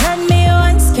 Hurt me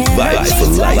once, can't hurt me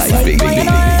Vybez4Life, baby.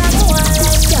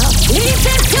 Leave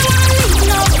if you want leave,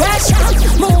 no pressure.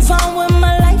 Move on with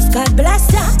my life, God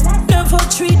bless ya. Never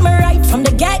treat me right from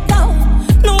the get-go.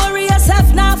 No worry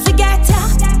yourself, now forget ya.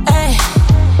 Hey,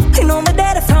 you know me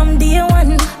dead from day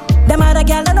one. Them other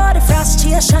gal don't know the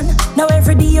frustration. Now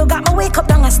every day you got me wake up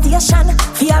down a station.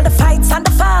 Feel the fights and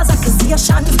the falls,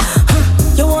 accusation.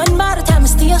 You want by the time I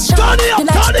station. The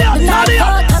night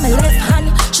fall, I'm a left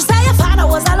hand. She say your father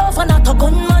was a lover, not a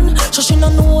gunman. So she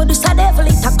don't know this a devil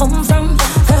it a come from.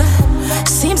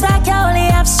 Seems like you only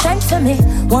have strength for me.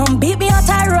 One beat me out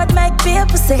the road, make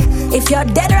people say. If you're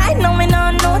dead right now, me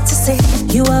no notice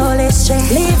it. You are always straight.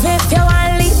 Leave if you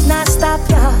want leave, not stop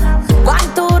ya. One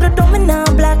to the domino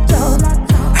black door.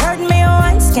 Hurt me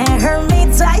once, can't hurt me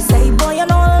twice. Say boy, you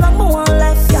know how long me won't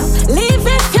left ya. Leave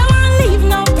if you want leave,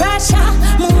 no pressure.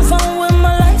 Move on with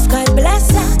my life, God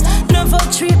bless ya. Never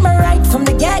treat me right from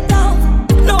the get-go.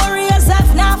 No worry yourself,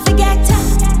 now forget ya.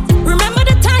 Remember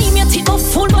the time you take a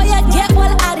full boy, you get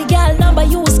well out the girl number.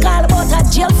 You was call about a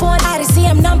jail phone. I the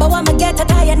same number, when me get to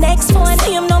die your next phone.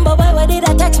 Same number, why did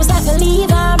I text myself to leave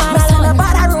her? Man, on the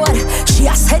bother road. She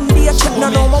a send me a trip, no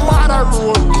my bother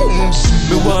road.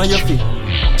 Me want your feet,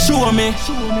 show me,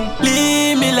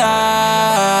 leave me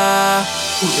la.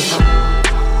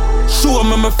 Show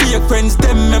me my fake friends,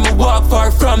 them me walk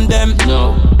far from them.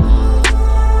 No.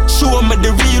 Show me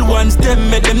the real ones, them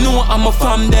make them know I'm a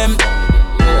fan them.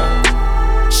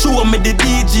 Show me the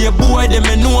DJ boy, them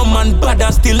me know man bad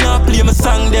and still not play my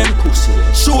song them.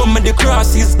 Show me the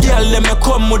crosses, girl, them me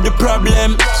come with the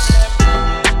problem.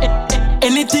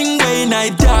 Anything when I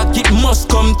dark, it must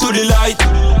come to the light.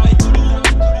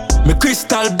 Me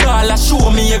crystal ball, I show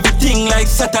me everything like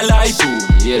satellite.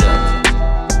 Yeah,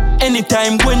 that.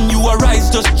 Anytime when you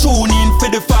arise, just tune in for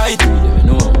the fight.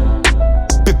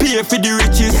 Prepare for the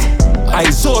riches,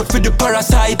 eyes out for the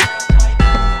parasite.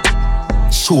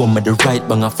 Show me the right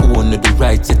bang of phone, the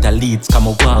right set of leads. Come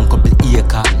a one couple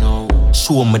acre. No.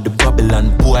 Show me the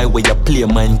Babylon boy where you play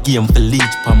mind game for leech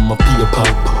from my paper.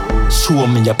 Show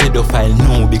me your pedophile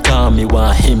no because me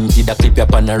want him did a clip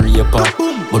up on a raper.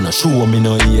 But no show me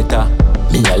no hater,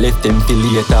 me a left them for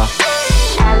later.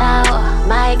 Hello,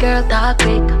 my girl talk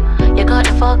quick. You got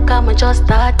the fuck, I'ma just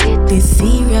start it. This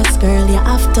serious girl, you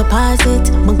have to pass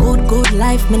it. My good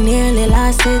life, me nearly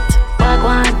lost it. Walk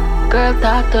one, girl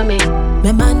talk to me.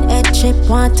 My man head chip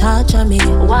want touch on me.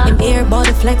 Him ear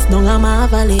body flex, no I'm a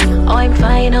valley. Oh, I'm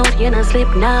fine out, you not sleep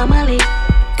normally.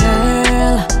 Girl,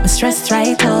 girl, my stress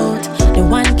right out. The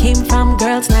one came from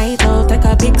girls' night out. Take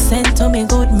a big cent to me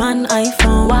good man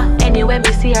iPhone. What? Anyway,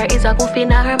 me see her is a goof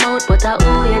in her mouth, but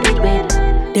who you did with?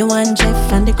 The one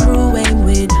Jeff and the crew aim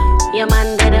with. Your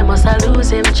man dead, they must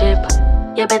lose him chip.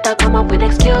 You better come up with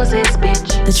excuses,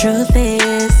 bitch. The truth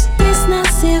is, it's not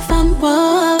safe, I'm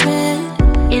worried.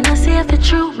 You not safe, the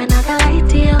truth, me not gonna lie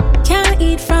to you. Can't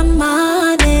eat from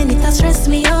morning, it has stressed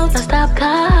me out. So stop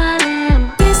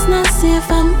calling. It's not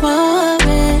safe, I'm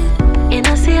worried. You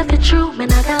not safe, the truth, me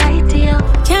not gonna lie to you.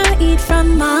 Can't eat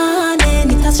from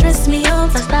morning, it has stressed me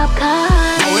out. So stop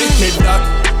calling. Now it's me that.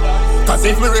 Cause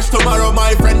if me rich tomorrow,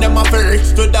 my friend, them a fi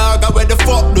rich to dog. Where the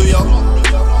fuck do you?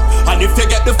 And if you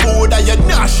get the food that you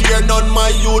not share none, my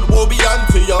youth will be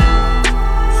onto you.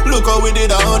 Look how we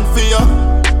did a hunt for you.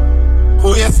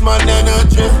 Oh yes, man,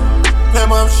 energy.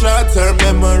 Them have short-term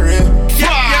memory.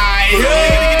 Yeah.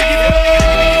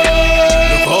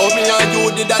 Look how me and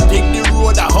you did a take the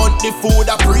road, a hunt the food,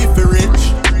 a pre for rich.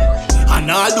 And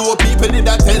although people did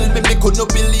a tell me couldn't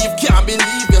believe, can't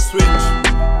believe you switch.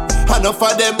 Enough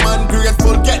of them man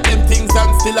grateful, get them things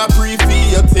and still a pre for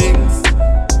your things.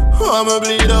 I'ma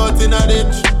bleed out in a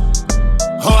ditch.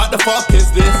 What the fuck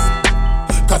is this?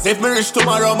 Cause if me rich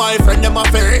tomorrow, my friend, them a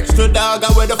fi rich to dog.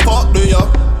 Where the fuck do you?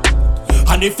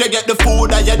 And if you get the food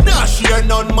that you not share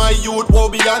none, my youth will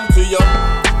be onto you.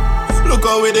 Look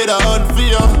how we did a hunt for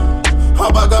you.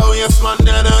 A bag of waste man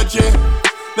energy.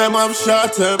 Them have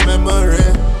short-term memory.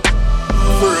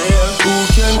 For real. Who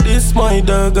can diss my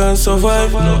dog and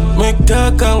survive? Make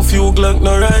talk and few Glock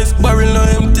no rise. Barrel no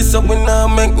empty so we nah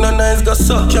make no nice. Go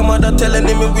suck your mother telling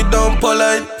him we don't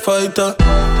polite. Fighter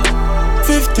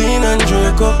 15 and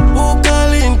Draco. Who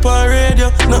call in per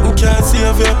radio? Nothing can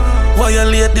save you.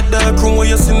 Violate the dark room where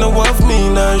you see no one of me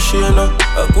nah share no.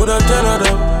 I coulda 10 of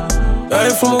them. Die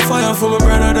from a fire from a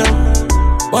brother them.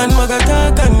 One maga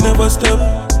talk and never stop.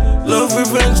 Love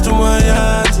revenge to my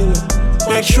heart, you know.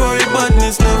 Make sure your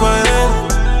badness never end.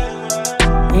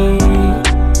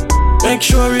 Make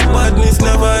sure your badness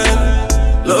never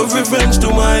end. Love revenge to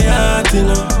my heart, you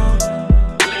know.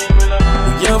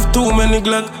 You have too many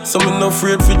Glock, so me not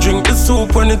afraid for drink the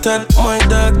soup when it hot. My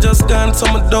dog just gone, so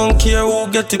me don't care who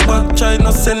get it back. Try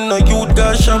not send no youth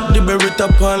go shop, the berry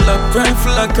top and lock.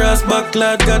 Rifle across back,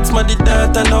 lad, got my the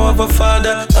daughter, now have a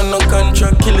father. And no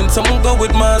contract killing, someone go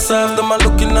with myself. Them a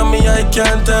looking at me, I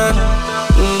can't talk.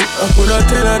 I put a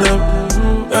 10 of them.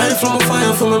 Right from a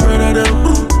fire for my brother them.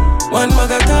 One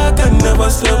maga talk and never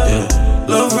stop.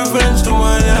 Love revenge to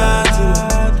my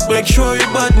heart. Make sure your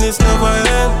badness never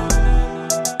end.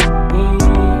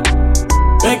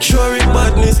 Make sure your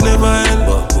badness never end.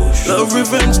 Love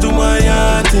revenge to my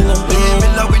heart. Leave me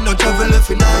love, we no travel if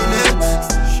we 9X.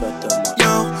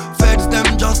 Yo, feds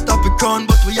them just stop a crown,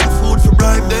 but we have food for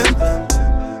bribe them.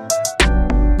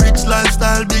 Rich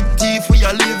lifestyle, big teeth, we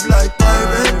a live like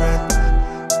pirate.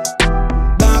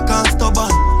 Dark and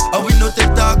stubborn, and we no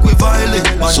take talk, we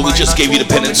violate. So we just gave you the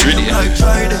penance, really.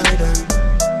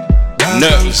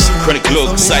 Nerves, chronic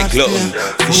look, Xyclone,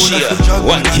 Shia,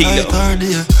 1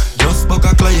 kilo. Just book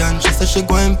a client, she said she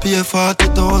go and pay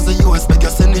 40,000 US, make you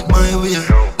send it my way.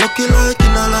 Lucky like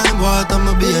in a lime water,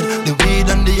 my beard. The weed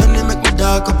and the honey make me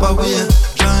dark up away.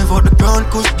 Drive out the ground,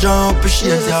 kush jump up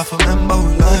shades. Yeah, for remember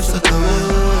we life set away.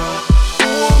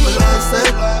 Oh, my life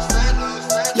set.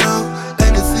 Yo,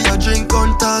 Hennessy I drink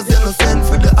on Taz, you no send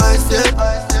for the ice yet.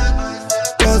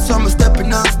 Cause I'm a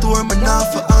stepping out store, man, now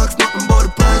for ask nothing about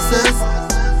the prices.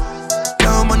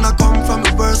 Yo, man, I come from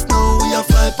a verse now, we a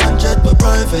fly pan jet, but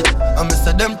private. I miss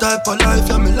them type of life,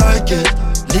 yeah, me like it.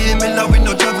 Leave me love, we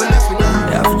no travel if we not.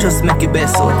 You have to just make it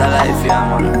best out of life,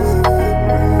 yeah, man.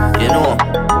 You know,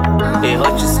 hey,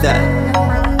 what you style?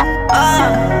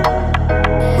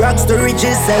 Rocks the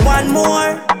riches, say one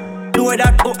more. Do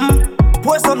that open.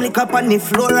 Pour some liquor on the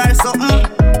floor or something.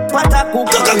 Pata cook.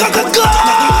 One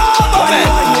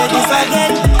more, hear this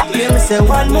again. Hear me say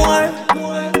one more.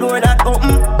 Do that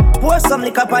open. Pour some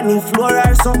liquor on the floor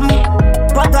or something.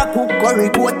 Pata cook, curry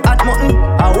goat at mutton.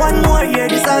 One more, hear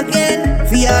this again.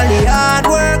 For all the hard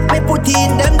work me put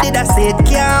in, them did I say it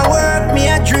can't work. Me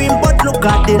a dream, but look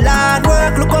at the hard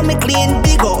work. Look how me clean,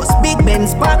 big house, big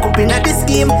Benz park up in the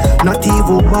scheme. Not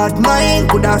even bad mind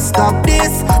could have stopped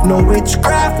this. No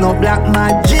witchcraft, no black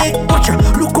magic. Watch ya,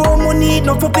 look how money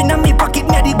no up in me pocket.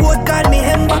 Me a the goat call me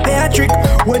Mbappe a trick.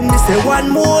 When me say one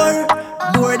more,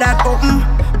 door that open.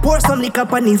 Pour some liquor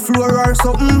on the floor or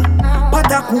something.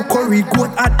 Pata cook, curry goat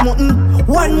at mutton.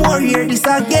 One more, hear this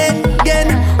again.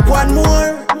 One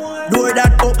more, door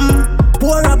that open.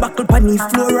 Pour a buckle pan the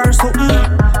floor or something.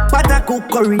 Pot a cook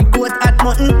curry, goat at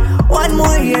mutton. One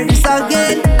more here, this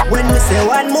again. When we say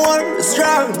one more,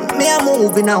 strong. Me a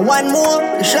moving a one more,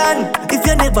 Sean. If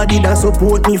you never did a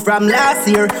support me from last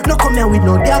year, no come here with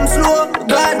no damn slow.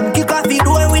 God, kick off the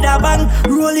door with a bang.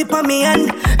 Roll it on me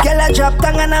hand. Girl a drop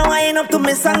tongue and a wine up to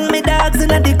me song. Me dogs in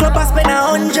the club I spend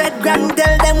 100 grand.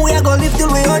 Tell them we a go live till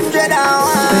we 100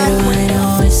 and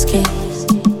one. Whiskey,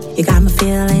 you got me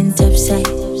feeling tipsy.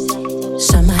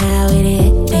 Somehow it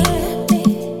hit me.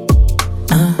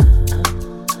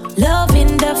 Love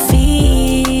in the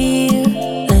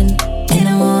feeling in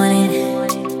the morning,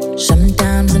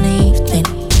 sometimes in the evening.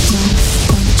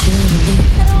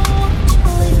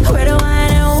 Red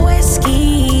wine and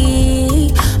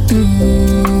whiskey.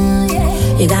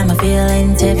 You got me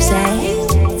feeling tipsy.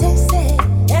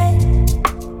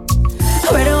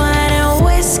 Red wine and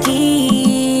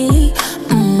whiskey.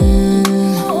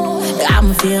 Got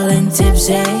me feeling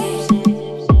tipsy.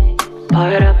 Pour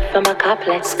it up for my cup,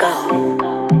 let's go.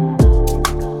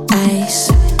 Ice,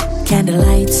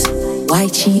 candlelights,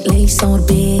 white sheet lace on the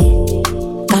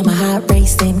bed. Got my heart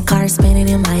racing, car spinning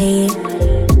in my head.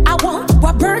 I want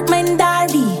what Bergman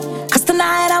Darby, cause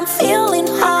tonight I'm feeling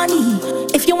horny.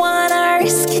 If you wanna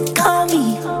risk it, call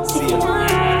me.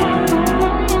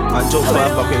 I joke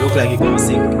about fucking look like he gonna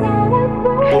sing.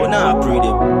 But now I pray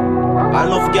them. I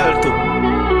love girl too.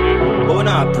 But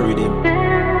now I pray them.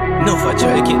 No for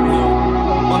try to get me.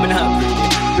 I'm not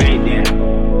pray them.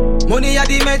 Money at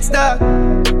the Mets dog.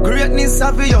 Greatness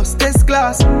obvious, test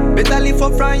class. Better live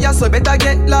for France, so better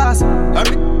get lost.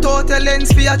 I'm total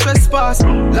lens for your trespass.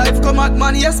 Life come at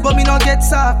man, yes, but me no get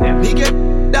soft. Me get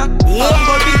down, I'm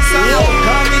go big sound.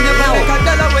 Cause me never make a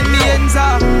dollar when me ends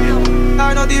up.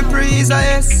 I know the praise a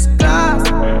S class.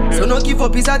 So no give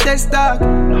up is a test dog.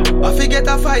 I forget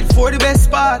a fight for the best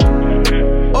spot.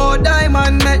 Oh,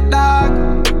 diamond net dog.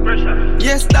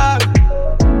 Yes dog.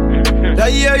 The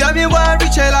year ya me want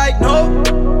richer like no.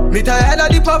 Me tired of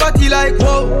the poverty like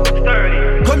whoa.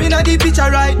 Come in at the picture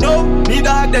right now. Me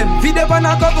dog them feed up on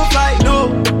a couple flight no.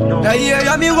 The year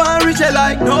ya me want richer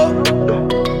like no.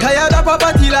 Tired of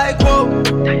poverty like whoa.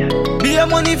 Be a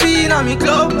money fee in me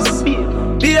clothes.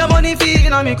 Be a money fee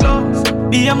in me clothes.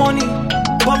 Be a money.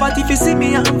 Poverty fi see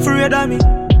me I'm afraid of me.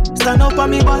 Stand up on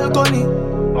me balcony.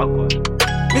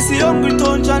 Me see hungry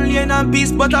town John Lane and peace,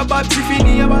 but a bad if you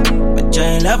need about me. But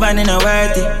try love and it no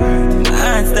worth it. My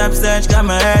hand stop search got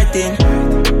me hurting.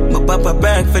 But papa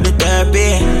back for the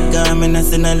therapy. Got me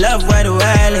not in a love where the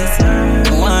world is.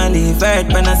 I wanna leave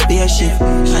earth on a spaceship.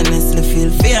 Honestly feel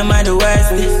fear my the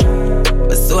worst.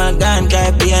 But so I gone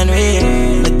can't be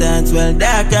unreal. But that's well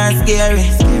dark and scary.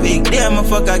 Big day I'ma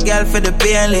fuck a girl for the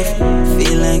pain lift.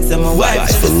 Feel like some wife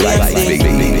for the same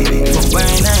thing. From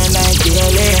burn and like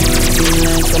daily. Feel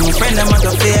like some friend I'm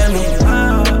gonna fail me.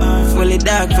 Fully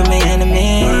dark for my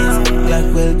enemies. Black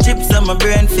will chips on my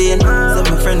brain feel. So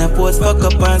my friend I post fuck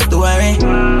up on story.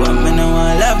 One man I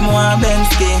want love more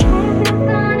Bensky.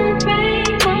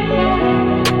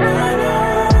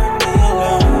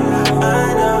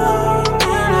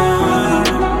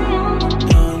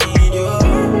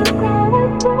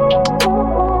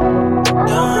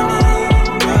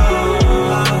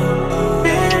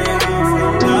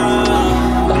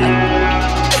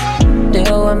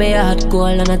 Me heart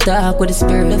cold and I talk with the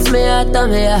spirit. Left me heart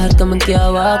and me heart come and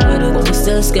can't walk with it. But me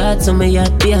still scared so me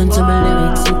heart behind to my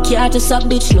lyrics. Me can't just a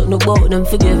bitch, nothing about them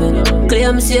forgiving.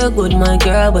 Claim me say you're good my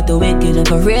girl, but the wicked.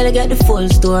 If I really get the full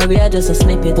story, I just a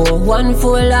snippet. Pour one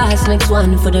for last, next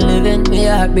one for the living. Me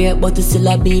heart break, but it's still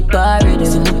a beat parody.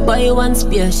 So me buy one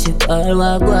spaceship, all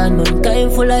walk one man,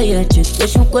 kind full of hatred.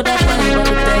 Wish me could have found all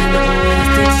the time, but I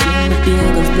wasted shit. Me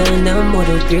pagans blowing them out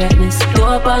of greatness. Two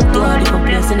up and two, different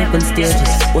places, different stages.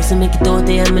 What's to make it out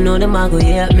there, me know them a go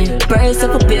hate me. Price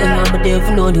up a pay, but they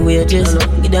for know the wages.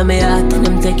 Give them my heart and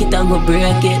them take it and go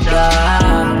break it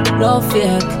down. Love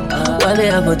fake, why me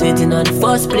have it in the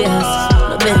first place?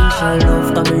 No mention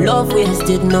love, cause me love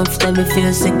wasted. Enough time me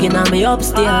feel sick in me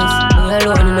upstairs. Me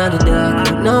alone in the dark,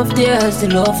 enough tears. The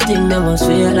love thing that must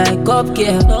feel like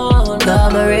cupcake.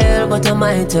 Cause me real, but I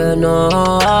might turn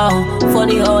on.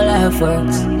 Funny how life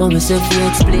works, mama say you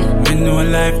explain. You know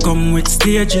life come with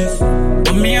stages.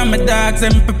 But me and my dogs,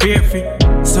 I'm prepared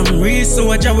for some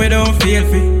research we don't feel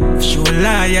for. Show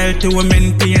loyalty, we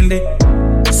maintain it.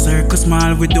 Circle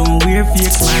small, we don't wear fake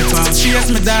smile.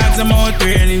 Chase my dogs, I'm out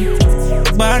training.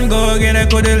 Born go get a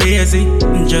good lazy.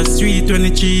 Just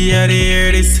 323, I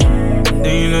hear this.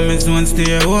 Then you know me zone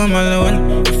stay home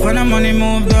alone. If when the money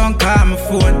move, don't call my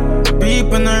phone.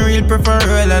 People not real prefer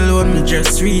all alone. Me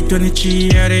just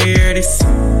 323, I hear this.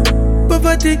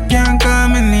 Poverty can't call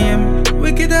my name.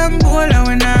 Wicked and bold and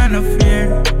we not no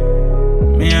fear.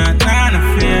 Me not no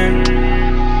fear.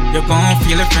 You gon'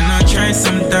 feel if you not try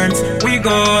sometimes. We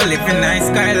go live in nice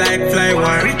sky like fly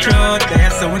one reach out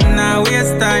there, so we not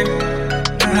waste time.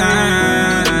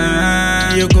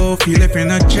 You go feel if you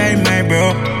not try, my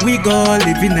bro. We go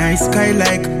live in nice sky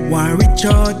like one reach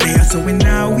out there, so we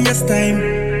not waste time.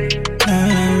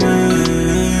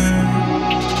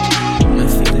 I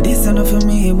feel this enough for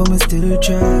me, but me still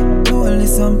try. Only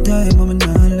sometime, I'm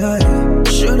not lie.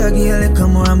 Should I get a little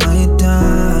more of my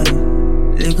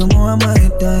time? Little more of my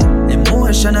time.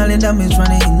 Emotionally damage from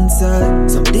the inside.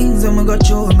 Some things I'm gonna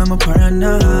show me, I'm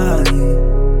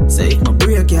paranoid. So if I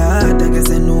break your heart, I guess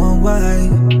I know why.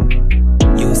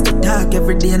 Used to talk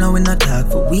every day, now we not talk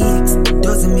for weeks.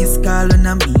 Doesn't miss call when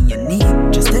I'm in your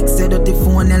need. Just text her the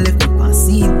phone and left me on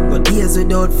scene. But days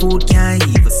without food can't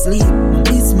even sleep. I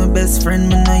miss my best friend,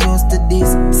 man, I used to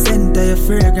this. Scent of your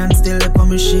fragrance still up on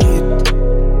my shit.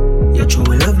 Your true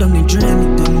love done me drain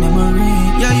it on memory.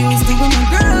 You used to be my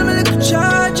girl, me like a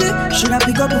charge it. Should I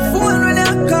pick up the phone when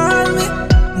you call me?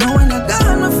 Now when you're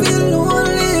gone, I feel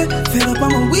lonely. Fed up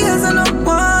on my wheels and I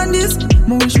want this.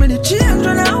 I wish me the change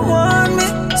when I want me.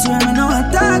 So I'm now I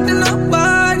talk to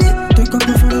nobody. Take up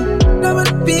the photo, never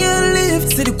be a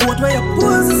lift. See the quote where your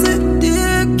pose is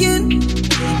taking.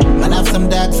 Man have some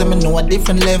dogs, I know a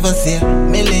different levels here.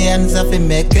 Millions of it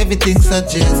make everything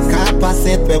suggest. Car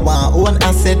asset, we want own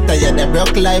asset. Tired the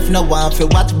broke life, no one for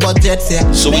watch budgets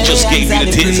here. So we just gave you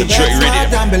the tales of Dre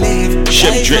Radio.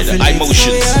 Chef Dre,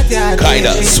 Imotionz,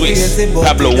 Kyodi, Swiss,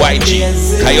 Pablo YG,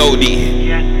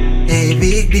 Kyodi. Hey,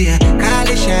 big deal, call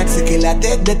the shots, killer,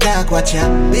 take the talk, watch ya.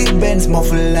 Big Benz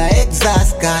muffle like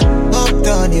exhaust gun.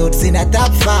 Uptown youths in a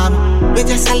top farm. We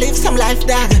just a live some life,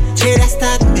 dog. Trader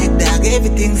start, make dog,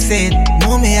 everything said.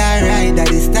 Know me alright,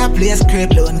 that is top place,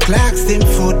 script. Loan clocks, team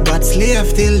foot, but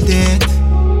slave till dead.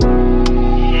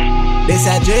 This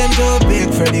a dream too big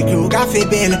for the crew, coffee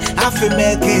bill. I feel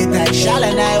make it, I shall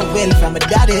and I will. From a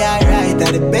daddy, alright,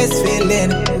 that the best feeling.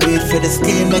 Do it for the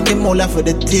skin, make him all for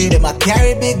the team. Them I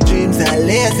carry big dreams, I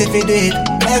lazy if you do it.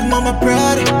 Make mama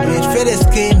proud, do it for the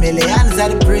skin. Millions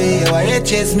of the pray, or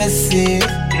riches me see.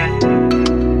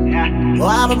 Oh,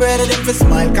 I'm a brother, them for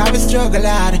smile, cause we struggle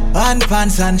hard. On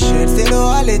pants and shirts, still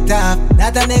all it up.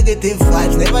 Not a negative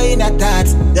vibes, never in a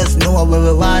thoughts. Just know what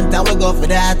we want and we go for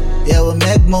that. Yeah, we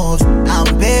make moves. I'm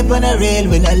paper on a rail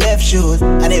with no left shoes.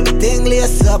 And everything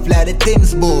lays up like the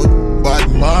team's boot. But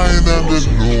mine and the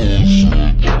news.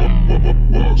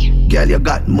 Girl, you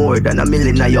got more than $1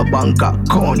 million in your bank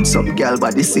account. Some girl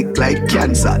body sick like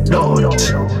cancer, don't.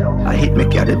 I hate me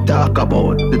care the talk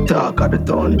about, the talk of the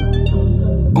town.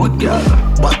 Good girl,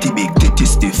 body big, titty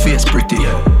stiff, face pretty.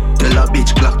 Tell a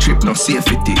bitch clock trip, no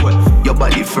safety. Your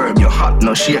body firm, your heart,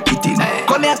 no shake it in.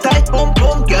 Come here tight, pum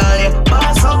pum, girl, yeah.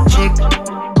 Pass up, chick.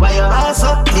 Why your ass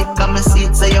up, dick? Come and see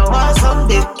it, say you want some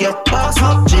dick, yeah. Pass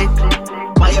up, chick.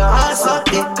 Why your ass up,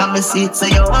 dick? Come and see it, say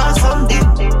you want some dick.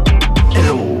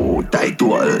 Hello, tight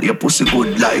wall, your pussy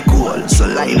good like gold. So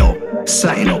line up,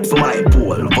 sign up for my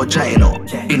pool. Vagina,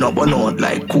 in a burn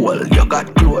like coal. You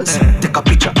got clothes, take a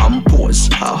picture and pose.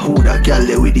 Who that girl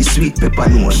there with the sweet pepper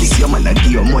nose? If your man a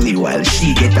give you money while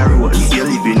she get a roll. If you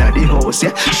living at the house,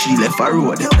 yeah, she left a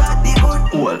road. You got the good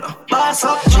hole. Pass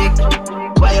up, chick.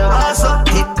 Why your ass up,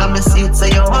 dick? Come and see it, say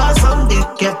you want some dick,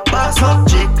 yeah. Pass up,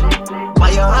 chick.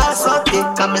 Why your ass up, dick?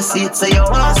 Come and see it, say you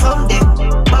want some dick.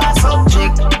 Pass up,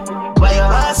 chick. Why your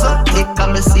ass up, dick?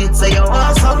 Come and see it, say you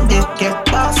want some dick, yeah.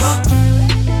 Pass up.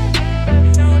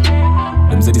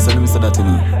 Them say this and them say that to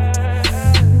me.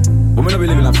 But me no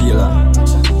believe in a failure.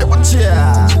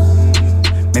 Yeah.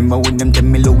 Remember when them tell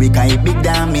me low we can't big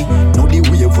down me. Now the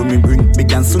wave for me bring big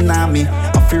than tsunami.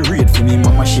 I feel read for me,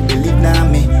 mama she believe na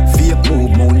me. Fake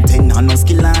move mountain and no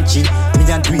skillachi.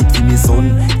 Me and tweet for me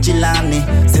son, Chilani.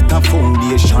 Set a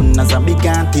foundation as a big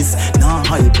artist. No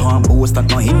hype and boast that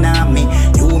no inna me.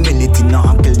 Humility no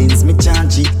appellings me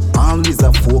charge it. Always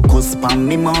a focus on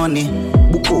me money.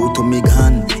 Book out to me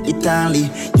gun, Italy.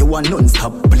 You a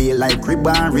non-stop play like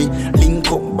Ribari.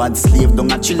 Link up bad slave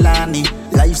down at Chilani.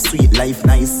 Life sweet, life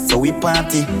nice, so we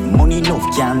party. Money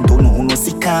enough can't do no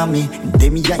sick me.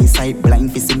 Them your inside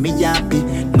blind fi see me happy.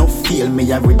 No feel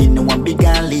me already know I'm big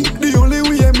alley. The only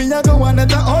way me a go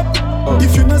another up.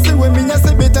 If you not say when me a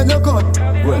say better you cut.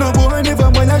 No boy never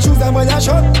buy your shoes and buy your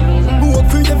shot. Work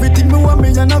for everything me want me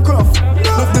and a craft.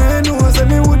 No they know say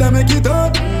me woulda make it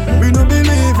up. We no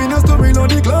believe in a story no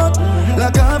the clock.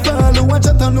 Like I follow watch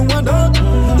it and no one dog.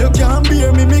 You can't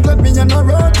bear me glad me and a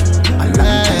rock.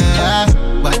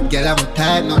 But girl I'm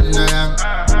tight, nothing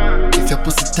wrong. If your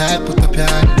pussy tight, put up your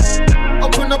hand.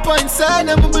 Open up inside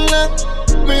and move along.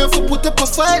 Me have to put up a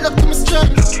fight up to my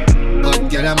strength. But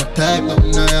girl, I'm a type,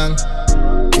 nothing no young.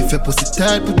 If your pussy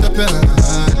tight, put up your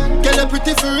hand. Girl, I'm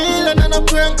pretty for real and I'm a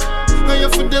prank. And you're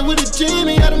for there with a G,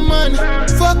 me and a man.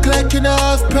 Fuck like you know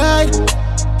have pride.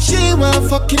 She want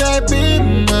fuck it, I be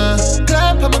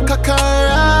climb on my cock and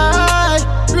ride.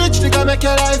 Rich nigga make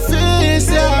your life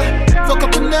easy. Fuck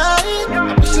up a night,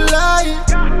 I wish you lie.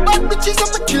 Bad bitches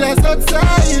and my killers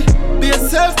outside. Be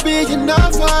yourself, be you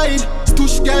not fight.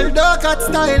 Stush girl, dog got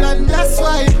style and that's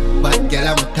why. Bad girl,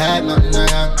 I'm a type, nothing no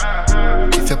young.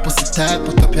 If your pussy tight,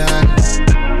 put up your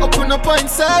hand. Open up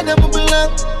inside, I'm a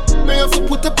belong. Me have to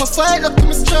put up a fight up to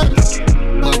my strength.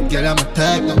 But girl, I'm a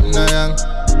type, nothing no young.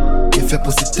 If your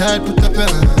pussy tight, put up your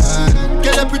hand.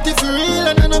 Girl, I'm pretty for real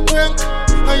and I'm a prank.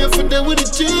 And you're for there with a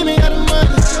G, me and a man.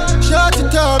 Short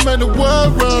it time and the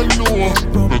world run low.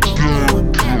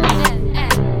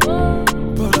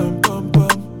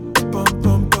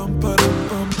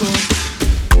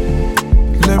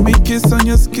 Let me kiss on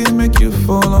your skin, make you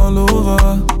fall all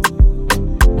over.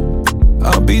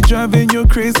 I'll be driving you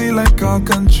crazy like a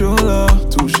controller.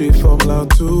 Touché from là,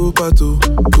 tout partout,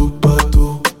 tout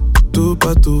partout, tout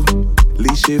partout.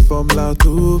 Liché from là,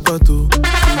 tout partout, tout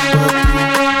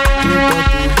partout, tout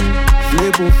partout.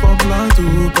 Flébeau from là,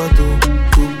 tout partout,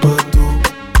 tout partout,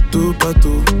 tout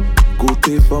partout.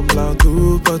 Côté from là,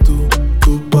 tout partout,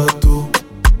 tout partout,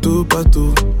 tout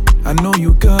partout. I know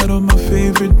you got all my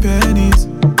favorite pennies.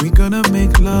 We gonna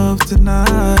make love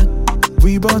tonight.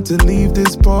 We about to leave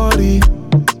this party.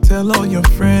 Tell all your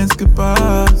friends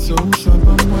goodbye. So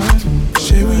shabba moi,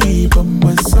 chérie, pas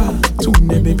moi ça. Tous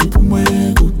mes baby pour moi,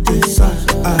 goûter ça.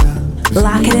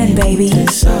 Lock it in, baby.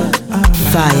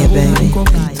 Fire, baby.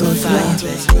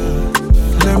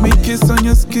 Let me kiss on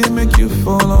your skin, make you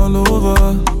fall all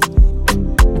over.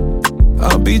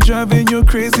 I'll be driving you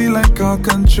crazy like a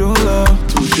controller.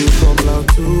 Touché from là,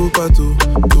 tout partout,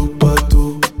 tout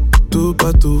partout, tout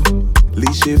partout.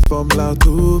 Liché from là,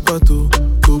 tout partout,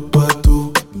 tout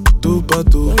partout, tout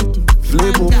partout.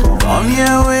 Flébeau from. Come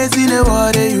here, wait till the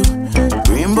water you.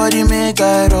 Green body make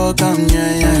I rock,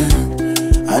 yeah.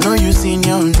 I know you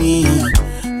senior me.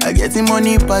 I get the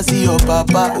money pass your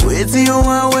papa. Wait till you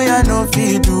want way I know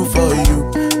fit do for you.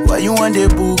 Why you want the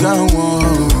boogan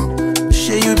one?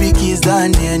 Share you be kiss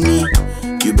than any.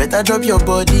 You better drop your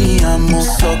body and move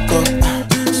sucker.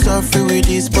 Suffer with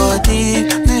this body.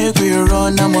 Make we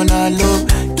run, I'm on a low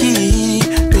key.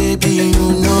 Baby,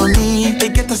 you know me. They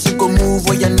get us to go move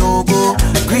where you no go.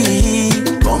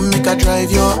 Green. Come make a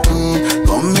drive your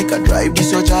come make a drive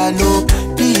this your jalo.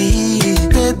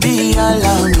 Baby,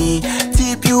 allow me.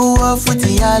 Tip you off with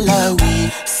the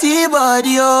alawi. See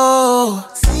body, oh.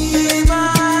 See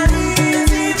body,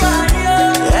 see body,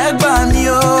 oh. Egg by me,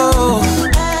 oh.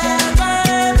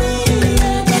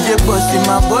 Ide boss in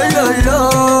my bololo.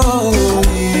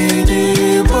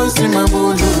 Ide boss in my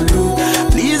bololo.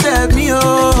 Please help me, oh.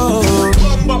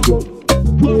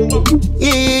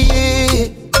 Yeah.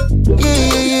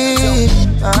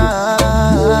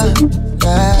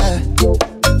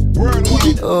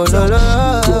 Oh, no, no.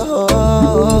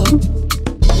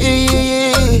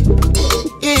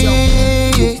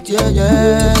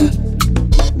 Yeah.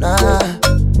 Nah.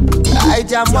 I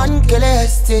jam one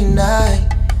killers tonight.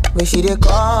 When she dey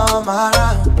come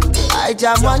around. I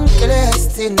jam one killers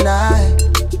tonight.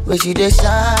 When she dey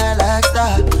shine like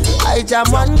star. I jam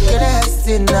one killers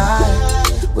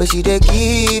tonight. When she dey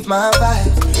give my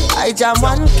vibe. I jam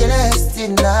one killers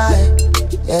tonight.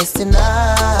 Yes,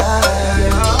 tonight.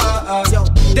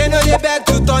 They know they beg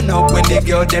to turn up when they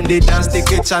girl them they dance,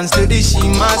 take a chance to the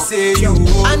shima say you.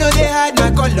 I know they hide my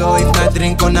color, if not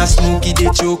drink on a smoky, they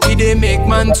choke, they make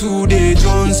man to the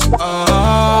Jones.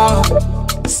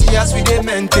 See us we they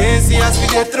maintain, see us we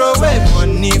they throw away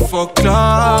money for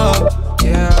club.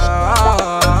 Yeah.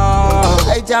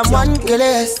 I jam one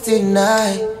killers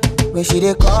tonight. When she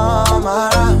dey come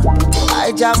around.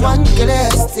 I jam one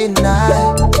killers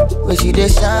tonight. When she dey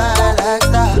shine like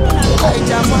star. I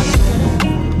jam one.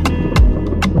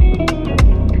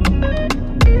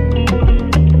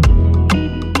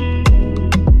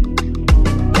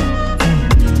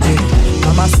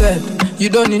 Mama said, you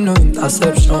don't need no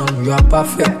interception. You are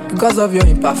perfect because of your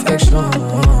imperfection.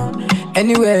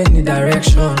 Anywhere, any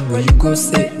direction, where you go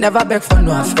say, never beg for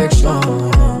no affection.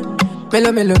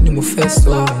 Melo ni mo fẹ́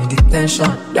sọ, in detention.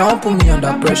 They won't put me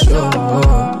under pressure.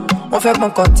 Wọ́n fẹ́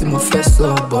pọ́n kan tí mo fẹ́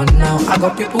sọ, but now I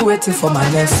got people waiting for my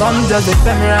next. Some just dey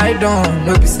tell me right on,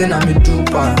 no be say na me do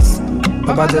pass.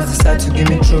 Baba just decide to give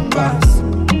me true pass.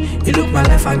 He look my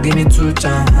life and give me 2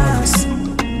 chances.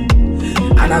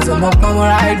 And as I'm up on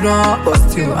what I done, but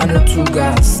still I know 2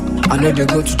 gas. I know they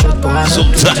go to church, but I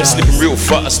know sometimes slipping real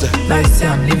fast.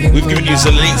 We've given you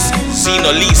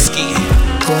Zinoliski,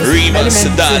 Rema,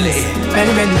 Sadali.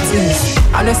 Many things.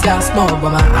 I know say I'm small,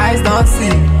 but my eyes don't see.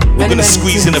 We're gonna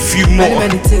squeeze in a few more,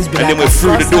 and then we're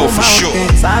through the door for sure.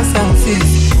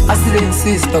 I still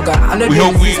insist, we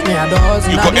hope you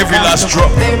got every last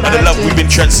drop of the love we've been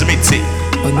transmitting.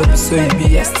 But no be so it be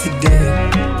yesterday.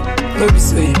 No be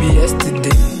so it be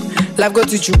yesterday. Life got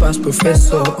teach you past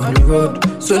professor on the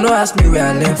road, so no ask me where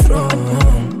I learned from.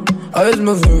 Always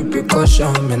moving with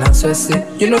precaution, man. I say,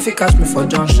 you know if you catch me for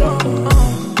junction.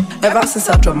 Ever since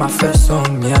I dropped my first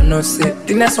song, me I know say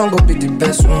the next one go be the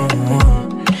best one.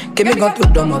 Give me gun to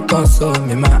do my tongue, so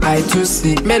me my eye to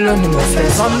see. Me alone in my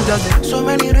face. So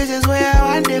many reasons why I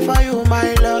want it for you,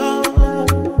 my love.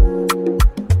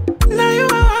 Now you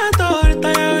want to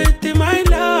retire with my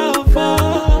love.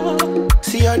 Oh.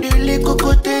 See all the little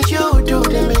good things you do,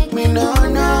 they make me no.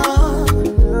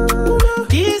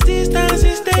 This distance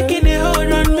is taking a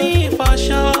hold on me for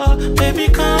sure. Baby,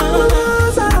 come.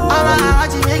 I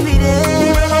want to make me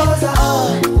there.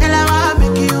 Oh, and I want to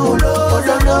make you low.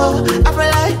 I feel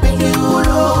like make you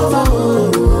low.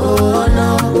 Oh, no.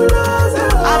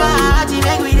 I want to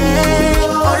make me there. Oh,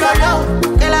 no.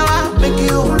 And I want to make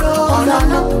you low. Oh,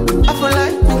 no. I feel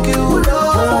like make you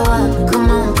low. Come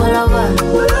on, pull over.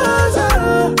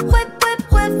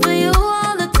 Wait for you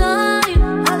all the time.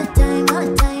 All the time.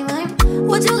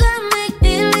 What you gotta make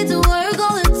me need to work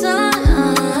all the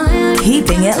time.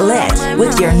 Keeping it lit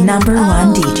with your number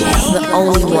one DJ, the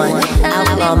only one,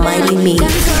 Outlaw Mighty Me.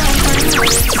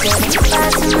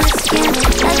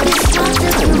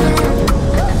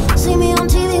 See me on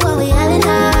TV while we having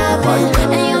happen,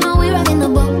 and you know we rockin' the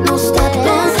boat, no stopping.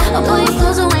 I'll pull you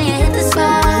closer when you hit the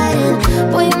spot,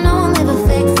 and boy, you know I'll never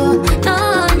fake for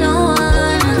no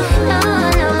one.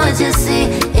 What you see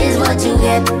is what you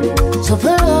get. So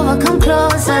pull over, come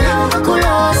closer,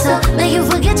 make you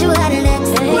forget you had an ex.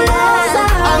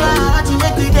 I want to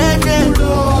make me dead.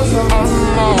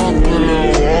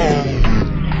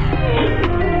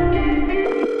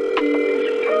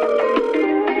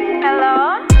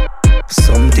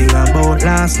 Something about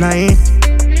last night.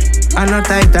 I not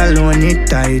tight alone, it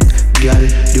tight. Girl,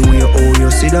 the way how you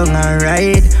sit down and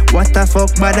ride. What the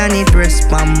fuck, but I need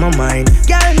rest on my mind.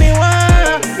 Girl, me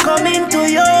want come into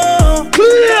you.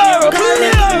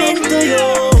 Come into you.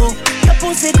 Your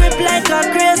pussy grip like a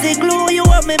crazy glue. You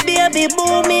want me baby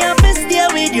boo, me have to stay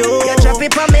with you. You drop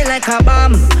it on me like a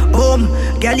bomb, boom.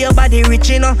 Girl, your body rich,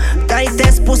 you know.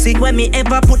 Tightest pussy when me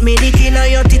ever put me dick in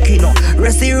your dick, you know.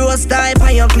 Rusty rose type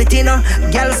on your clit, you know.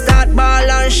 Girl start ball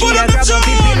and she a grab up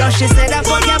it, you know. She said that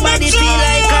fuck your body feel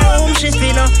like a home, she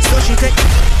feel, no. So she take.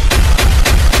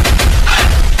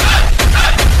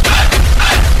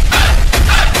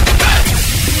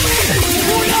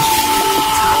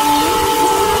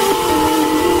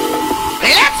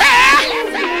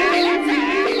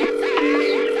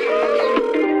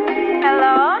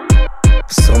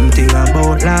 Something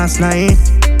about last night.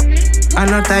 I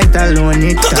not tight alone,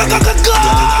 it tight.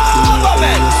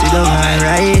 You sit down and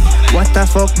ride. What the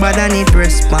fuck, but I need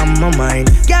rest on my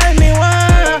mind. Girl, me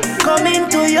want come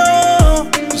into you.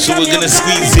 So we're gonna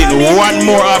squeeze in one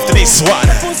more after this one.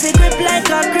 Pussy grip like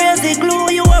a crazy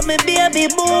glue. You want me baby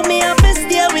boo, me have to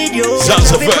stay with you.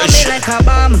 Sounds of Vershon. Like a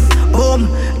bomb, boom.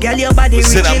 Girl, your body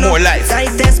rich, you know. More life,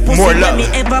 tightest pussy more love, me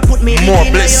ever put me more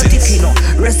blessings.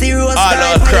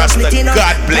 All across the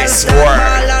God bless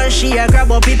world. She a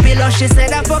grab up it pillow. She said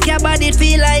that fuck your body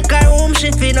feel like a home, she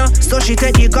feel, no. So she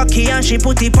take the cocky and she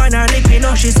put it on her lip, you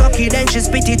know. She suck it then she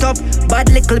spit it up. Bad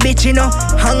little bitch, you know.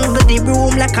 Hang the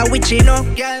broom like a witch, you know.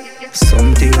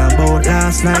 Something about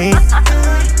last night.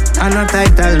 I not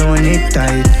tight alone, it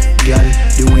tight. Girl,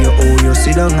 the way how you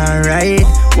sit down and ride.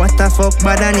 What the fuck,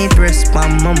 but I need rest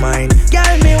on my mind.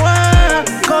 Girl, me want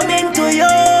come into you.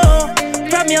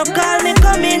 From your call, me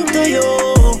come into you.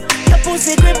 Your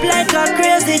pussy grip like a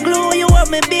crazy glue. You want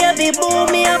me baby boo,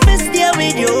 me have to stay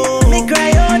with you. Me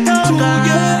cry out, oh God.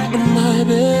 Get in my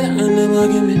bed and never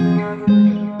give me.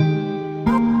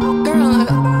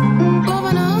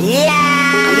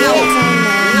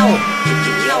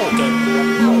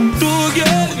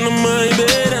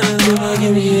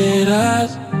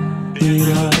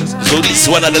 So this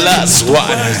one and the last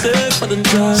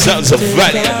one. Sounds of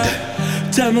Valiant.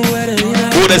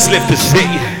 All that's left to say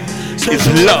is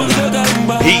love,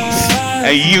 peace,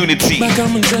 and unity.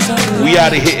 We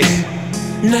out of here.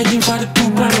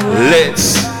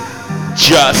 Let's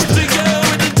just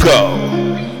go.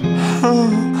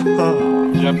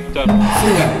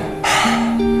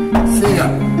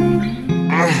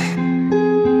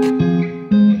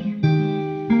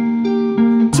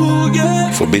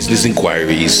 From business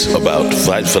inquiries about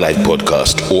Vybez4Life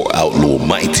Podcast or Outlaw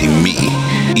Mighty Me,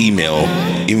 email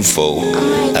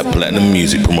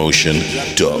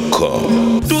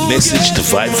info@platinummusicpromotion.com. Message to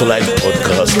Vybez4Life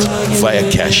Podcast via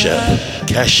Cash App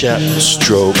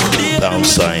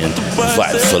 #$sign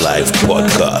Vybez4Life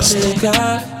Podcast.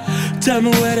 Tell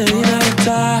me where they in at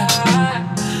time.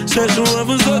 Search the one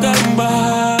for so gotten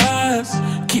bars.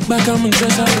 Keep back on my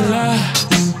dress out of lies.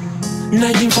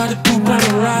 1942 by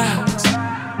the rise.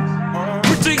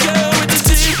 Pretty girl with the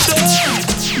TikTok.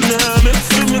 Now I'm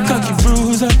feel me cocky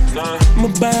bruise up. My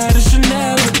body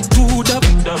Chanel with the pulled up.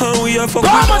 How we are for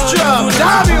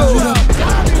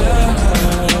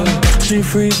She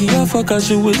freaky, I fuck her,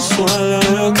 she will swallow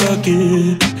her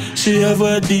cocky. She have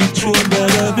a deep throat,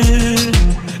 but a bit.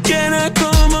 Can I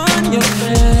come on your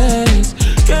face?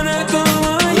 Can I come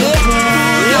on your face?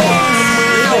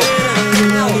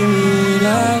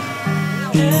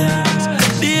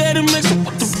 The head makes me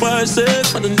put the prices,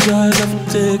 but the jaws have to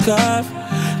take off.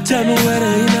 Tell me where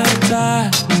they in that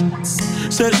time.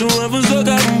 Search the one for so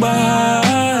gotten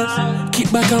bars.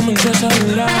 Keep back on my dress out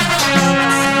of life.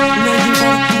 Now you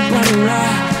want to keep on the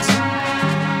rise.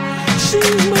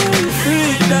 She's my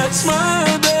freak, that's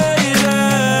my baby.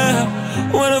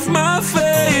 One of my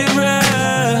favorites.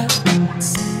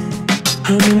 I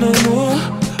mean, no more.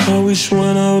 I wish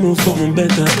one out of something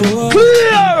better.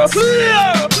 Clear!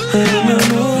 I mean, no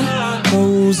more. I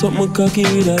will something cocky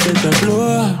with a better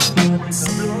blow.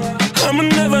 I'ma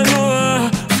never know.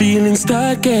 Feeling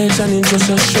start catch and it's just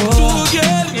a show. To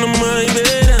get in my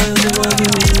bed and they want to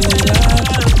give me that.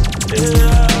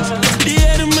 The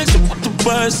head makes you put the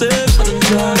prices, but the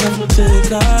jaws have to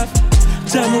take off.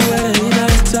 Tell me where they in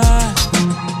that time.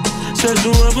 Search the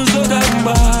one for so gotten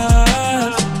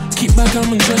bars. Keep back on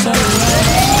my dress out of life.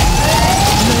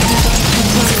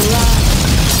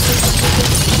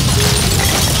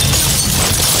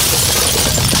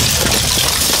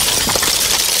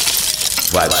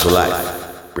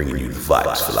 Vybez4Life, bringing you the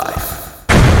vibes for life.